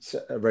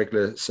a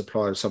regular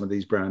supply of some of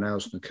these brown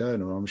ales from the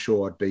Colonel, I'm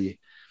sure I'd be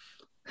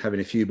having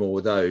a few more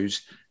of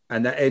those.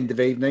 And that end of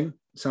evening,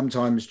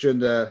 sometimes during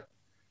the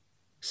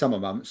summer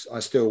months, I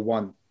still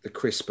want the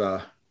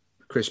crisper,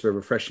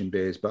 refreshing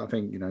beers. But I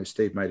think, you know,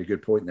 Steve made a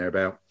good point there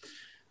about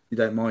you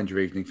don't mind your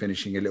evening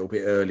finishing a little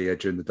bit earlier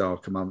during the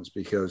darker months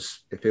because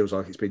it feels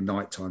like it's been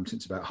nighttime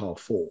since about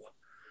 4:30.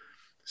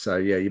 So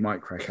yeah, you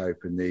might crack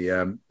open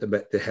the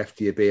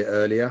heftier beer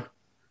earlier,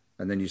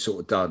 and then you're sort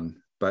of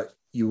done. But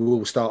you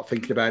will start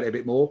thinking about it a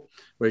bit more.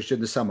 Whereas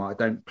during the summer, I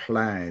don't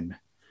plan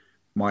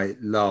my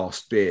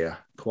last beer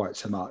quite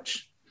so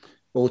much.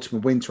 Autumn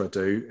and winter I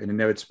do, and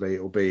inevitably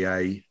it will be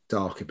a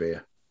darker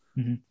beer.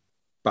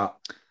 But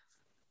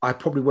I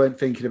probably weren't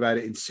thinking about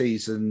it in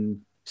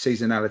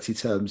seasonality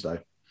terms though.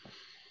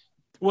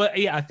 Well,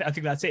 yeah, I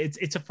think that's it.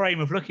 It's a frame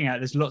of looking at it.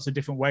 There's lots of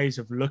different ways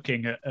of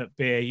looking at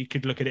beer. You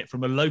could look at it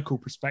from a local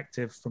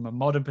perspective, from a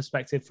modern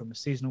perspective, from a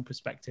seasonal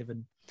perspective.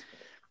 And,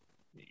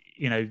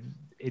 you know,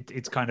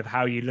 it's kind of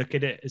how you look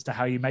at it as to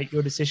how you make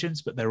your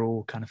decisions, but they're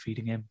all kind of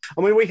feeding in.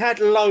 I mean, we had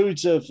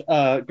loads of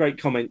great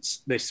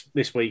comments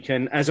this week.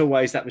 And as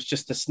always, that was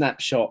just a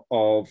snapshot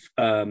of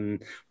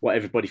what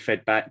everybody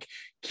fed back.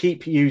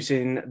 Keep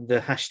using the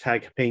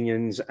hashtag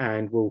opinions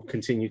and we'll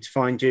continue to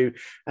find you.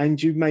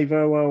 And you may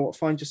very well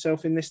find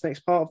yourself in this next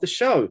part of the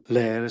show.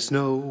 Let us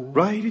know.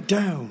 Write it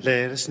down.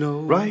 Let us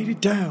know. Write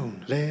it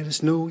down. Let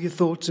us know your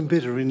thoughts and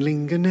bitter and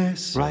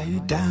lingerness. Write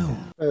it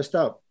down. First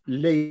up,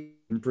 Lee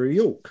from Brew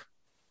York.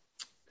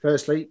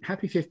 Firstly,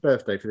 happy 5th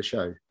birthday for the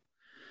show.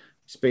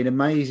 It's been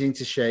amazing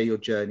to share your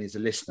journey as a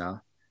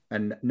listener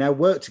and now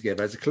work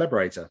together as a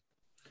collaborator.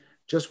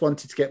 Just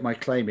wanted to get my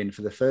claim in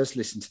for the first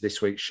listen to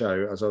this week's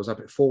show as I was up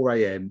at 4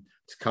 a.m.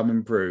 to come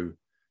and brew.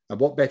 And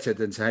what better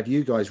than to have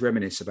you guys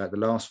reminisce about the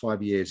last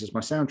 5 years as my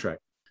soundtrack.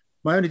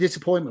 My only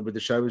disappointment with the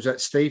show was that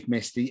Steve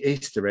missed the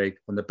Easter egg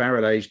on the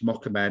barrel-aged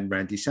Mocha Man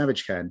Randy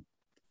Savage can.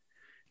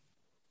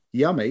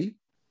 Yummy,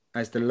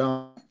 as the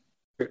last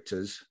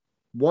scripters,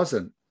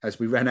 wasn't, as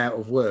we ran out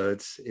of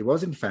words. It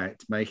was, in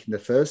fact, making the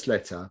first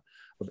letter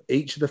of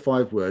each of the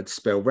 5 words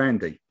spell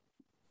Randy.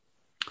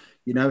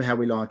 You know how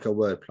we like our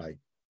wordplay.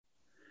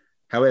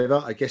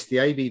 However, I guess the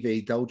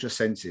ABV dulled your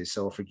senses,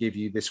 so I'll forgive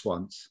you this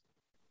once.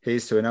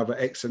 Here's to another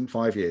excellent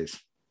 5 years.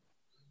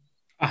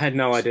 I had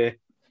no idea.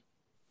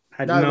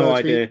 No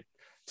idea.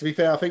 To be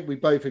fair, I think we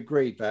both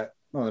agreed that,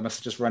 well, they must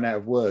have just run out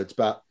of words,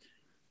 but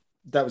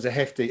that was a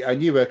hefty,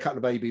 and you were a couple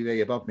of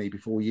ABV above me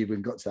before you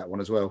even got to that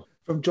one as well.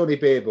 From Johnny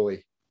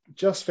Beerboy.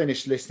 Just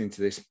finished listening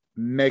to this.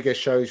 Mega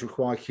shows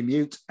require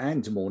commute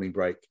and morning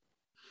break.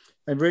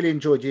 And really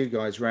enjoyed you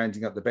guys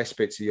rounding up the best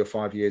bits of your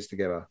 5 years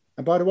together.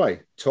 And by the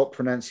way, top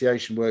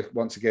pronunciation work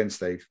once again,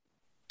 Steve.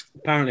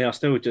 Apparently, I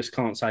still just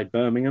can't say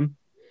Birmingham.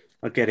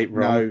 I get it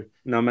wrong,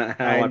 no matter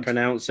how I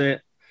pronounce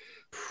it.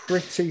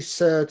 Pretty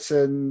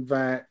certain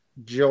that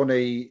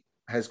Johnny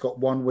has got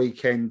one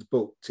weekend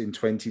booked in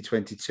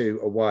 2022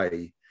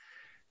 away,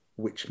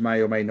 which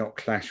may or may not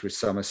clash with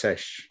Summer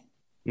Sesh.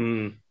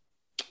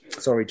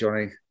 Sorry,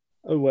 Johnny.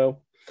 Oh,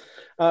 well.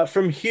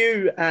 From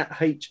Hugh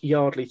at H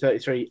Yardley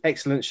 33,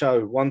 excellent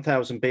show.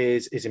 1,000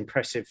 beers is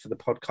impressive for the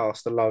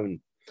podcast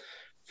alone.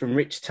 From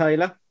Rich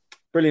Taylor,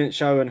 brilliant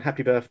show and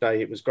happy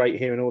birthday. It was great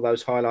hearing all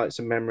those highlights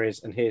and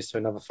memories, and here's to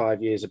another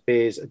 5 years of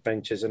beers,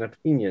 adventures and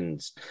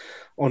opinions.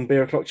 On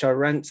Beer O'Clock Show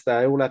rants,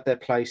 they all have their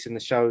place in the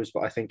shows,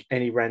 but I think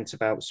any rant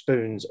about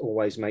spoons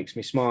always makes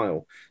me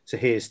smile. So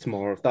here's to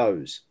more of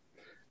those.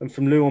 And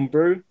from Lou on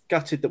Brew,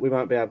 gutted that we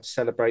won't be able to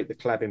celebrate the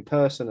collab in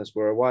person as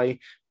we're away,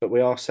 but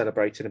we are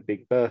celebrating a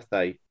big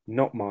birthday,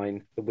 not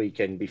mine, the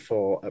weekend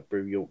before at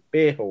Brew York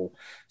Beer Hall.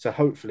 So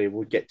hopefully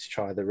we'll get to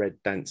try the Red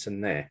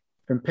Dancing there.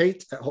 From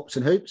Pete at Hops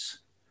and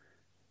Hoops,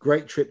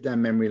 great trip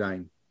down memory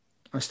lane.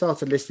 I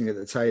started listening at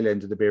the tail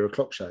end of the Beer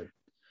O'Clock Show.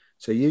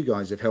 So you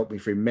guys have helped me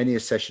through many a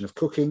session of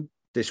cooking,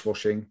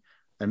 dishwashing,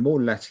 and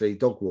more latterly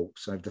dog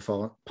walks over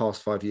the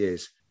past 5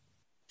 years.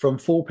 From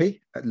 4P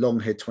at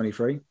Longhead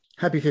 23,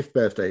 happy 5th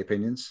birthday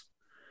opinions.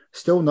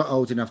 Still not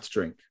old enough to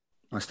drink.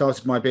 I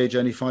started my beer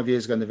journey 5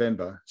 years ago in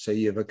November, so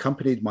you have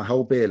accompanied my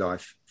whole beer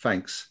life.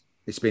 Thanks.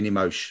 It's been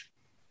emotion.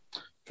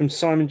 From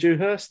Simon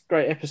Dewhurst,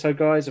 great episode,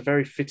 guys. A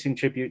very fitting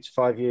tribute to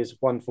 5 years of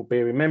wonderful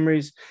beery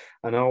memories.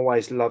 And I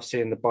always love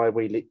seeing the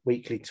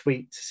bi-weekly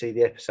tweet to see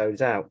the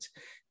episodes out.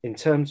 In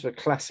terms of a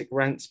classic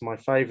rants, my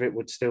favourite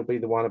would still be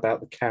the one about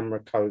the camera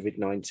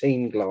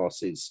COVID-19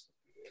 glasses.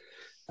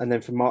 And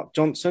then from Mark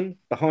Johnson,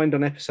 behind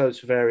on episodes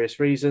for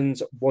various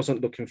reasons, wasn't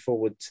looking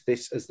forward to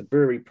this as the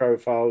brewery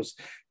profiles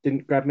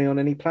didn't grab me on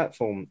any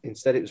platform.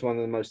 Instead, it was one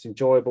of the most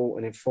enjoyable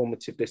and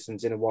informative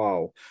listens in a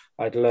while.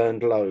 I'd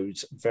learned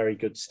loads, very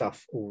good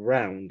stuff all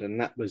round.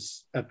 And that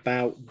was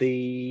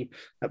the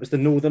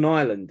Northern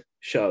Ireland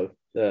show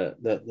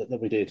that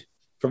we did.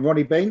 From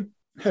Ronnie Bean,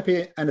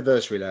 happy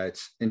anniversary,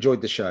 lads.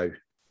 Enjoyed the show.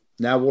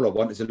 Now all I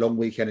want is a long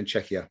weekend in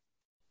Czechia.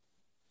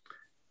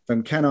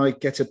 From Can I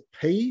Get a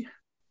P?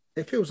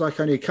 It feels like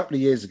only a couple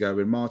of years ago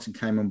when Martin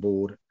came on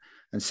board,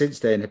 and since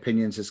then,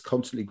 Opinions has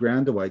constantly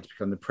ground away to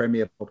become the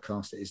premier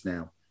podcast it is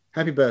now.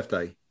 Happy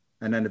birthday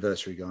and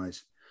anniversary,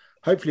 guys.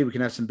 Hopefully we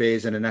can have some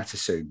beers and a natter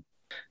soon.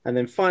 And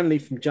then finally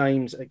from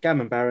James at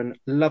Gammon Baron,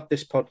 love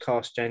this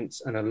podcast, gents,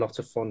 and a lot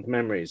of fond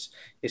memories.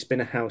 It's been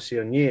a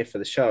halcyon year for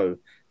the show.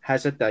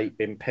 Has a date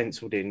been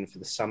penciled in for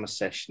the summer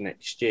session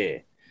next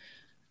year?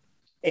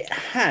 It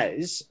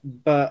has,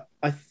 but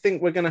I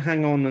think we're going to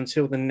hang on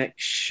until the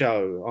next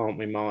show, aren't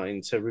we,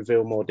 Martin, to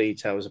reveal more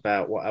details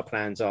about what our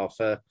plans are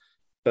for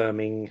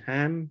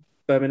Birmingham,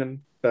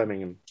 Brum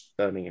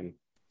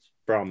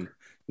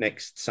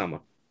next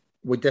summer.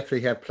 We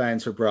definitely have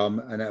plans for Brum,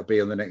 and that'll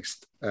be on the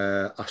next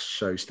Us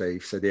show,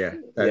 Steve. So,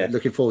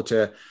 looking forward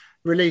to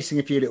releasing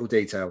a few little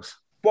details.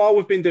 While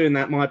we've been doing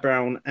that, my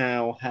brown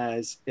ale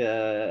has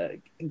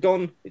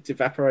gone. It's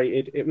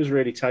evaporated. It was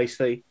really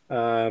tasty,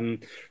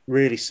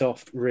 really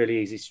soft, really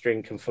easy to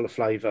drink and full of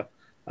flavour.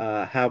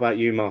 How about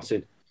you,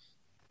 Martin?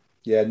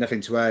 Yeah,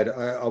 nothing to add.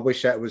 I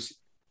wish that was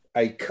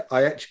I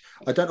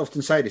don't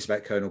often say this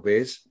about Colonel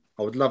beers.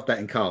 I would love that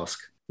in cask.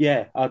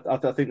 Yeah, I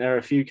think there are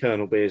a few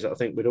Colonel beers that I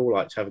think we'd all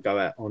like to have a go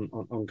at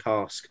on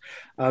cask.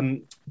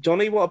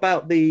 Johnny, what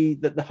about the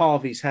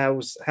Harveys?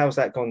 How's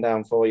that gone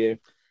down for you?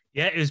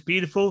 Yeah, it was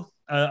beautiful.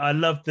 I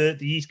loved the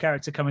yeast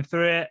character coming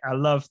through it. I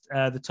loved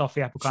the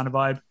toffee apple kind of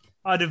vibe.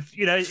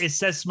 It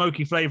says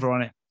smoky flavour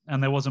on it,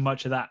 and there wasn't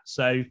much of that.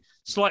 So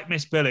slight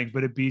misbilling,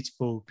 but a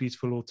beautiful,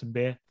 beautiful autumn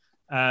beer.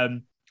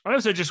 I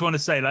also just want to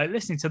say, like,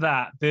 listening to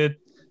that, the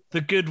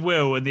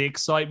goodwill and the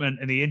excitement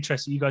and the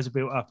interest that you guys have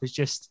built up is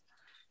just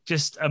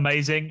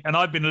amazing. And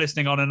I've been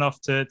listening on and off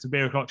to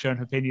Beer O'Clock Show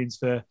and Opinions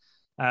for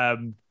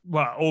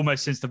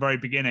almost since the very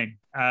beginning.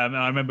 And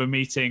I remember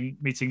meeting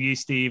you,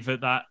 Steve,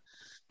 at that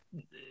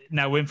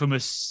now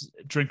infamous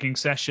drinking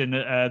session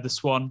at the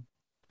Swan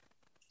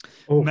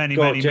many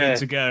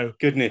moons ago.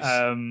 Goodness.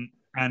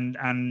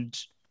 And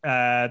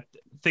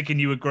thinking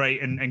you were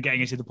great and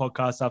getting into the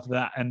podcast after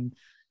that. And,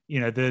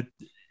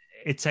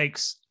 it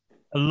takes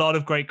a lot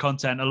of great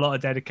content, a lot of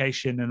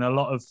dedication and a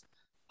lot of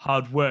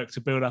hard work to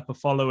build up a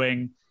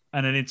following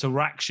and an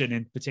interaction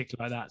in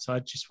particular like that. So I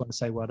just want to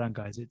say well done,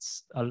 guys.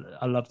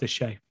 I love this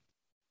show.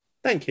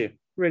 Thank you.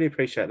 Really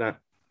appreciate that.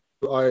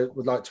 I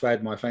would like to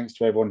add my thanks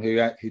to everyone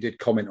who did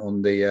comment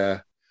on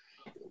the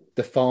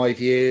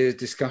 5-year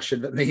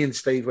discussion that me and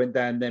Steve went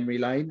down memory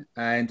lane.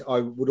 And I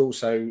would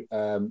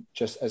also,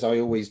 just as I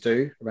always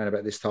do around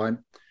about this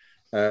time,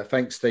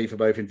 thanks, Steve, for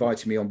both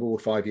inviting me on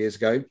board 5 years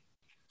ago.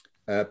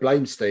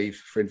 Blame Steve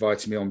for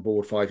inviting me on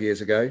board 5 years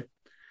ago.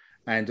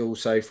 And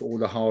also for all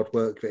the hard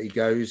work that he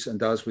goes and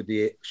does with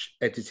the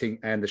editing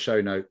and the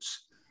show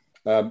notes.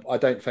 I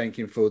don't thank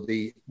him for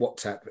the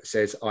WhatsApp that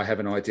says, I have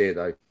an idea,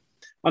 though.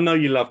 I know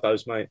you love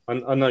those, mate.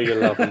 I know you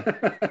love them.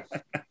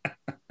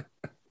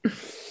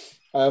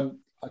 I'll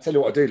tell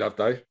you what I do love,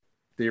 though.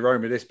 The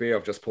aroma of this beer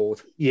I've just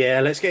poured. Yeah,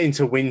 let's get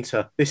into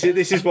winter. This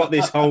is what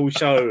this whole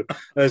show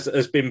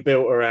has been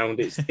built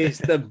around. It's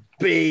the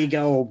big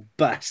old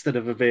bastard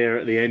of a beer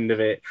at the end of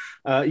it.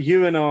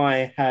 You and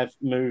I have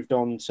moved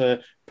on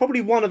to probably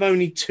one of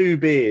only 2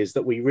 beers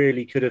that we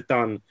really could have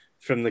done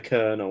from the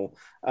Colonel.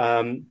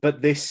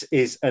 But this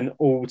is an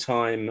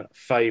all-time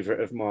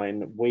favourite of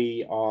mine.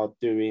 We are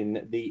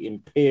doing the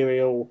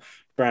Imperial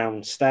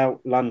Brown Stout,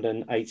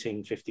 London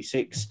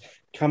 1856,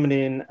 coming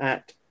in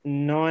at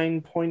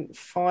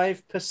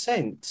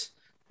 9.5%,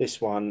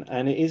 this one.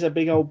 And it is a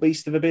big old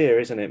beast of a beer,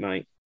 isn't it,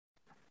 mate?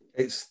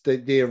 It's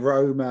the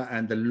aroma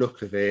and the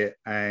look of it,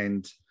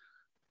 and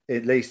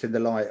at least in the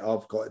light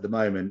I've got at the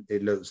moment,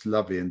 it looks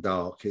lovely and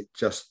dark. It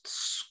just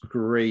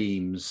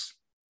screams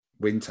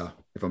winter,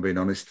 if I'm being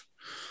honest.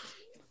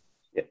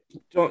 Yeah.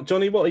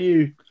 Johnny, what are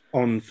you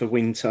on for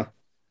winter?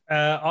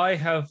 I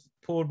have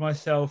poured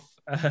myself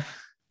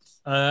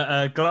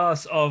a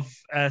glass of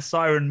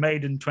Siren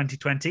Maiden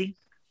 2020.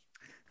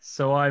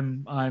 So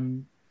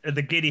I'm at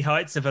the giddy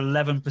heights of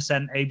 11%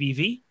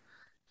 ABV.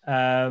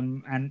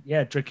 And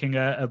yeah, drinking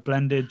a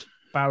blended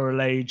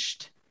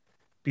barrel-aged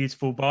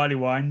beautiful barley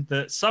wine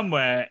that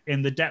somewhere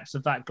in the depths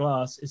of that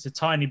glass is a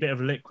tiny bit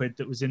of liquid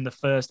that was in the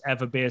first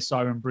ever beer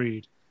Siren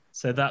brewed.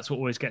 So that's what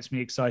always gets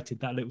me excited,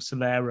 that little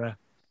Solera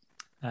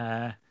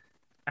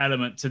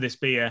element to this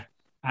beer.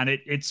 And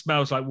it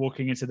smells like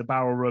walking into the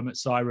barrel room at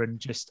Siren,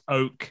 just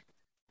oak,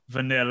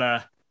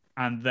 vanilla,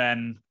 and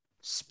then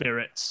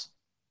spirits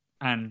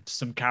and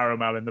some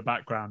caramel in the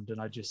background.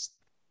 And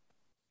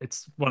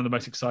it's one of the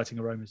most exciting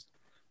aromas.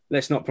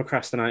 let's not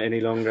procrastinate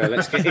any longer.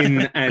 Let's get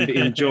in and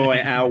enjoy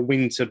our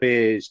winter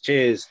beers.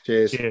 Cheers.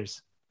 Cheers.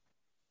 Cheers.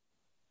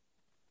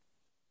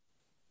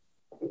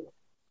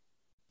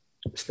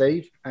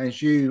 Steve, as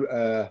you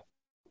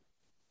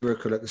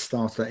recall at the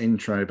start of that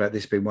intro about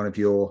this being one of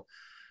your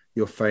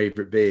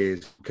favourite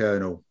beers,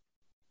 Colonel,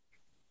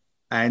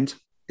 and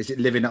is it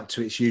living up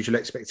to its usual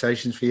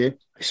expectations for you?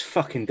 It's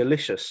fucking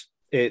delicious.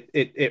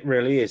 It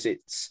really is.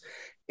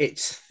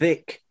 It's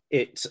thick,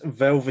 it's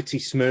velvety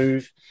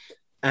smooth,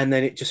 and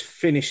then it just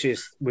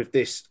finishes with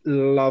this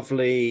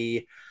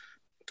lovely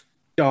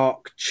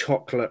dark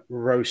chocolate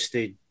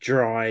roasted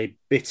dry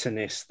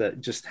bitterness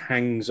that just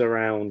hangs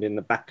around in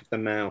the back of the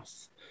mouth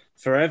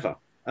forever.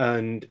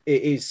 And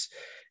it's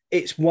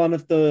one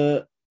of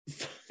the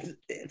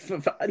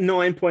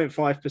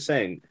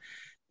 9.5%.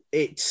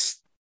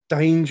 It's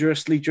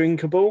dangerously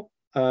drinkable.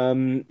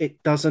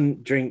 It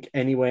doesn't drink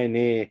anywhere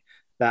near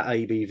that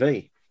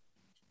ABV.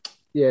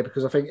 Yeah,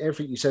 because I think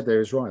everything you said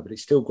there is right, but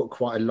it's still got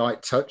quite a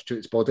light touch to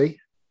its body.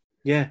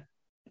 Yeah.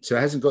 So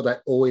it hasn't got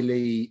that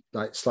oily,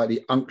 like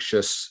slightly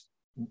unctuous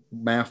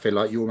mouthfeel,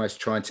 like you're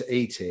almost trying to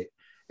eat it.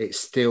 It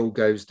still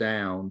goes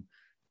down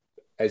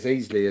as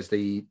easily as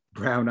the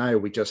brown ale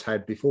we just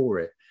had before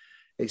it.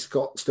 It's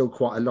got still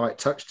quite a light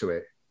touch to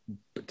it,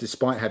 but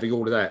despite having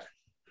all of that.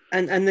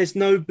 And there's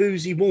no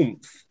boozy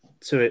warmth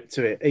to it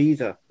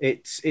either.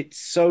 It's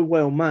so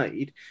well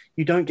made.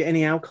 You don't get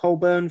any alcohol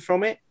burn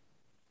from it.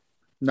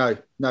 No.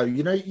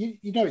 You know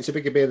it's a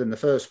bigger beer than the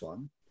first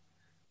one,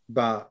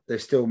 but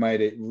they've still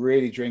made it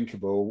really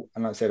drinkable.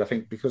 And like I said, I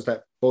think because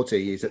that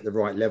body is at the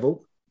right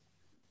level.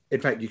 In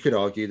fact, you could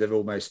argue they've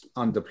almost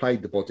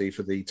underplayed the body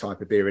for the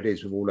type of beer it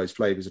is with all those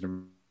flavours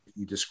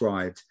you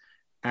described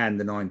and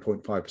the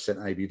 9.5%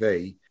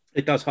 ABV.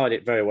 It does hide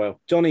it very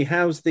well. Johnny,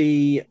 how's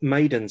the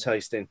Maiden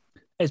tasting?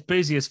 It's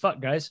boozy as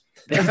fuck, guys.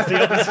 So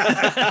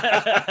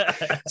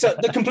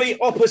the complete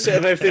opposite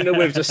of everything that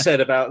we've just said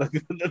about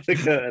the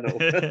Colonel.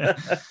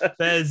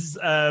 There's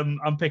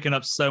I'm picking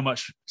up so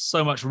much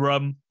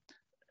rum,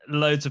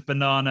 loads of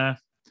banana,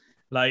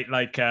 like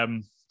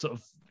sort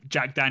of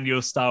Jack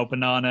Daniel's style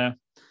banana,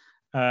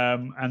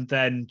 and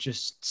then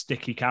just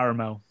sticky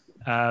caramel.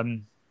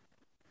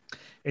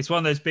 It's one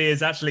of those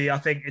beers, actually, I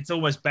think it's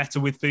almost better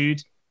with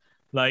food.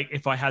 Like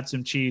if I had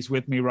some cheese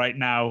with me right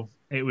now,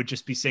 it would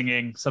just be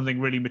singing something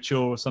really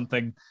mature or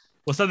something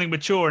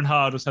mature and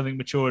hard or something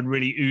mature and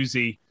really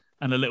oozy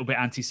and a little bit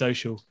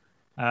antisocial.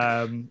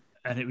 And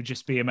it would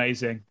just be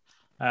amazing.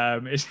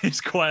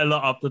 It's quite a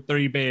lot up the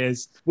 3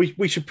 beers.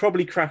 We should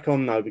probably crack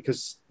on though,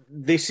 because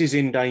this is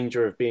in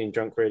danger of being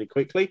drunk really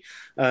quickly.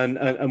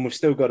 And we've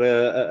still got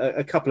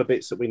a couple of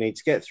bits that we need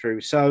to get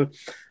through. So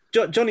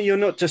Johnny, you're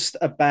not just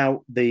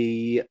about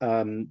the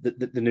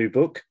new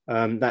book.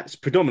 That's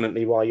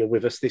predominantly why you're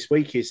with us this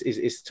week is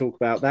to talk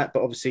about that.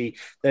 But obviously,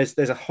 there's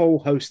a whole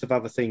host of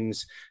other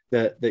things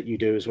that you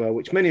do as well,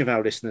 which many of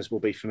our listeners will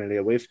be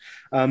familiar with.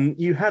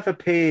 You have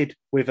appeared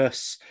with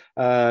us.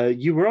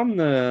 You were on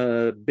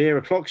the Beer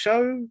O'Clock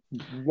show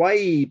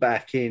way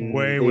back in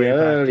the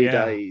early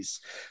days,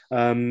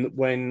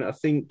 when I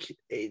think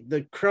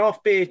the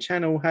craft beer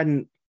channel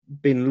hadn't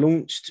been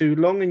launched too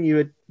long, and you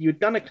had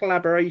done a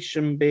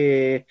collaboration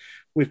beer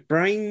with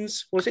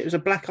Brains. Was it? It was a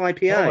black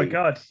IPA. Oh my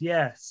god,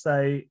 yeah.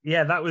 So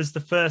yeah, that was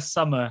the first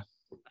summer.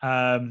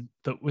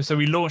 So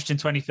we launched in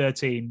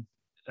 2013,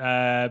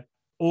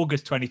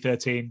 August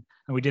 2013,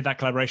 and we did that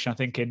collaboration I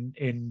think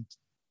in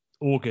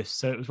August.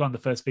 So it was one of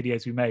the first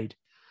videos we made.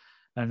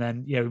 And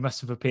then we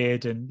must have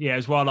appeared, and it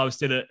was while I was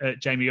still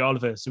at Jamie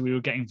Oliver, so we were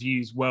getting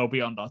views well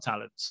beyond our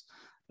talents.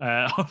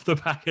 Off the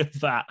back of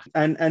that.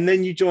 And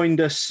then you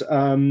joined us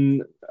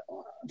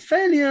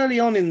fairly early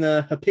on in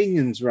the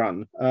Opinions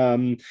run.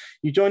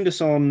 You joined us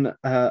on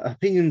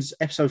Opinions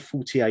episode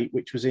 48,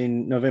 which was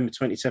in November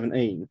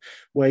 2017,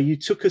 where you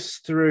took us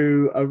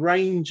through a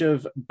range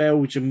of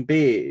Belgian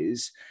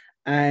beers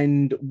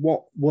and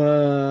what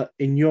were,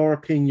 in your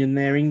opinion,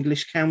 their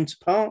English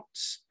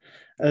counterparts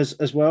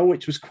as well,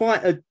 which was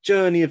quite a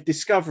journey of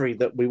discovery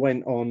that we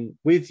went on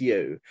with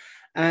you.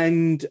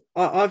 And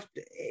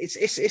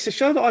it's a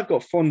show that I've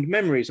got fond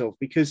memories of,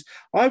 because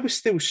I was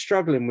still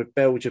struggling with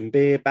Belgian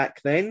beer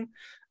back then,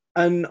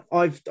 and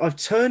I've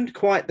turned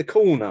quite the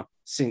corner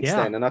since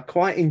then, and I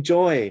quite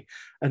enjoy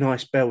a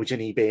nice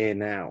Belgian-y beer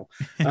now.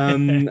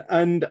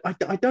 And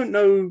I don't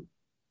know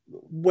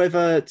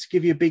whether to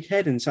give you a big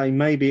head and say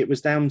maybe it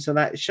was down to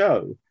that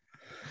show.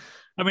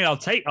 I mean, I'll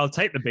take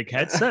the big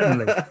head,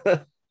 certainly.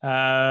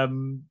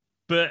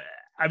 But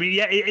I mean,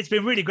 it's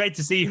been really great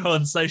to see you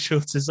on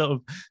social to sort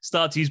of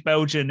start to use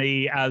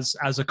Belgian-y as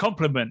a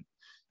compliment.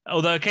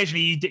 Although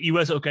occasionally you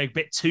were sort of going a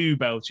bit too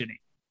Belgian-y.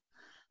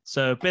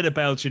 So a bit of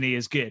Belgian-y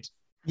is good.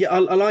 Yeah, I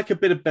like a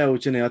bit of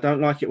Belgian-y. I don't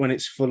like it when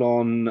it's full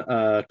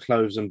on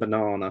cloves and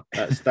banana.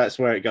 That's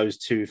where it goes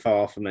too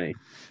far for me.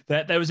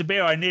 There was a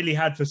beer I nearly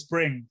had for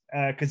spring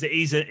because it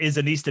is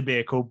an Easter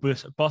beer called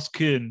Bos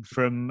Kuhn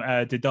from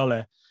De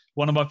Dolle.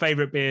 One of my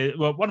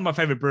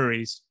favorite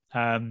breweries.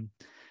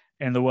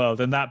 In the world,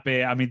 and that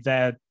beer, I mean,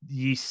 their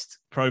yeast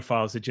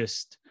profiles are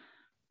just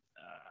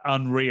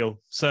unreal.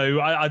 So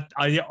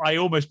I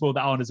almost brought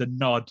that on as a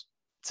nod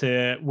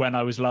to when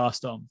I was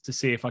last on to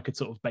see if I could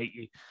sort of bait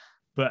you.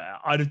 But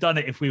I'd have done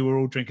it if we were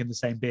all drinking the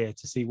same beer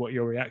to see what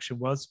your reaction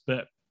was.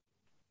 But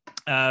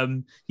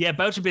Belgian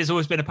beer has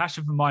always been a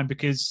passion for mine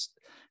because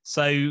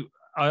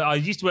I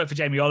used to work for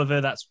Jamie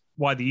Oliver. That's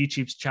why the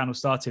YouTube channel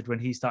started when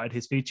he started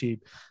his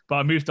FoodTube. But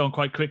I moved on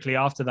quite quickly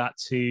after that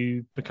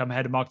to become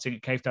head of marketing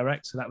at Cave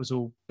Direct. So that was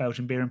all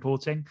Belgian beer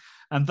importing.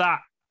 And that,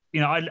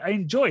 I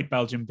enjoyed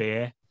Belgian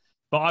beer,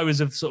 but I was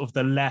of sort of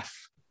the left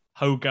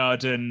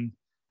Hoegaarden,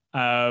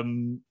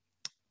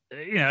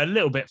 a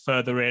little bit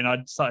further in.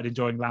 I'd started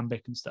enjoying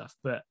Lambic and stuff.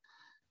 But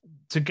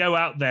to go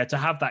out there, to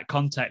have that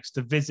context,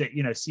 to visit,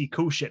 see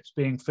cool ships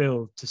being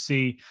filled, to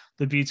see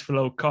the beautiful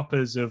old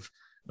coppers of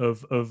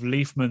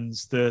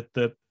Leafman's,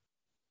 the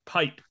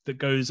pipe that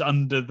goes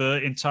under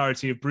the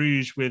entirety of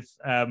Bruges with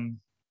De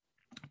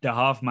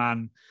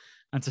Haveman,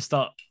 and to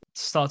start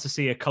to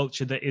see a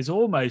culture that is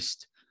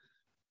almost,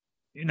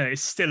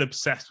 is still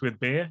obsessed with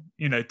beer.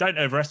 Don't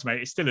overestimate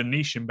it. It's still a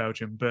niche in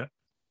Belgium, but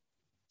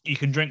you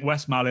can drink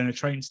Westmalle in a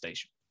train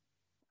station.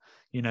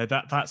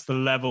 That's the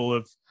level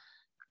of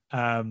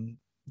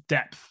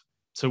depth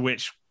to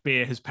which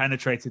beer has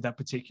penetrated that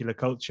particular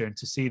culture, and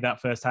to see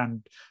that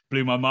firsthand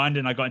blew my mind.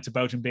 And I got into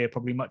Belgian beer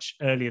probably much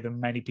earlier than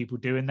many people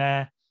do in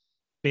their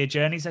beer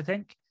journeys, I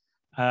think.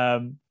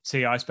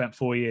 I spent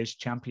 4 years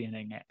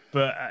championing it,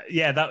 but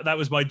that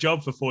was my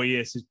job for 4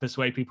 years, to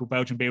persuade people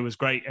Belgian beer was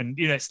great. And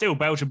still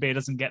Belgian beer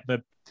doesn't get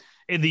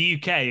in the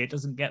UK it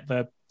doesn't get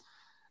the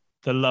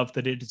love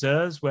that it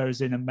deserves,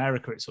 whereas in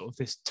America it's sort of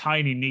this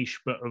tiny niche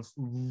but of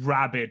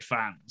rabid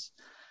fans.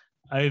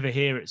 Over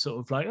here it's sort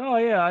of like,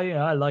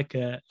 I like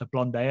a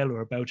blonde ale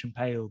or a Belgian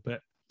pale, but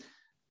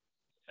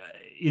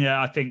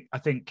I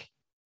think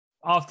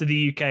after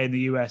the UK and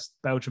the US,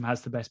 Belgium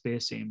has the best beer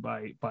scene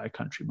by a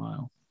country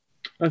mile.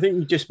 I think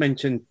you just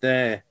mentioned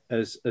there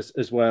as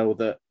well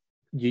that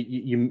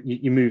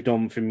you moved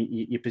on from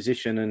your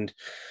position, and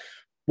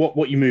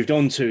what you moved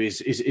on to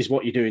is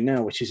what you're doing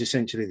now, which is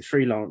essentially the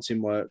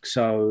freelancing work.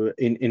 So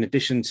in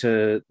addition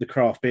to the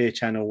craft beer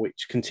channel,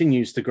 which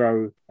continues to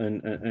grow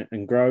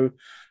and grow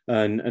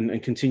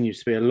and continues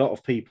to be a lot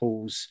of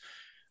people's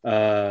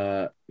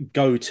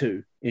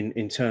go-to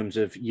in terms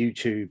of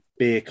YouTube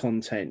beer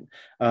content,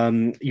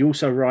 you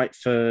also write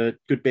for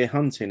Good Beer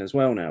Hunting as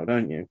well now,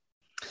 don't you?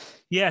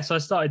 Yeah, so I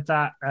started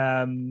that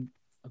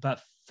about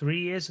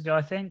 3 years ago,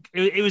 I think.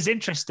 It was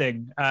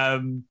interesting. I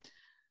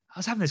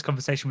was having this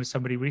conversation with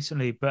somebody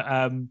recently, but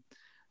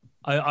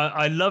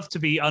I love to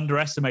be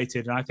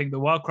underestimated. And I think the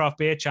Wildcraft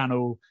Beer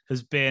channel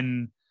has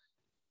been,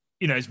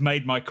 it's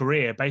made my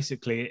career.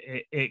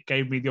 Basically, it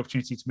gave me the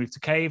opportunity to move to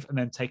Cave and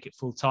then take it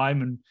full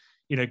time and,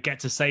 get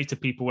to say to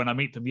people when I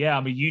meet them,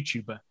 I'm a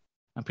YouTuber.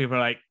 And people are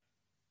like,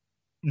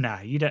 nah,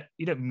 you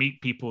don't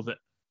meet people that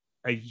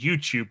are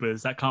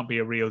YouTubers. That can't be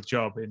a real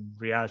job in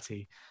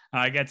reality.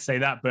 And I get to say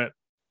that, but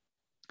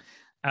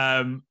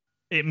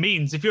it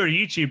means if you're a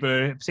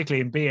YouTuber,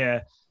 particularly in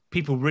beer,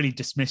 people really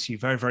dismiss you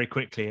very, very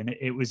quickly. And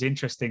it was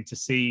interesting to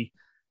see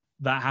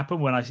that happen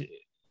when I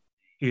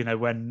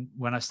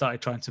started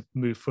trying to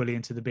move fully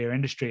into the beer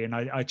industry. And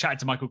I chatted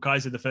to Michael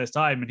Kaiser the first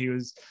time, and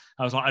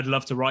I was like, I'd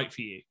love to write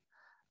for you.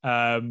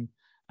 And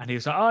he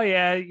was like, oh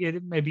yeah,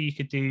 maybe you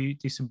could do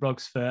some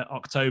blogs for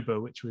October,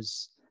 which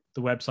was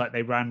the website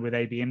they ran with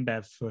AB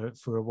InBev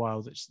for a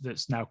while.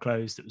 That's now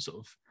closed. It was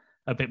sort of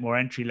a bit more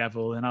entry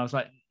level. And I was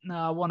like, no,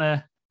 I want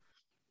to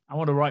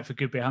write for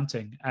Good Beer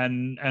Hunting.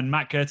 And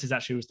Matt Curtis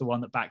actually was the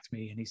one that backed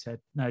me. And he said,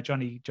 no,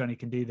 Johnny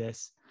can do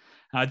this.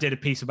 And I did a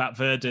piece about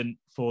Verdant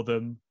for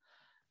them.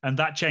 And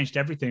that changed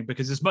everything,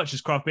 because as much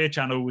as Craft Beer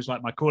Channel was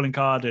like my calling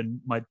card and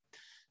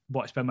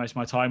what I spend most of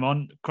my time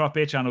on, Craft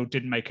Beer Channel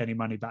didn't make any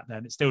money back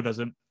then. It still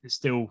doesn't. It's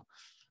still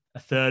a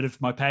third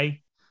of my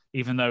pay,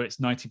 even though it's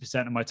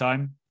 90% of my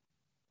time.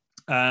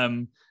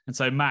 And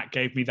so Matt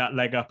gave me that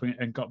leg up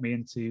and got me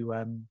into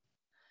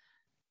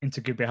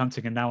Good Beer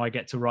Hunting. And now I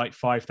get to write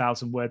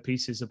 5,000 word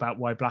pieces about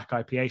why Black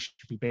IPA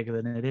should be bigger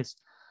than it is,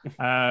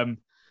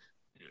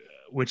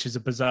 which is a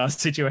bizarre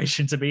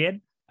situation to be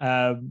in.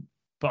 But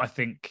I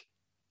think,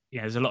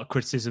 there's a lot of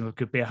criticism of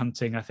Good Beer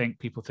Hunting. I think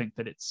people think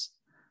that it's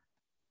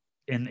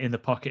in the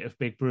pocket of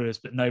big brewers,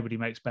 but nobody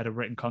makes better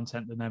written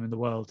content than them in the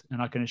world.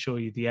 And I can assure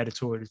you the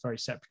editorial is very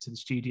separate to the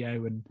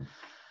studio. And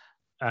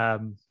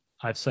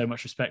I have so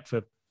much respect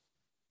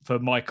for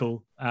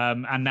Michael,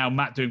 and now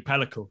Matt doing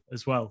Pellicle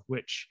as well,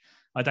 which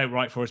I don't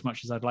write for as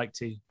much as I'd like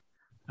to.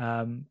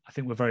 I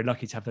think we're very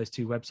lucky to have those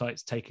two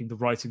websites taking the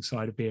writing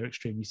side of beer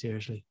extremely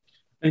seriously.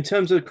 In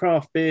terms of the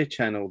Craft Beer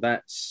channel,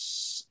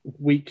 that's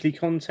weekly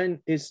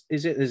content, is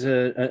it? There's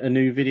a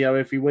new video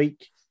every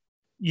week?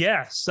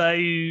 Yeah, so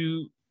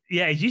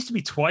it used to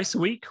be twice a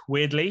week,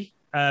 weirdly.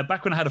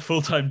 Back when I had a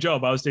full-time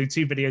job, I was doing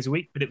 2 videos a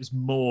week, but it was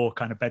more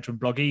kind of bedroom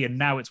bloggy. And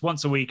now it's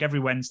once a week, every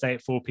Wednesday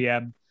at 4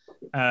 p.m.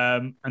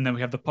 And then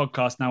we have the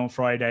podcast now on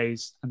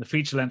Fridays, and the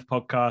feature-length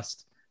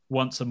podcast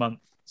once a month.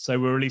 So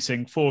we're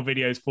releasing 4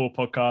 videos, 4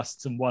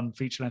 podcasts, and 1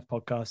 feature-length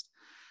podcast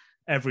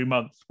every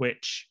month,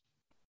 which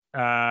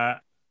I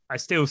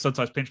still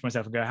sometimes pinch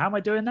myself and go, how am I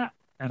doing that?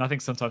 and I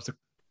think sometimes the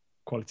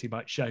quality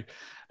might show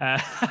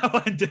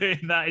when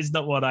doing that is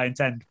not what I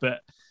intend. But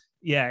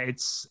yeah,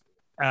 it's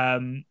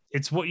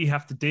what you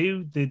have to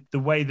do. The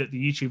way that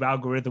the YouTube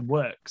algorithm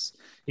works,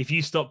 if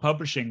you stop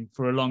publishing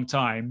for a long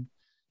time,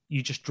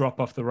 you just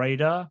drop off the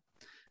radar,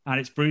 and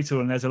it's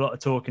brutal. And there's a lot of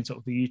talk in sort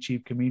of the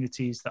YouTube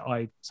communities that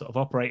I sort of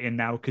operate in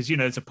now, because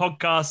there's a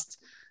podcast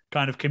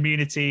kind of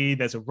community,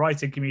 there's a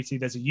writing community,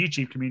 there's a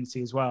YouTube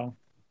community as well,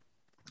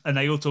 and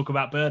they all talk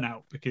about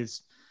burnout,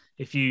 because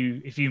if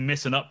you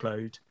miss an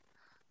upload,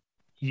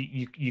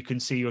 you can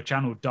see your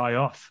channel die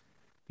off.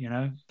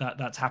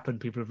 That's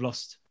happened. People have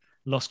lost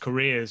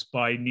careers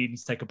by needing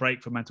to take a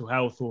break for mental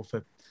health or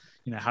for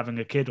having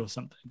a kid or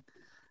something.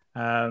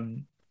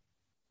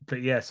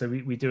 But yeah, so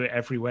we do it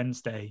every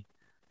Wednesday,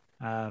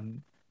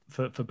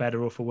 for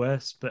better or for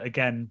worse. But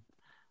again,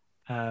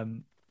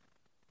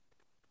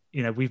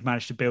 we've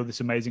managed to build this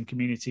amazing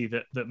community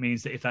that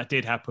means that if that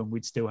did happen,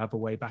 we'd still have a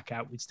way back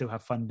out. We'd still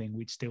have funding.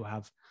 We'd still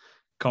have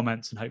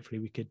comments, and hopefully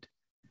we could.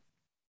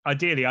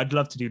 Ideally, I'd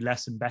love to do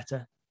less and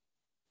better,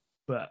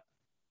 but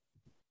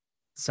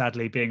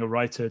sadly, being a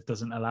writer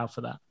doesn't allow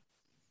for that.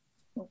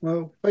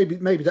 Well, maybe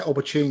that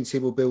opportunity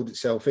will build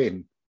itself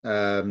in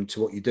to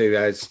what you do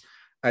as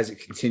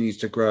it continues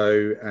to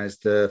grow, as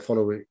the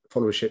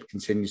followership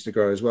continues to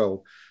grow as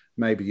well.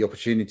 Maybe the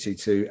opportunity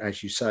to,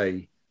 as you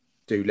say,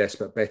 do less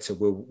but better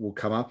will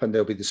come up, and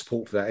there'll be the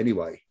support for that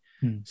anyway.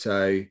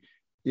 So,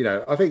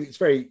 I think it's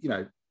very,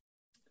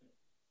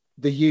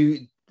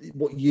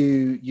 what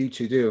you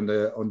two do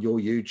on your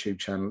YouTube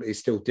channel is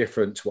still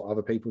different to what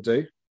other people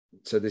do.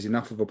 So there's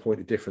enough of a point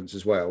of difference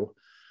as well.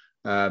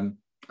 I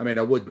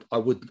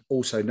would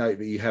also note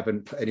that you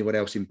haven't put anyone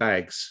else in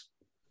bags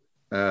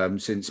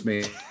since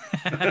me.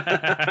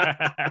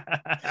 I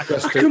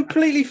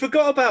completely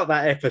forgot about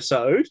that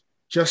episode.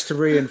 Just to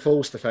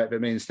reinforce the fact that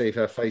me and Steve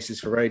have faces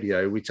for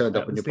radio, we turned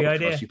up on your podcast.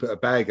 Idea. You put a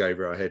bag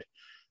over our head.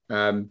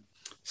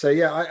 So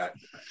yeah,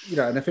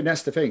 and I think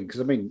that's the thing, because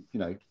I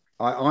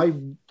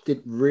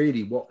didn't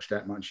really watch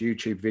that much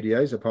YouTube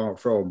videos apart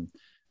from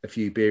a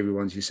few beery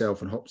ones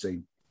yourself and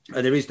Hopsy.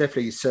 And there is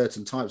definitely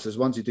certain types. There's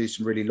ones who do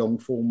some really long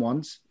form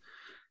ones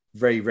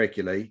very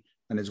regularly,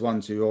 and there's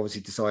ones who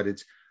obviously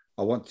decided,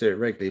 I want to do it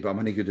regularly, but I'm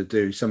only going to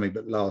do something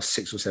that lasts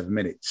 6 or 7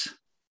 minutes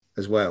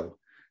as well.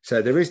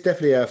 So there is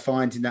definitely a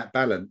finding that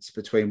balance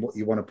between what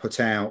you want to put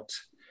out,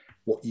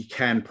 what you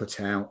can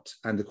put out,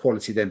 and the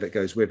quality then that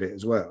goes with it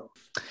as well.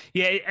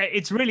 Yeah,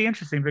 it's really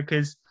interesting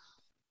because,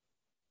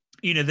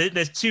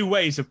 there's two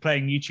ways of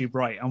playing YouTube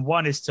right. And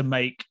one is to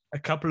make a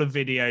couple of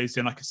videos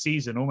in like a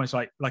season, almost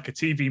like a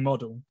TV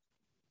model.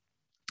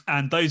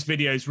 And those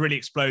videos really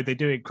explode. They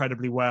do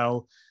incredibly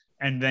well.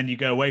 And then you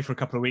go away for a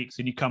couple of weeks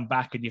and you come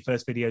back and your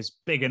first video is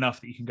big enough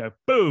that you can go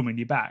boom and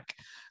you're back.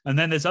 And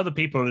then there's other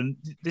people, and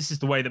this is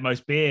the way that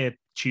most beer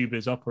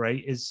tubers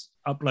operate, is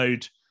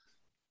upload,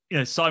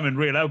 Simon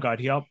Real Ale Guide,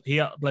 he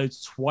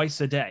uploads twice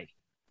a day,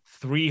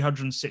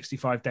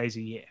 365 days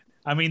a year.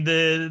 I mean,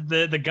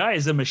 the guy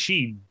is a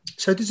machine.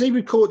 So does he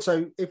record?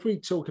 So if we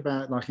talk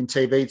about like in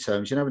TV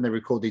terms, when they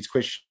record these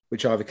quiz,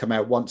 which either come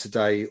out once a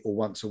day or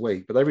once a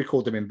week, but they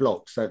record them in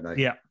blocks, don't they?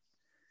 Yeah.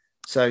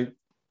 So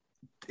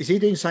is he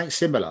doing something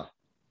similar?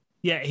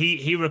 Yeah,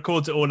 he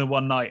records it all in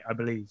one night, I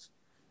believe.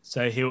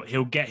 So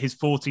he'll get his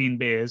 14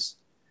 beers,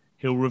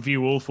 he'll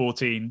review all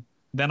 14.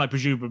 Then I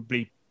presume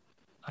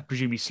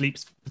he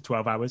sleeps for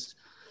 12 hours,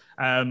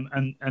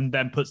 and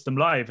then puts them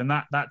live. And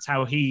that's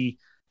how he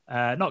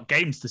not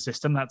games the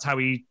system. That's how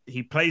he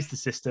plays the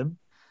system,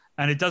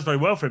 and it does very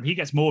well for him. He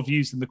gets more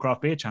views than the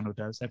Craft Beer Channel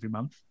does every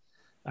month.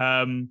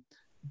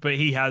 But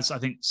he has, I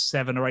think,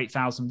 7,000 or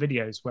 8,000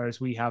 videos,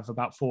 whereas we have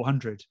about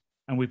 400,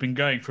 and we've been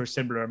going for a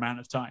similar amount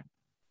of time.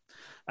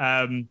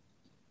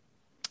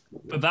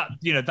 But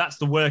that's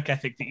the work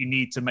ethic that you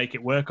need to make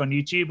it work on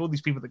YouTube. All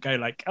these people that go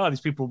like, oh,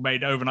 these people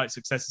made overnight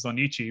successes on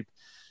YouTube.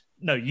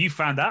 No, you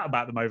found out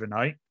about them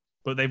overnight,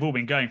 but they've all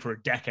been going for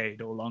a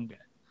decade or longer.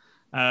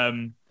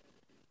 And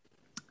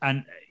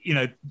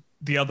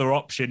the other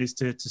option is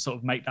to sort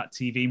of make that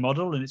TV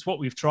model. And it's what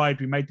we've tried.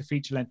 We made the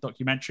feature-length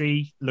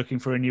documentary, Looking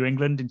for a New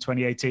England, in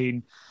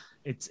 2018.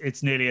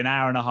 It's nearly an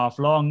hour and a half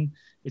long.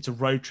 It's a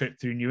road trip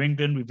through New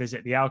England. We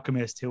visit the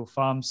Alchemist, Hill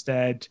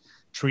Farmstead,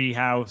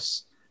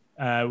 Treehouse.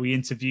 We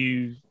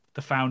interview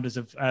the founders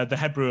of the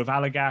head brewer of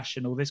Allagash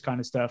and all this kind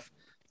of stuff.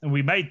 And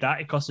we made that.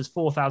 It cost us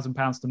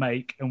 £4,000 to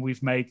make, and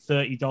we've made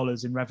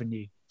 $30 in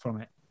revenue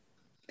from it.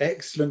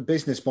 Excellent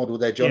business model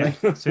there, Johnny.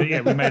 Yeah. So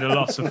we made a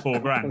loss of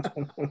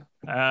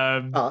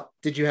 $4,000.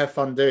 Did you have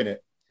fun doing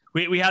it?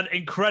 We had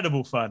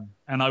incredible fun,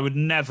 and I would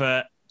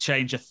never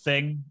change a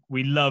thing.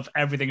 We love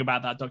everything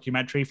about that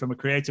documentary. From a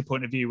creative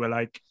point of view, we're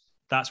like,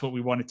 that's what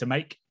we wanted to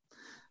make.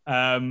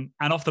 And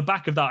off the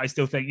back of that, I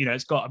still think,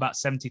 it's got about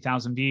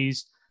 70,000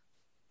 views.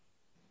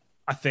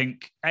 I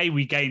think, A,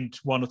 we gained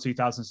 1,000 or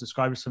 2,000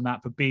 subscribers from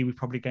that, but B, we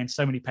probably gained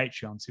so many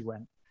Patreons who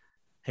went,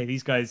 hey,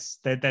 these guys,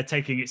 they're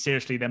taking it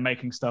seriously. They're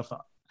making stuff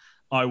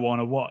I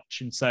want to watch.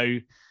 And so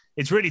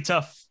it's really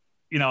tough.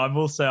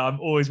 I'm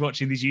always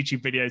watching these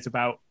YouTube videos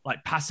about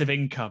like passive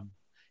income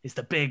is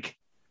the big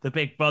the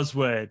big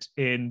buzzword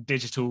in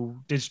digital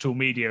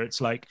media.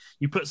 It's like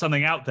you put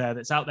something out there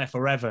that's out there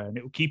forever and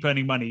it will keep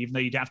earning money even though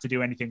you don't have to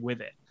do anything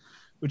with it,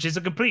 which is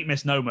a complete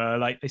misnomer.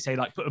 Like they say,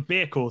 like put a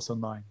beer course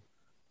online,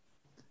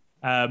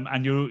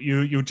 and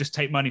you'll just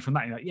take money from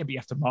that. You're like, yeah, but you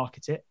have to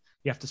market it.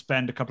 You have to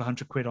spend a couple of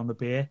 £100 on the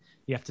beer.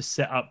 You have to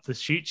set up the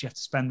shoots. You have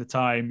to spend the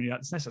time.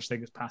 There's no such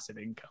thing as passive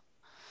income.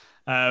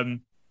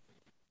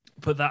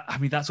 But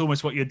that's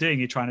almost what you're doing.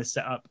 You're trying to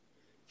set up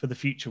for the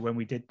future when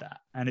we did that.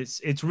 And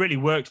it's really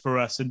worked for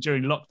us. And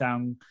during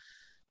lockdown,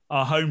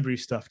 our homebrew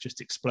stuff just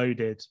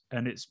exploded.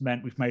 And it's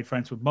meant we've made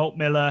friends with Malt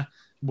Miller.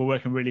 We're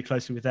working really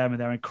closely with them, and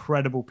they're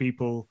incredible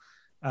people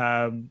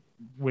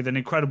with an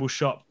incredible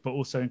shop, but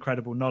also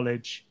incredible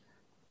knowledge.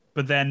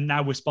 But then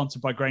now we're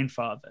sponsored by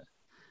Grainfather,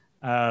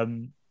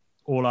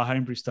 all our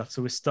homebrew stuff.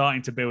 So we're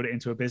starting to build it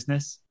into a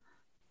business.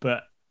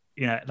 But,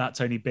 that's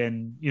only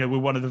been, we're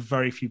one of the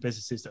very few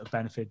businesses that have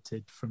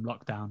benefited from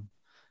lockdown.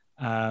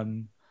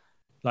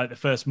 Like the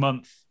first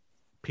month,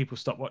 people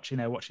stopped watching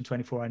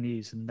 24 Hour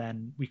News, and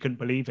then we couldn't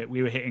believe it.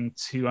 We were hitting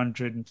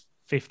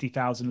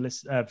 250,000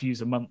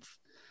 views a month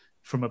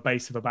from a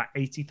base of about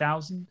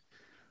 80,000.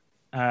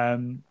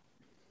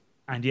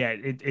 And yeah,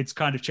 it's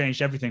kind of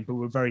changed everything, but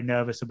we're very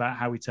nervous about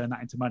how we turn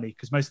that into money,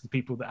 because most of the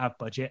people that have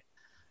budget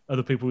are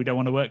the people we don't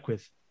want to work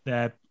with.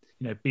 They're,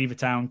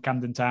 Beavertown,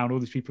 Camden Town, all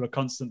these people are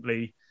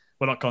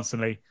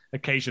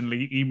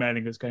occasionally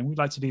emailing us going, we'd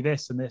like to do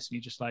this and this. And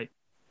you're just like,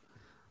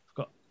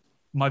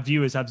 my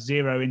viewers have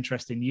zero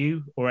interest in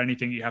you or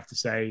anything you have to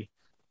say.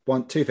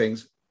 Two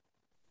things.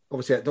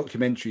 Obviously, that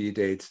documentary you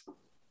did,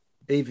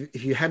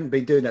 if you hadn't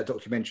been doing that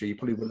documentary, you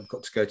probably wouldn't have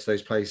got to go to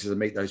those places and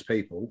meet those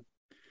people.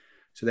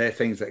 So they're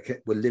things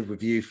that will live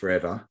with you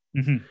forever.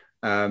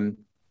 Mm-hmm.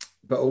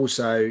 But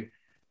also,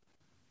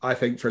 I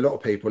think for a lot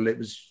of people, it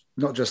was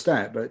not just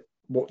that, but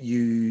what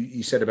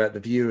you said about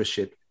the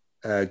viewership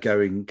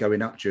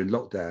going up during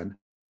lockdown.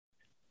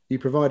 You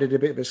provided a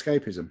bit of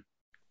escapism.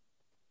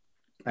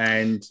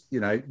 And,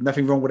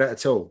 nothing wrong with that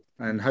at all.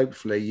 And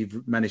hopefully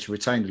you've managed to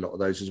retain a lot of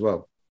those as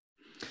well.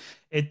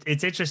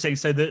 It's interesting.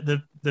 So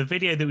the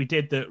video that we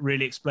did that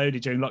really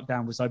exploded during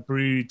lockdown was I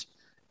brewed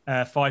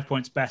 5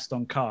 points best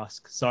on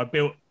cask. So I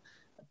built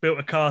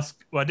a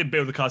cask. Well, I didn't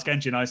build the cask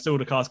engine. I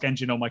installed a cask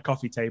engine on my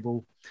coffee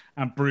table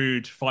and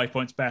brewed 5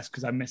 points best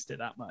because I missed it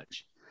that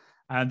much.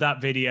 And that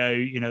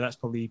video, that's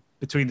probably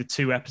between the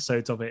two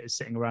episodes of it is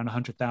sitting around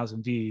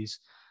 100,000 views.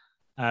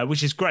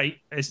 Which is great.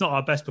 It's not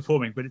our best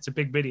performing, but it's a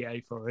big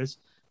video for us.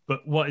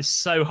 But what is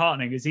so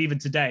heartening is even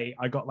today,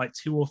 I got like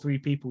 2 or 3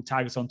 people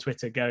tag us on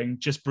Twitter going,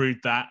 just brewed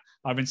that.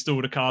 I've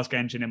installed a cask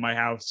engine in my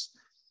house.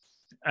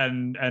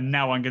 And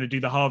now I'm going to do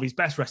the Harvey's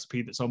Best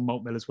recipe that's on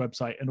Malt Miller's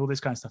website and all this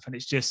kind of stuff. And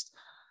it's just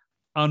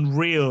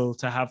unreal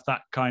to have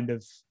that kind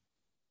of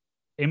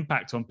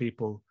impact on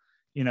people,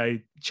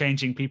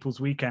 changing people's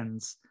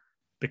weekends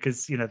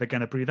because, they're going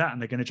to brew that and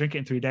they're going to drink it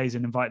in 3 days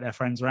and invite their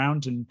friends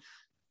around. And,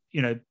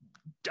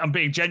 I'm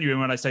being genuine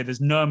when I say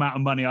there's no amount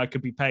of money I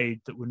could be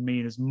paid that would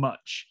mean as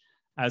much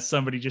as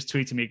somebody just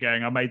tweeting me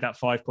going, I made that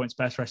 5 points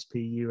best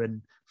recipe you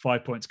and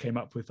 5 points came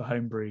up with for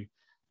homebrew,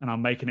 and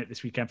I'm making it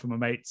this weekend for my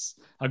mates.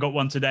 I got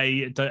one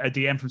today, a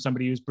DM from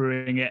somebody who's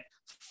brewing it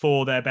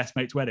for their best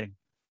mate's wedding.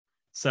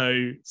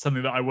 So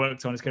something that I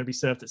worked on is going to be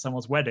served at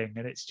someone's wedding.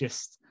 And it's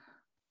just,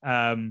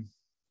 I'm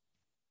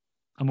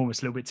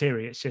almost a little bit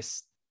teary. It's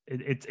just,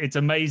 it's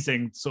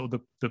amazing sort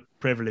of the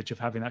privilege of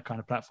having that kind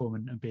of platform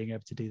and being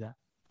able to do that.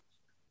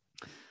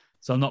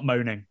 So I'm not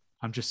moaning.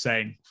 I'm just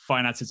saying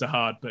finances are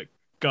hard, but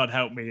God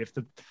help me if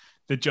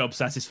the job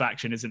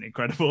satisfaction isn't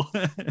incredible.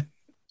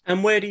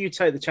 And where do you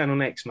take the channel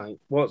next, mate?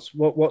 What's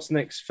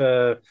next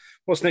for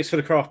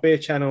the craft beer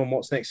channel, and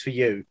what's next for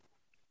you?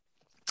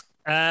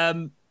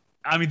 That's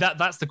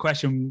the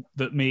question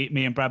that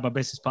me and Brad, my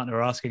business partner,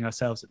 are asking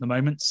ourselves at the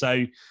moment.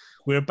 So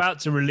we're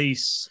about to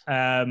release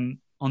on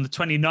the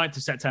 29th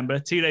of September,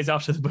 2 days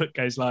after the book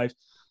goes live.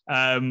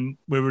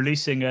 We're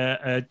releasing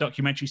a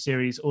documentary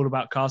series all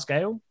about cask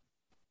ale.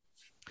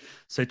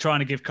 So trying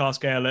to give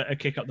cask ale a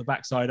kick up the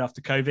backside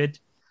after COVID.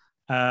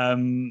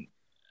 And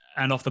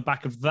off the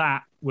back of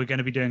that, we're going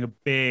to be doing a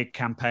big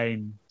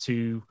campaign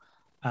to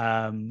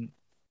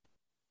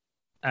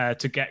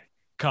get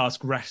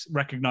cask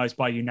recognised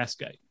by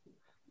UNESCO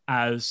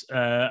as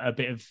a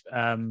bit of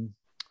an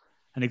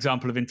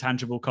example of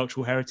intangible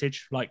cultural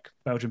heritage, like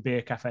Belgian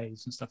beer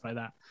cafes and stuff like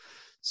that.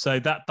 So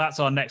that's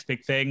our next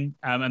big thing,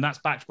 and that's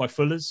backed by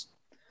Fuller's,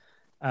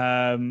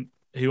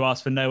 who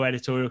asked for no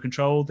editorial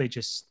control.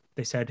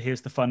 They said,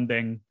 here's the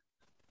funding,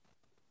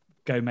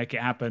 go make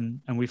it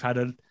happen. And we've had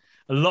a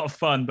lot of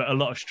fun, but a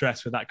lot of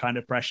stress with that kind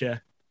of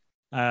pressure.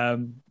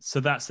 So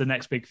that's the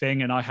next big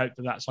thing. And I hope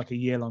that that's like a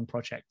year-long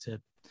project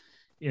to,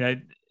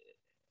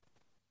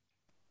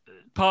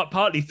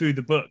 partly through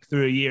the book,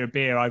 through A Year of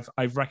Beer,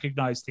 I've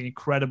recognized the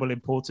incredible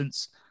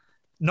importance,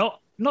 not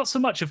so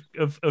much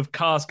of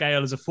cask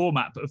ale as a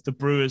format, but of the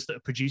brewers that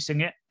are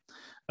producing it,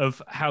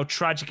 of how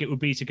tragic it would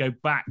be to go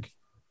back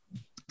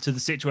to the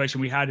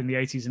situation we had in the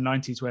 80s and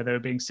 90s where they were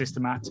being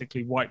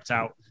systematically bought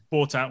out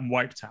and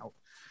wiped out.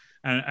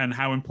 And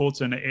how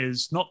important it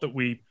is, not that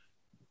we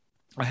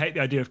I hate the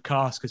idea of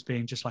cask as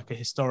being just like a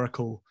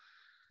historical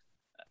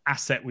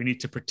asset we need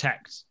to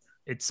protect.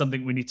 It's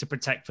something we need to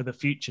protect for the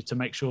future to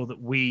make sure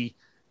that we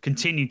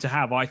continue to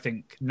have, I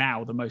think,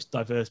 now the most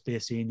diverse beer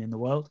scene in the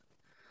world.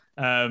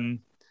 And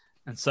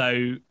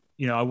so,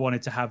 I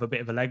wanted to have a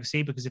bit of a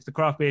legacy, because if the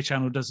craft beer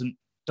channel doesn't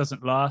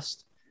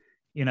last,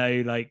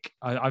 like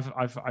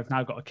I've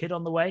now got a kid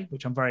on the way,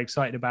 which I'm very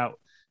excited about,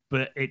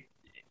 but it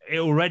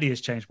already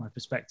has changed my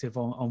perspective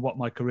on what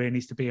my career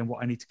needs to be and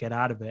what I need to get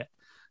out of it.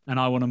 And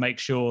I want to make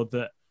sure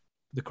that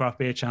the craft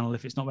beer channel,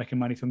 if it's not making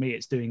money for me,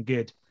 it's doing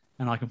good,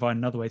 and I can find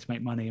another way to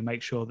make money and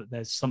make sure that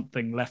there's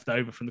something left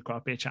over from the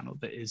craft beer channel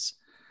that is,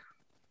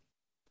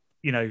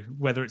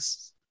 whether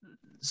it's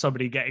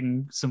somebody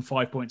getting some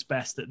 5 points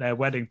best at their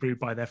wedding brewed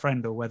by their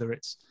friend, or whether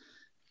it's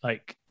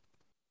like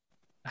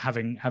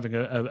having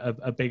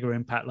a bigger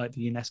impact like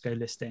the UNESCO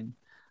listing.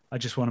 I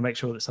just want to make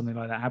sure that something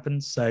like that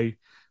happens. So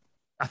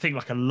I think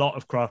like a lot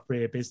of craft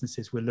beer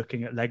businesses, we're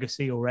looking at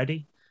legacy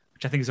already,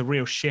 which I think is a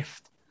real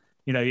shift.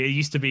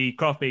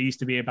 Craft beer used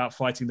to be about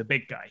fighting the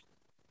big guy.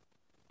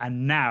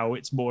 And now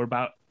it's more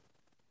about,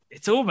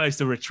 it's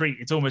almost a retreat.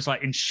 It's almost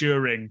like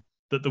ensuring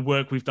that the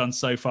work we've done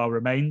so far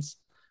remains,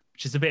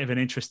 which is a bit of an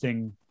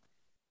interesting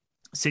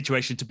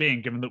situation to be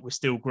in, given that we're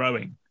still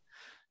growing.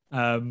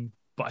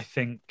 But I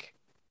think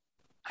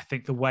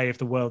the way of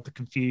the world, the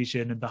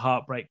confusion and the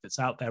heartbreak that's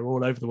out there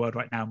all over the world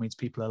right now means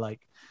people are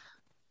like,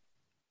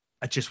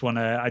 I just want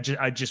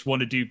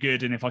to do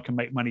good. And if I can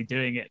make money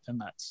doing it, then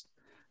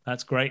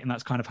that's great. And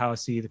that's kind of how I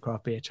see the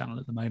craft beer channel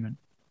at the moment.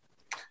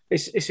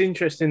 It's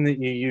interesting that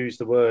you use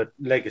the word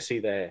legacy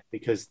there,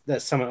 because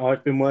that's something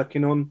I've been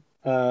working on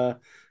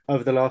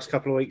over the last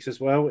couple of weeks as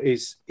well,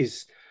 is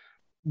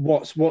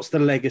what's the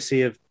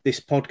legacy of this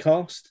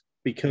podcast?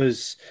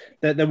 Because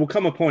there will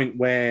come a point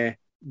where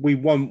we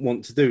won't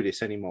want to do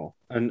this anymore.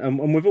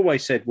 And we've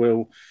always said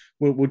we'll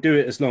do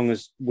it as long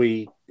as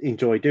we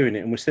enjoy doing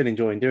it, and we're still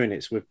enjoying doing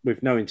it. So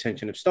with no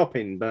intention of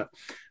stopping. But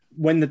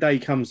when the day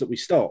comes that we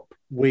stop,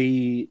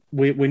 we're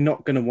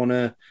not going to want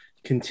to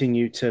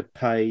continue to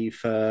pay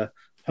for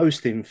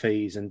hosting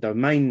fees and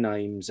domain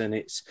names. And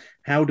it's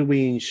how do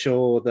we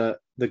ensure that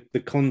the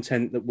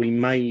content that we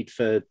made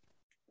for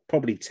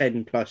probably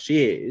 10 plus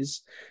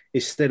years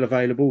is still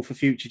available for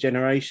future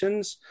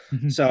generations.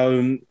 Mm-hmm.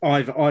 So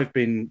I've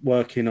been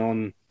working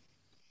on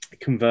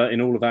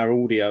converting all of our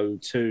audio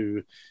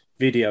to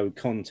video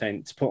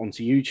content to put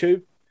onto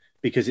YouTube,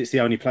 because it's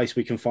the only place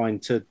we can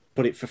find to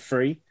put it for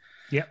free.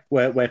 Yeah,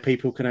 where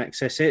people can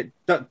access it.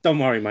 Don't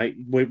worry, mate.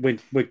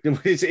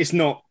 It's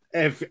not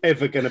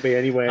ever going to be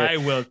anywhere. I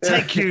will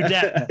take you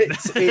down.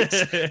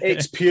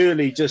 it's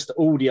purely just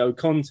audio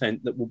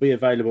content that will be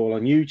available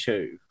on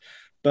YouTube.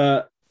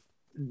 But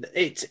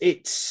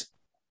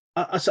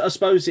I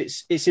suppose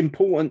it's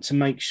important to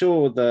make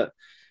sure that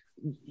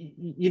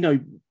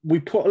we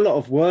put a lot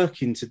of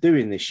work into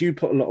doing this. You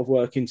put a lot of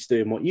work into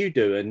doing what you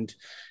do, and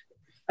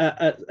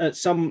at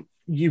some.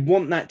 You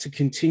want that to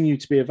continue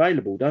to be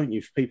available, don't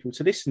you, for people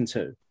to listen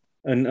to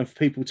and for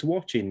people to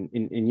watch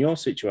in your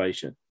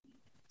situation?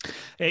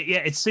 Yeah,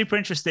 it's super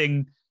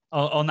interesting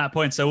on that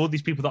point. So all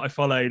these people that I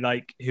follow,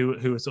 like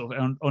who are sort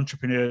of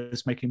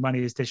entrepreneurs making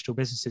money as digital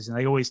businesses, and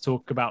they always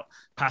talk about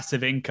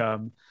passive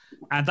income.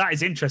 And that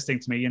is interesting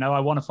to me. I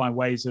want to find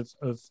ways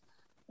of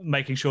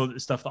making sure that the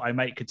stuff that I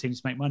make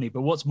continues to make money.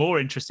 But what's more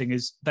interesting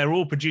is they're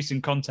all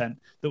producing content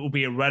that will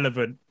be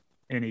irrelevant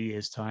in a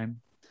year's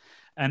time.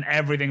 And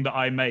everything that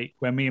I make,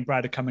 when me and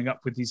Brad are coming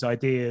up with these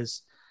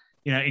ideas,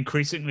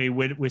 increasingly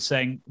we're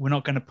saying we're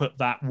not going to put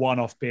that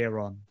one-off beer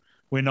on.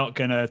 We're not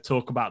going to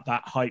talk about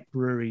that hype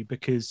brewery,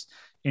 because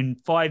in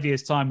 5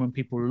 years' time, when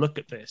people look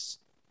at this,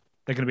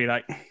 they're going to be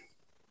like,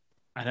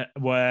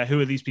 who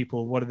are these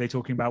people? What are they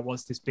talking about?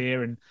 What's this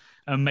beer?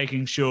 And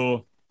making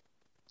sure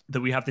that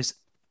we have this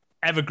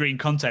evergreen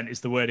content is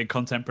the word in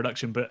content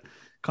production, but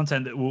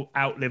content that will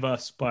outlive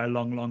us by a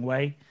long, long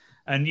way.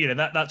 And,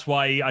 that's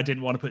why I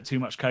didn't want to put too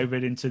much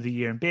COVID into the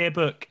Year in Beer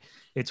book.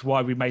 It's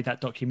why we made that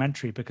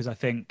documentary, because I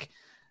think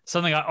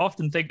something I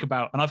often think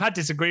about, and I've had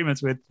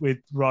disagreements with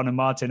Ron and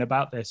Martin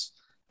about this,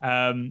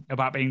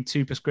 about being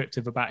too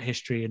prescriptive about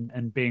history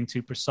and being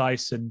too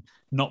precise and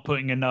not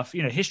putting enough,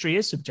 history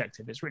is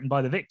subjective. It's written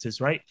by the victors,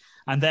 right?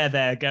 And they're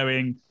there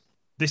going,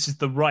 this is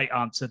the right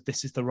answer,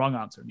 this is the wrong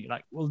answer. And you're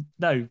like, well,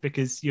 no,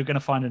 because you're going to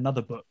find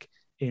another book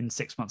in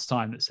 6 months'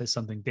 time that says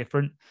something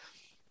different.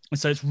 And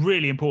so it's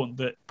really important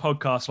that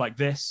podcasts like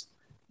this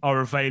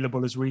are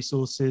available as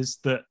resources,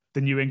 that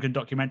the New England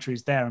documentary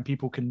is there and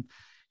people can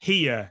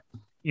hear,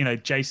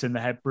 Jason,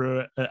 the head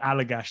brewer at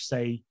Allagash,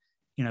 say,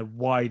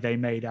 why they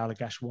made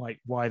Allagash White,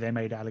 why they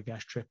made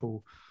Allagash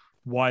Triple,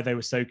 why they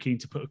were so keen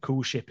to put a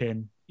cool ship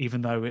in,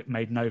 even though it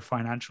made no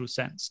financial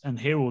sense, and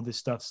hear all this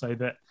stuff so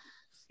that,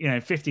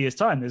 in 50 years'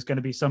 time, there's going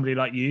to be somebody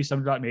like you,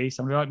 somebody like me,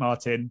 somebody like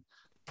Martin,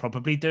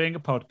 probably doing a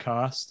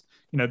podcast.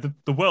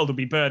 The world will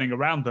be burning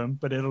around them,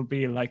 but it'll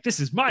be like, this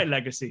is my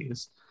legacy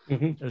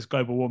as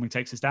global warming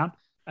takes us down.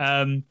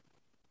 And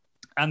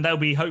they'll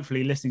be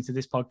hopefully listening to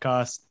this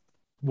podcast,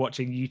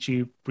 watching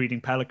YouTube,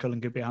 reading Pellicle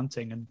and Good Beer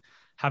Hunting, and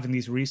having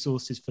these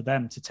resources for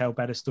them to tell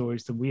better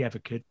stories than we ever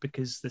could,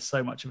 because there's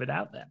so much of it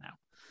out there now.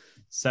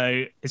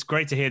 So it's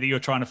great to hear that you're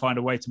trying to find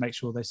a way to make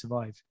sure they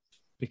survive,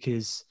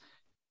 because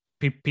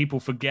people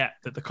forget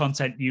that the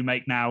content you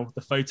make now,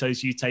 the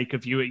photos you take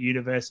of you at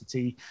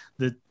university,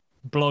 the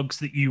blogs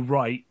that you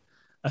write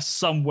are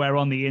somewhere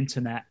on the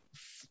internet,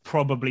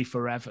 probably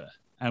forever.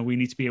 And we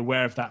need to be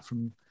aware of that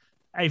from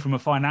a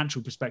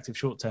financial perspective,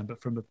 short term,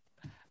 but from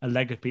a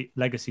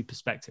legacy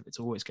perspective, it's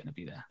always going to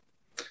be there.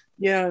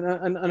 Yeah,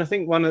 and I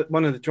think one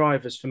of the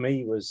drivers for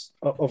me was,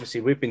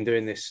 obviously we've been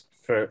doing this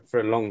for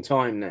a long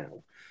time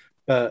now,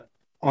 but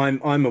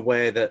I'm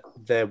aware that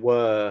there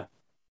were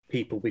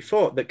people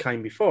that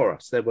came before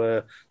us. There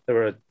were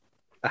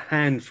a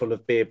handful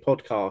of beer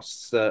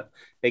podcasts that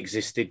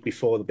existed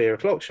before the Beer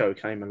O'Clock Show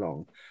came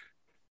along,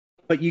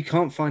 but you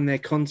can't find their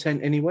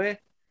content anywhere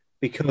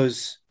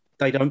because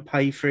they don't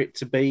pay for it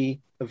to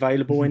be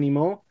available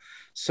anymore.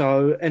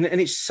 So, and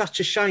it's such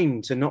a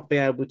shame to not be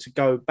able to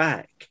go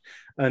back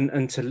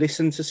and to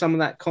listen to some of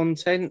that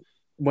content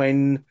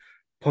when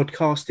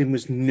podcasting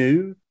was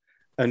new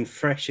and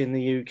fresh in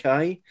the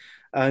UK.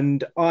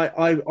 And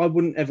I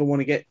wouldn't ever want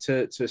to get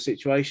to a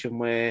situation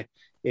where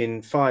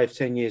in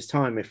 5-10 years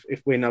time,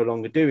 if we're no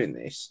longer doing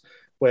this,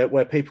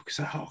 where people can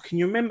say, oh, can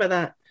you remember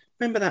that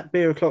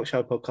Beer O'Clock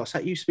Show podcast?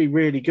 That used to be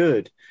really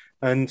good.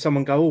 And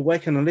someone go, oh, where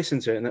can I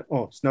listen to it? And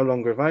it's no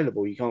longer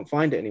available. You can't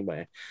find it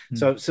anywhere.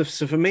 So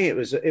for me, it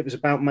was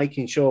about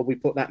making sure we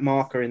put that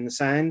marker in the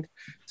sand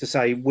to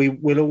say we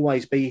will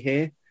always be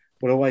here.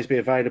 We'll always be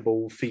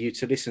available for you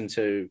to listen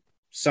to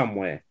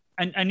somewhere.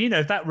 And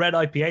if that red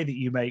IPA that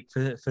you make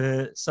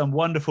for some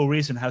wonderful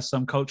reason has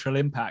some cultural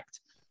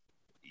impact,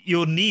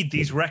 you'll need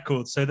these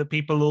records so that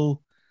people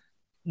will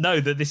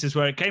know that this is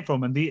where it came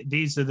from. And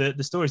these are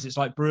the stories. It's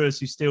like brewers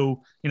who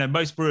still,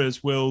 most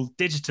brewers will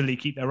digitally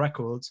keep their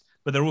records,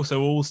 but they're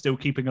also all still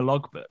keeping a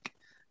logbook.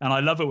 And I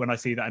love it when I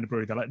see that in a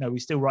brewery. They're like, no, we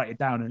still write it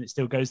down, and it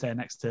still goes there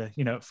next to,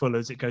 at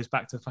Fuller's, it goes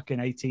back to fucking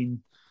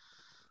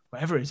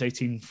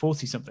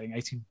 1840 something,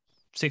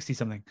 1860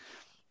 something.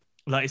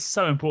 Like, it's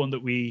so important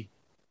that we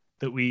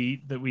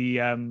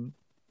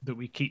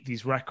keep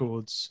these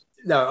records.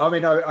 No, I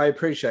mean, I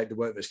appreciate the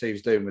work that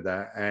Steve's doing with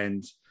that,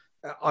 and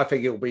I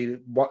think it will be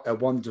a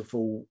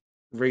wonderful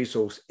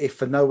resource, if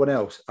for no one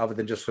else other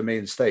than just for me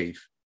and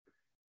Steve,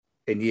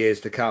 in years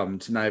to come,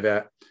 to know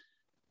that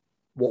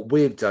what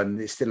we've done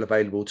is still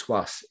available to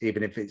us,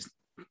 even if it's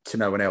to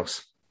no one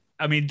else.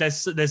 I mean,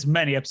 there's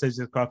many episodes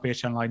of the Craft Beer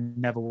Channel I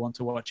never want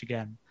to watch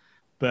again,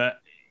 but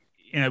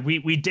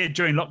we did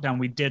during lockdown.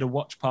 We did a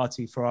watch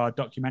party for our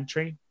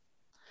documentary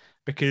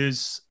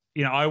because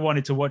I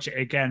wanted to watch it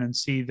again and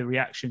see the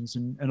reactions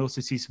and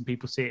also see some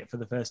people see it for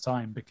the first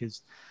time,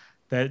 because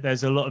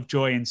there's a lot of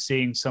joy in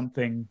seeing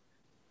something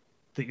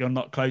that you're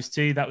not close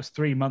to. That was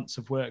 3 months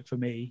of work for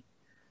me,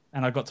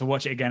 and I got to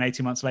watch it again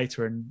 18 months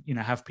later and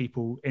have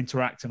people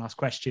interact and ask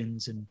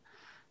questions and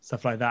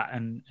stuff like that.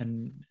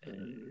 And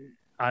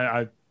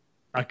I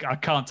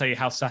can't tell you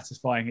how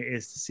satisfying it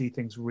is to see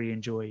things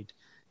re-enjoyed,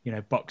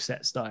 box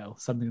set style,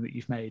 something that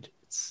you've made.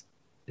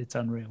 It's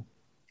unreal.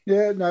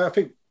 Yeah, no, I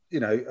think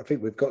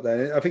we've got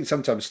there. I think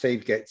sometimes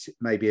Steve gets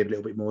maybe a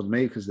little bit more than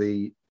me because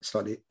the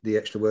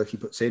extra work he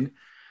puts in.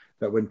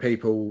 But when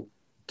people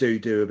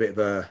do a bit of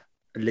a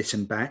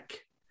listen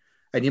back,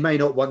 and you may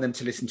not want them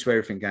to listen to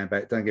everything going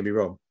back, don't get me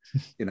wrong.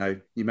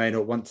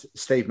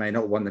 Steve may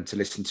not want them to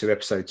listen to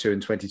episode 2 in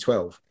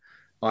 2012.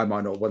 I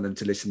might not want them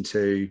to listen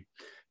to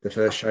the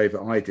first show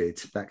that I did,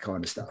 that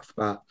kind of stuff.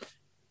 But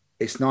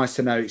it's nice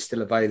to know it's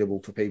still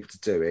available for people to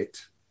do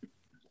it.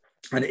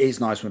 And it is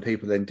nice when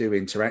people then do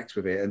interact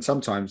with it. And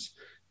sometimes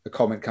a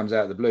comment comes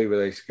out of the blue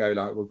where they go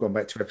like, we've gone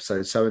back to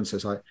episode so-and-so.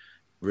 It's like,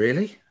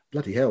 really?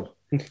 Bloody hell.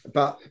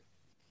 But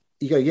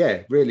you go,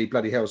 yeah, really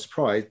bloody hell,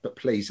 surprised, but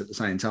pleased at the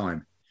same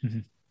time. Mm-hmm.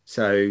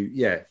 So,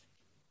 yeah,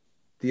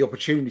 the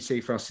opportunity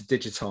for us to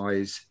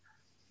digitize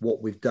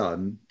what we've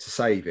done to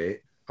save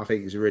it, I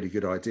think is a really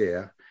good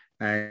idea.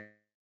 And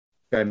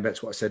going back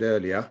to what I said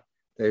earlier,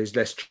 there's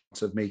less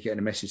chance of me getting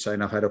a message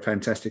saying I've had a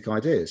fantastic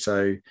idea.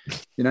 So,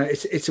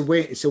 it's a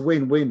win. It's a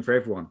win-win for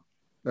everyone.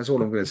 That's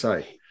all I'm going to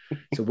say.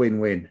 It's a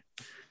win-win.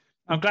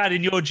 I'm glad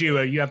in your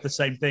duo you have the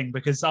same thing,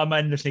 because I'm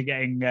endlessly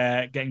getting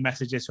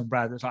messages from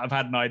Brad. It's like, I've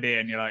had an idea,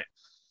 and you're like,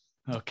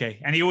 okay.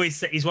 And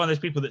he's one of those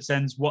people that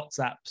sends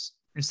WhatsApps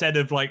instead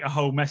of like a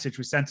whole message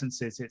with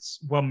sentences. It's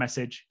one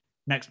message,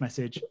 next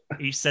message.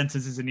 Each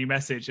sentence is a new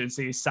message, and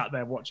so he's sat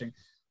there watching.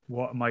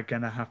 What am I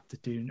going to have to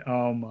do?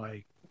 Oh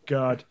my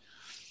God.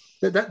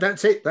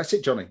 That's it. That's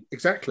it, Johnny.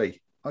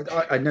 Exactly.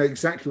 I know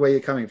exactly where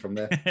you're coming from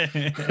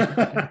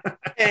there.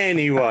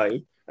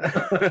 Anyway,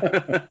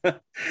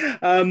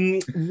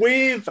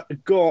 we've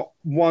got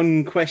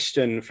one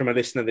question from a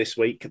listener this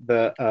week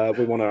that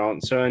we want to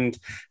answer. And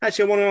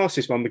actually, I want to ask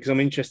this one because I'm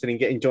interested in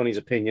getting Johnny's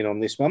opinion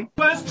on this one.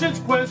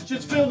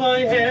 Questions fill my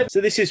head.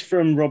 So this is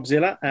from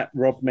Robzilla at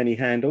Rob Many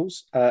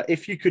Handles.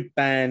 If you could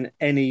ban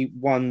any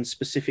one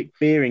specific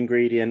beer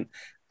ingredient,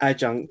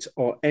 adjunct,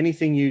 or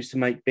anything used to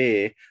make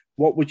beer,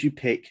 what would you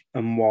pick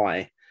and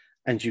why?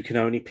 And you can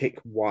only pick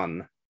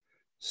one.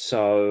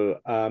 So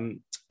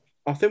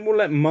I think we'll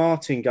let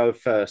Martin go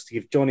first to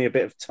give Johnny a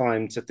bit of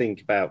time to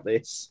think about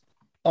this.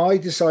 I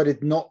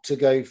decided not to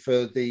go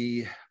for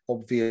the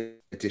obvious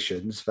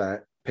additions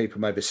that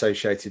people may have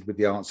associated with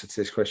the answer to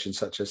this question,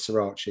 such as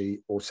Sriracha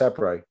or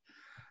Sabro.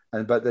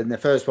 But then the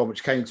first one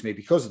which came to me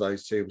because of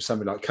those two was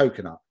something like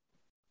coconut.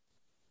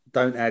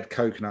 Don't add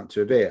coconut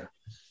to a beer.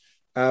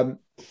 And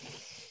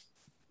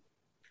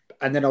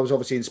then I was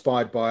obviously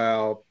inspired by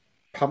our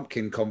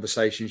pumpkin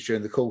conversations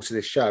during the course of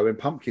this show, and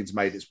pumpkin's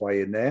made its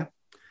way in there.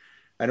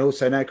 And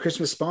also now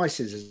Christmas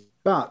spices.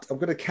 But I'm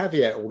going to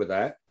caveat all of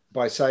that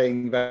by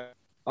saying that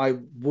I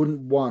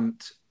wouldn't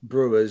want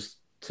brewers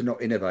to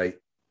not innovate.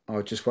 I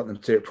would just want them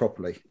to do it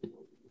properly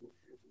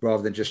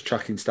rather than just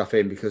chucking stuff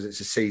in because it's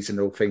a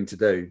seasonal thing to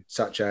do,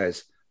 such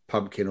as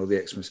pumpkin or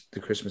the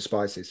Christmas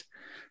spices.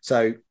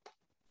 So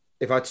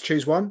if I had to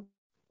choose one,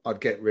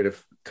 I'd get rid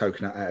of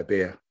coconut out of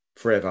beer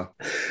forever.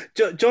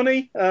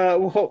 Johnny,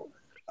 what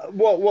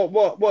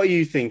are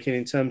you thinking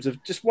in terms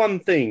of just one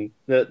thing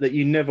that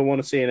you never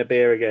want to see in a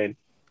beer again?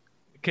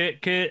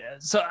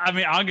 So, I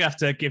mean, I'm going to have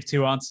to give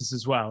two answers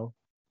as well.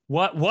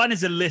 One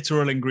is a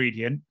literal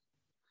ingredient,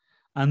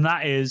 and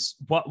that is,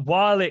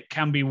 while it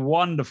can be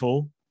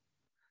wonderful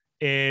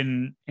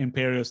in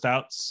imperial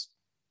stouts,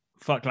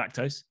 fuck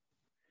lactose.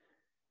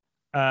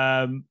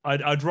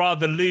 I'd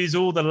rather lose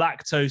all the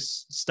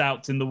lactose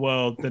stouts in the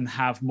world than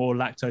have more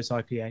lactose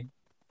IPA.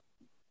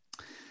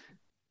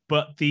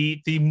 But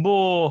the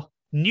more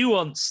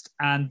nuanced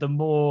and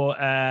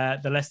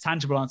the less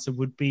tangible answer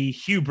would be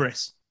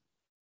hubris.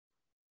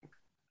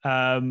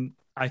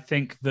 I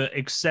think that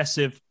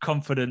excessive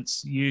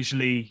confidence,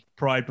 usually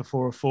pride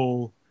before a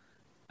fall,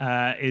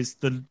 is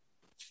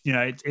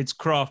it's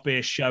craft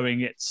beer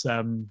showing its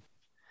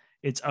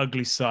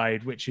ugly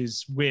side, which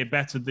is we're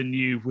better than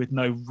you with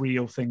no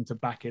real thing to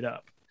back it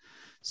up.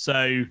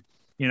 So,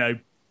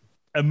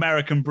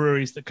 American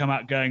breweries that come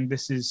out going,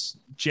 this is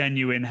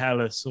genuine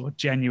Helles or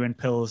genuine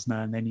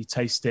Pilsner, and then you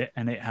taste it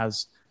and it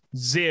has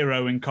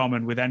zero in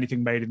common with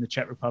anything made in the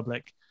Czech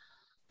Republic.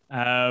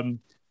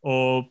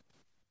 Or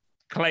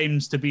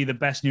claims to be the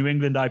best New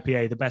England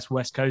IPA, the best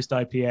West Coast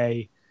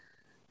IPA,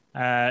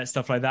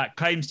 stuff like that.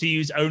 Claims to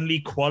use only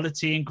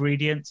quality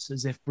ingredients,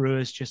 as if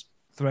brewers just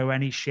throw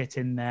any shit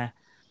in there.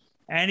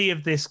 Any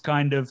of this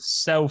kind of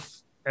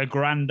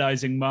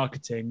self-aggrandizing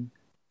marketing,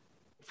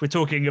 if we're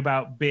talking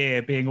about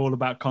beer being all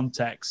about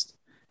context,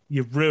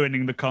 you're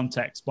ruining the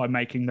context by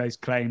making those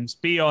claims.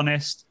 Be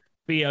honest,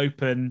 be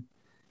open,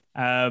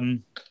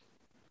 and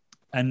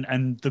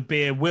the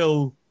beer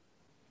will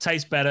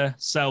taste better,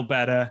 sell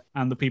better,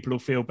 and the people will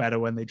feel better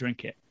when they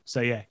drink it.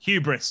 So yeah,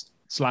 hubris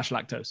 /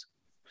 lactose.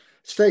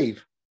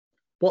 Steve,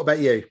 what about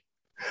you?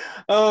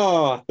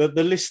 Oh, the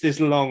list is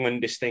long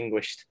and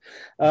distinguished.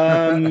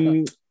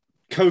 Coconut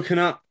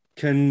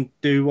can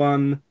do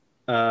one.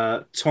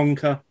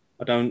 Tonka,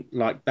 I don't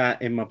like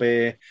that in my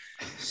beer.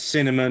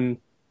 Cinnamon,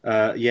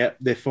 the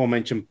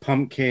aforementioned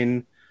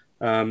pumpkin.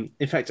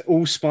 In fact,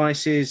 all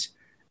spices,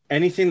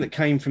 anything that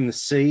came from the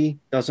sea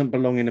doesn't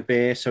belong in a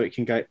beer, so it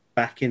can go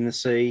back in the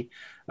sea.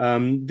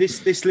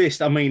 This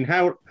list, I mean,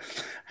 how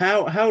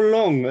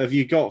long have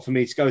you got for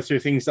me to go through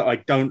things that I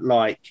don't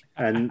like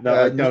and that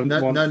I don't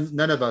want?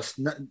 None of us,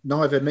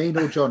 neither me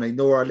nor Johnny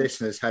nor our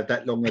listeners had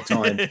that long a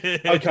time.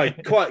 Okay,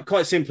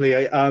 quite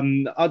simply,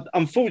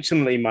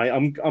 unfortunately,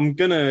 mate, I'm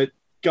gonna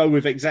go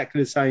with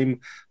exactly the same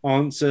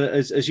answer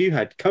as you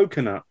had.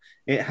 Coconut.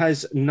 It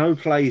has no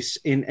place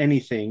in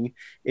anything.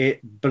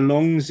 It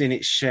belongs in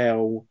its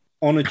shell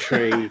on a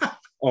tree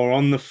or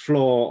on the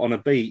floor on a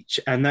beach,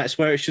 and that's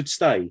where it should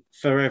stay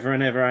forever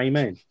and ever.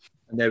 Amen.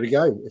 And there we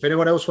go. If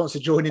anyone else wants to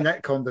join in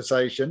that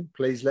conversation,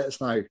 please let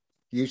us know.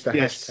 Use the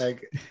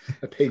hashtag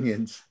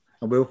opinions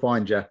and we'll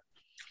find you.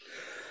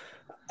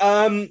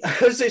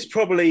 As it's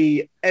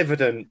probably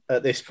evident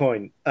at this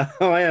point,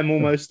 I am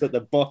almost at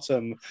the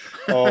bottom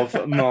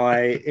of my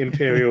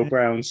Imperial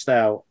Brown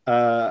Stout.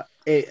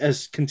 It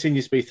has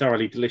continued to be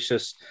thoroughly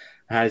delicious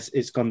as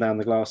it's gone down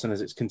the glass and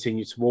as it's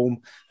continued to warm.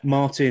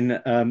 Martin,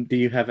 do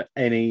you have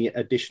any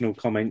additional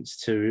comments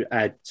to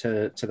add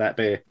to that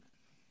beer?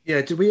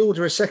 Yeah, did we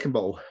order a second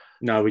bottle?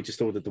 No, we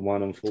just ordered the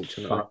one,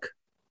 unfortunately. Fuck.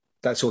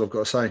 That's all I've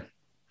got to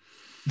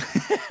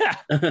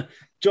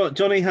say.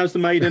 Johnny, how's the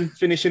Maiden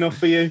finishing off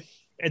for you?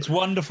 It's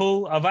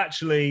wonderful. I've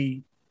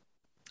actually...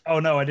 Oh,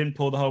 no, I didn't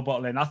pour the whole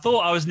bottle in. I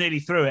thought I was nearly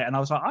through it, and I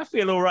was like, I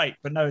feel all right.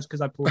 But no, it's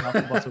because I poured half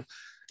the bottle.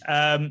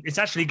 It's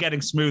actually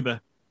getting smoother,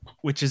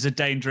 which is a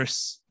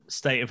dangerous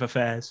state of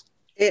affairs.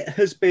 It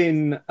has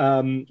been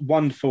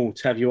wonderful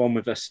to have you on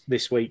with us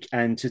this week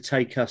and to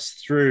take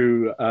us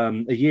through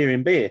a year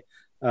in beer.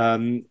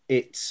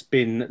 It's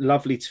been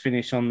lovely to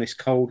finish on this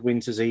cold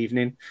winter's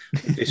evening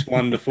with this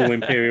wonderful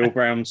Imperial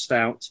Brown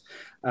Stout.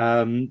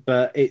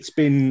 But it's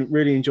been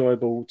really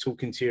enjoyable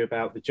talking to you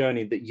about the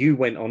journey that you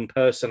went on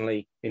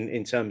personally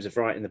in terms of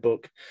writing the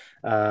book,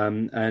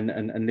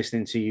 and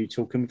listening to you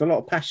talking with a lot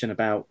of passion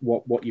about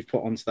what you've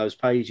put onto those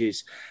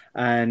pages.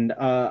 And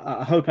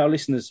I hope our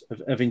listeners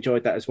have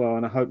enjoyed that as well.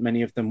 And I hope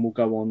many of them will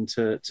go on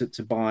to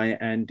buy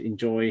and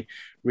enjoy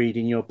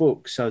reading your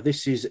book. So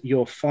this is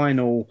your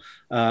final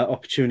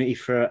opportunity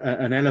for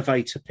an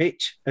elevator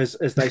pitch, as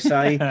they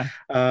say.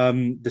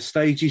 The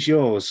stage is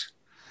yours.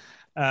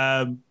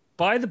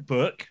 Buy the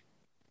book.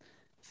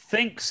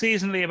 Think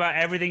seasonally about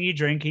everything you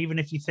drink, even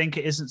if you think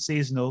it isn't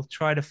seasonal.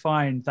 Try to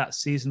find that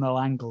seasonal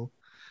angle.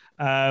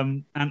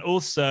 And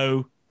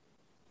also,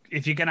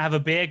 if you're going to have a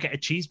beer, get a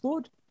cheese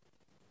board.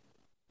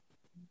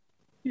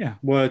 Yeah.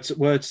 Words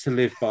to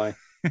live by.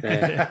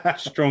 There.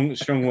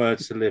 strong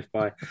words to live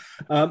by.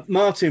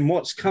 Martin,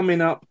 what's coming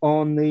up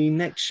on the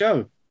next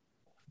show?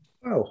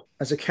 Well,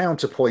 as a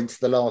counterpoint to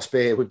the last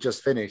beer we've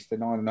just finished, the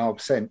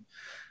 9.5%,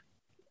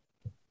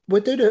 we're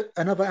doing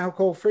another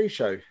alcohol-free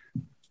show.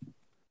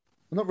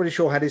 I'm not really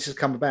sure how this has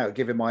come about,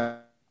 given my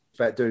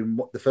about doing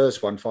the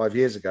first one 5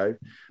 years ago,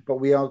 but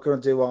we are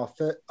going to do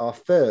our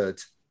third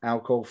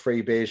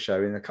alcohol-free beer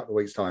show in a couple of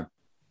weeks' time.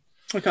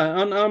 Okay,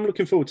 I'm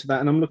looking forward to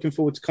that, and I'm looking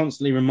forward to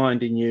constantly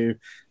reminding you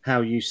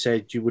how you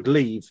said you would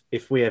leave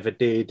if we ever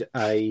did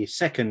a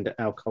second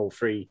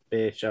alcohol-free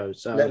beer show.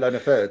 So, let alone a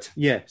third.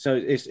 Yeah, so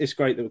it's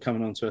great that we're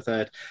coming on to a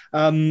third.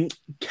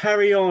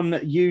 Carry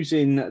on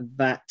using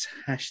that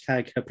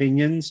hashtag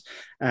opinions,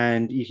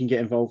 and you can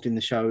get involved in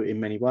the show in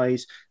many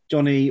ways.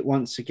 Johnny,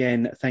 once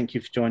again, thank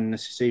you for joining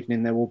us this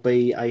evening. There will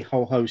be a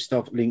whole host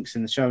of links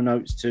in the show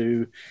notes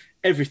to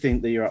everything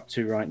that you're up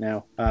to right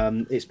now.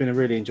 It's been a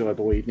really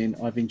enjoyable evening.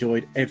 I've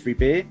enjoyed every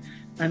beer,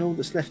 and all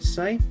that's left to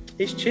say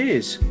is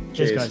cheers.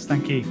 Cheers, guys.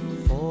 Thank you.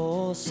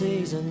 4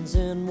 seasons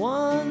in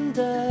one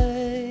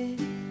day,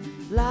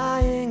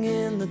 lying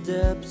in the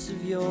depths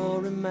of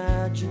your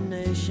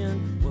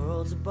imagination,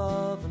 worlds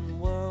above and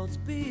worlds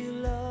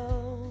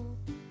below.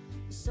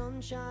 The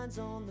sun shines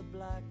on the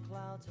black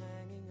clouds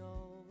hanging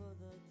over.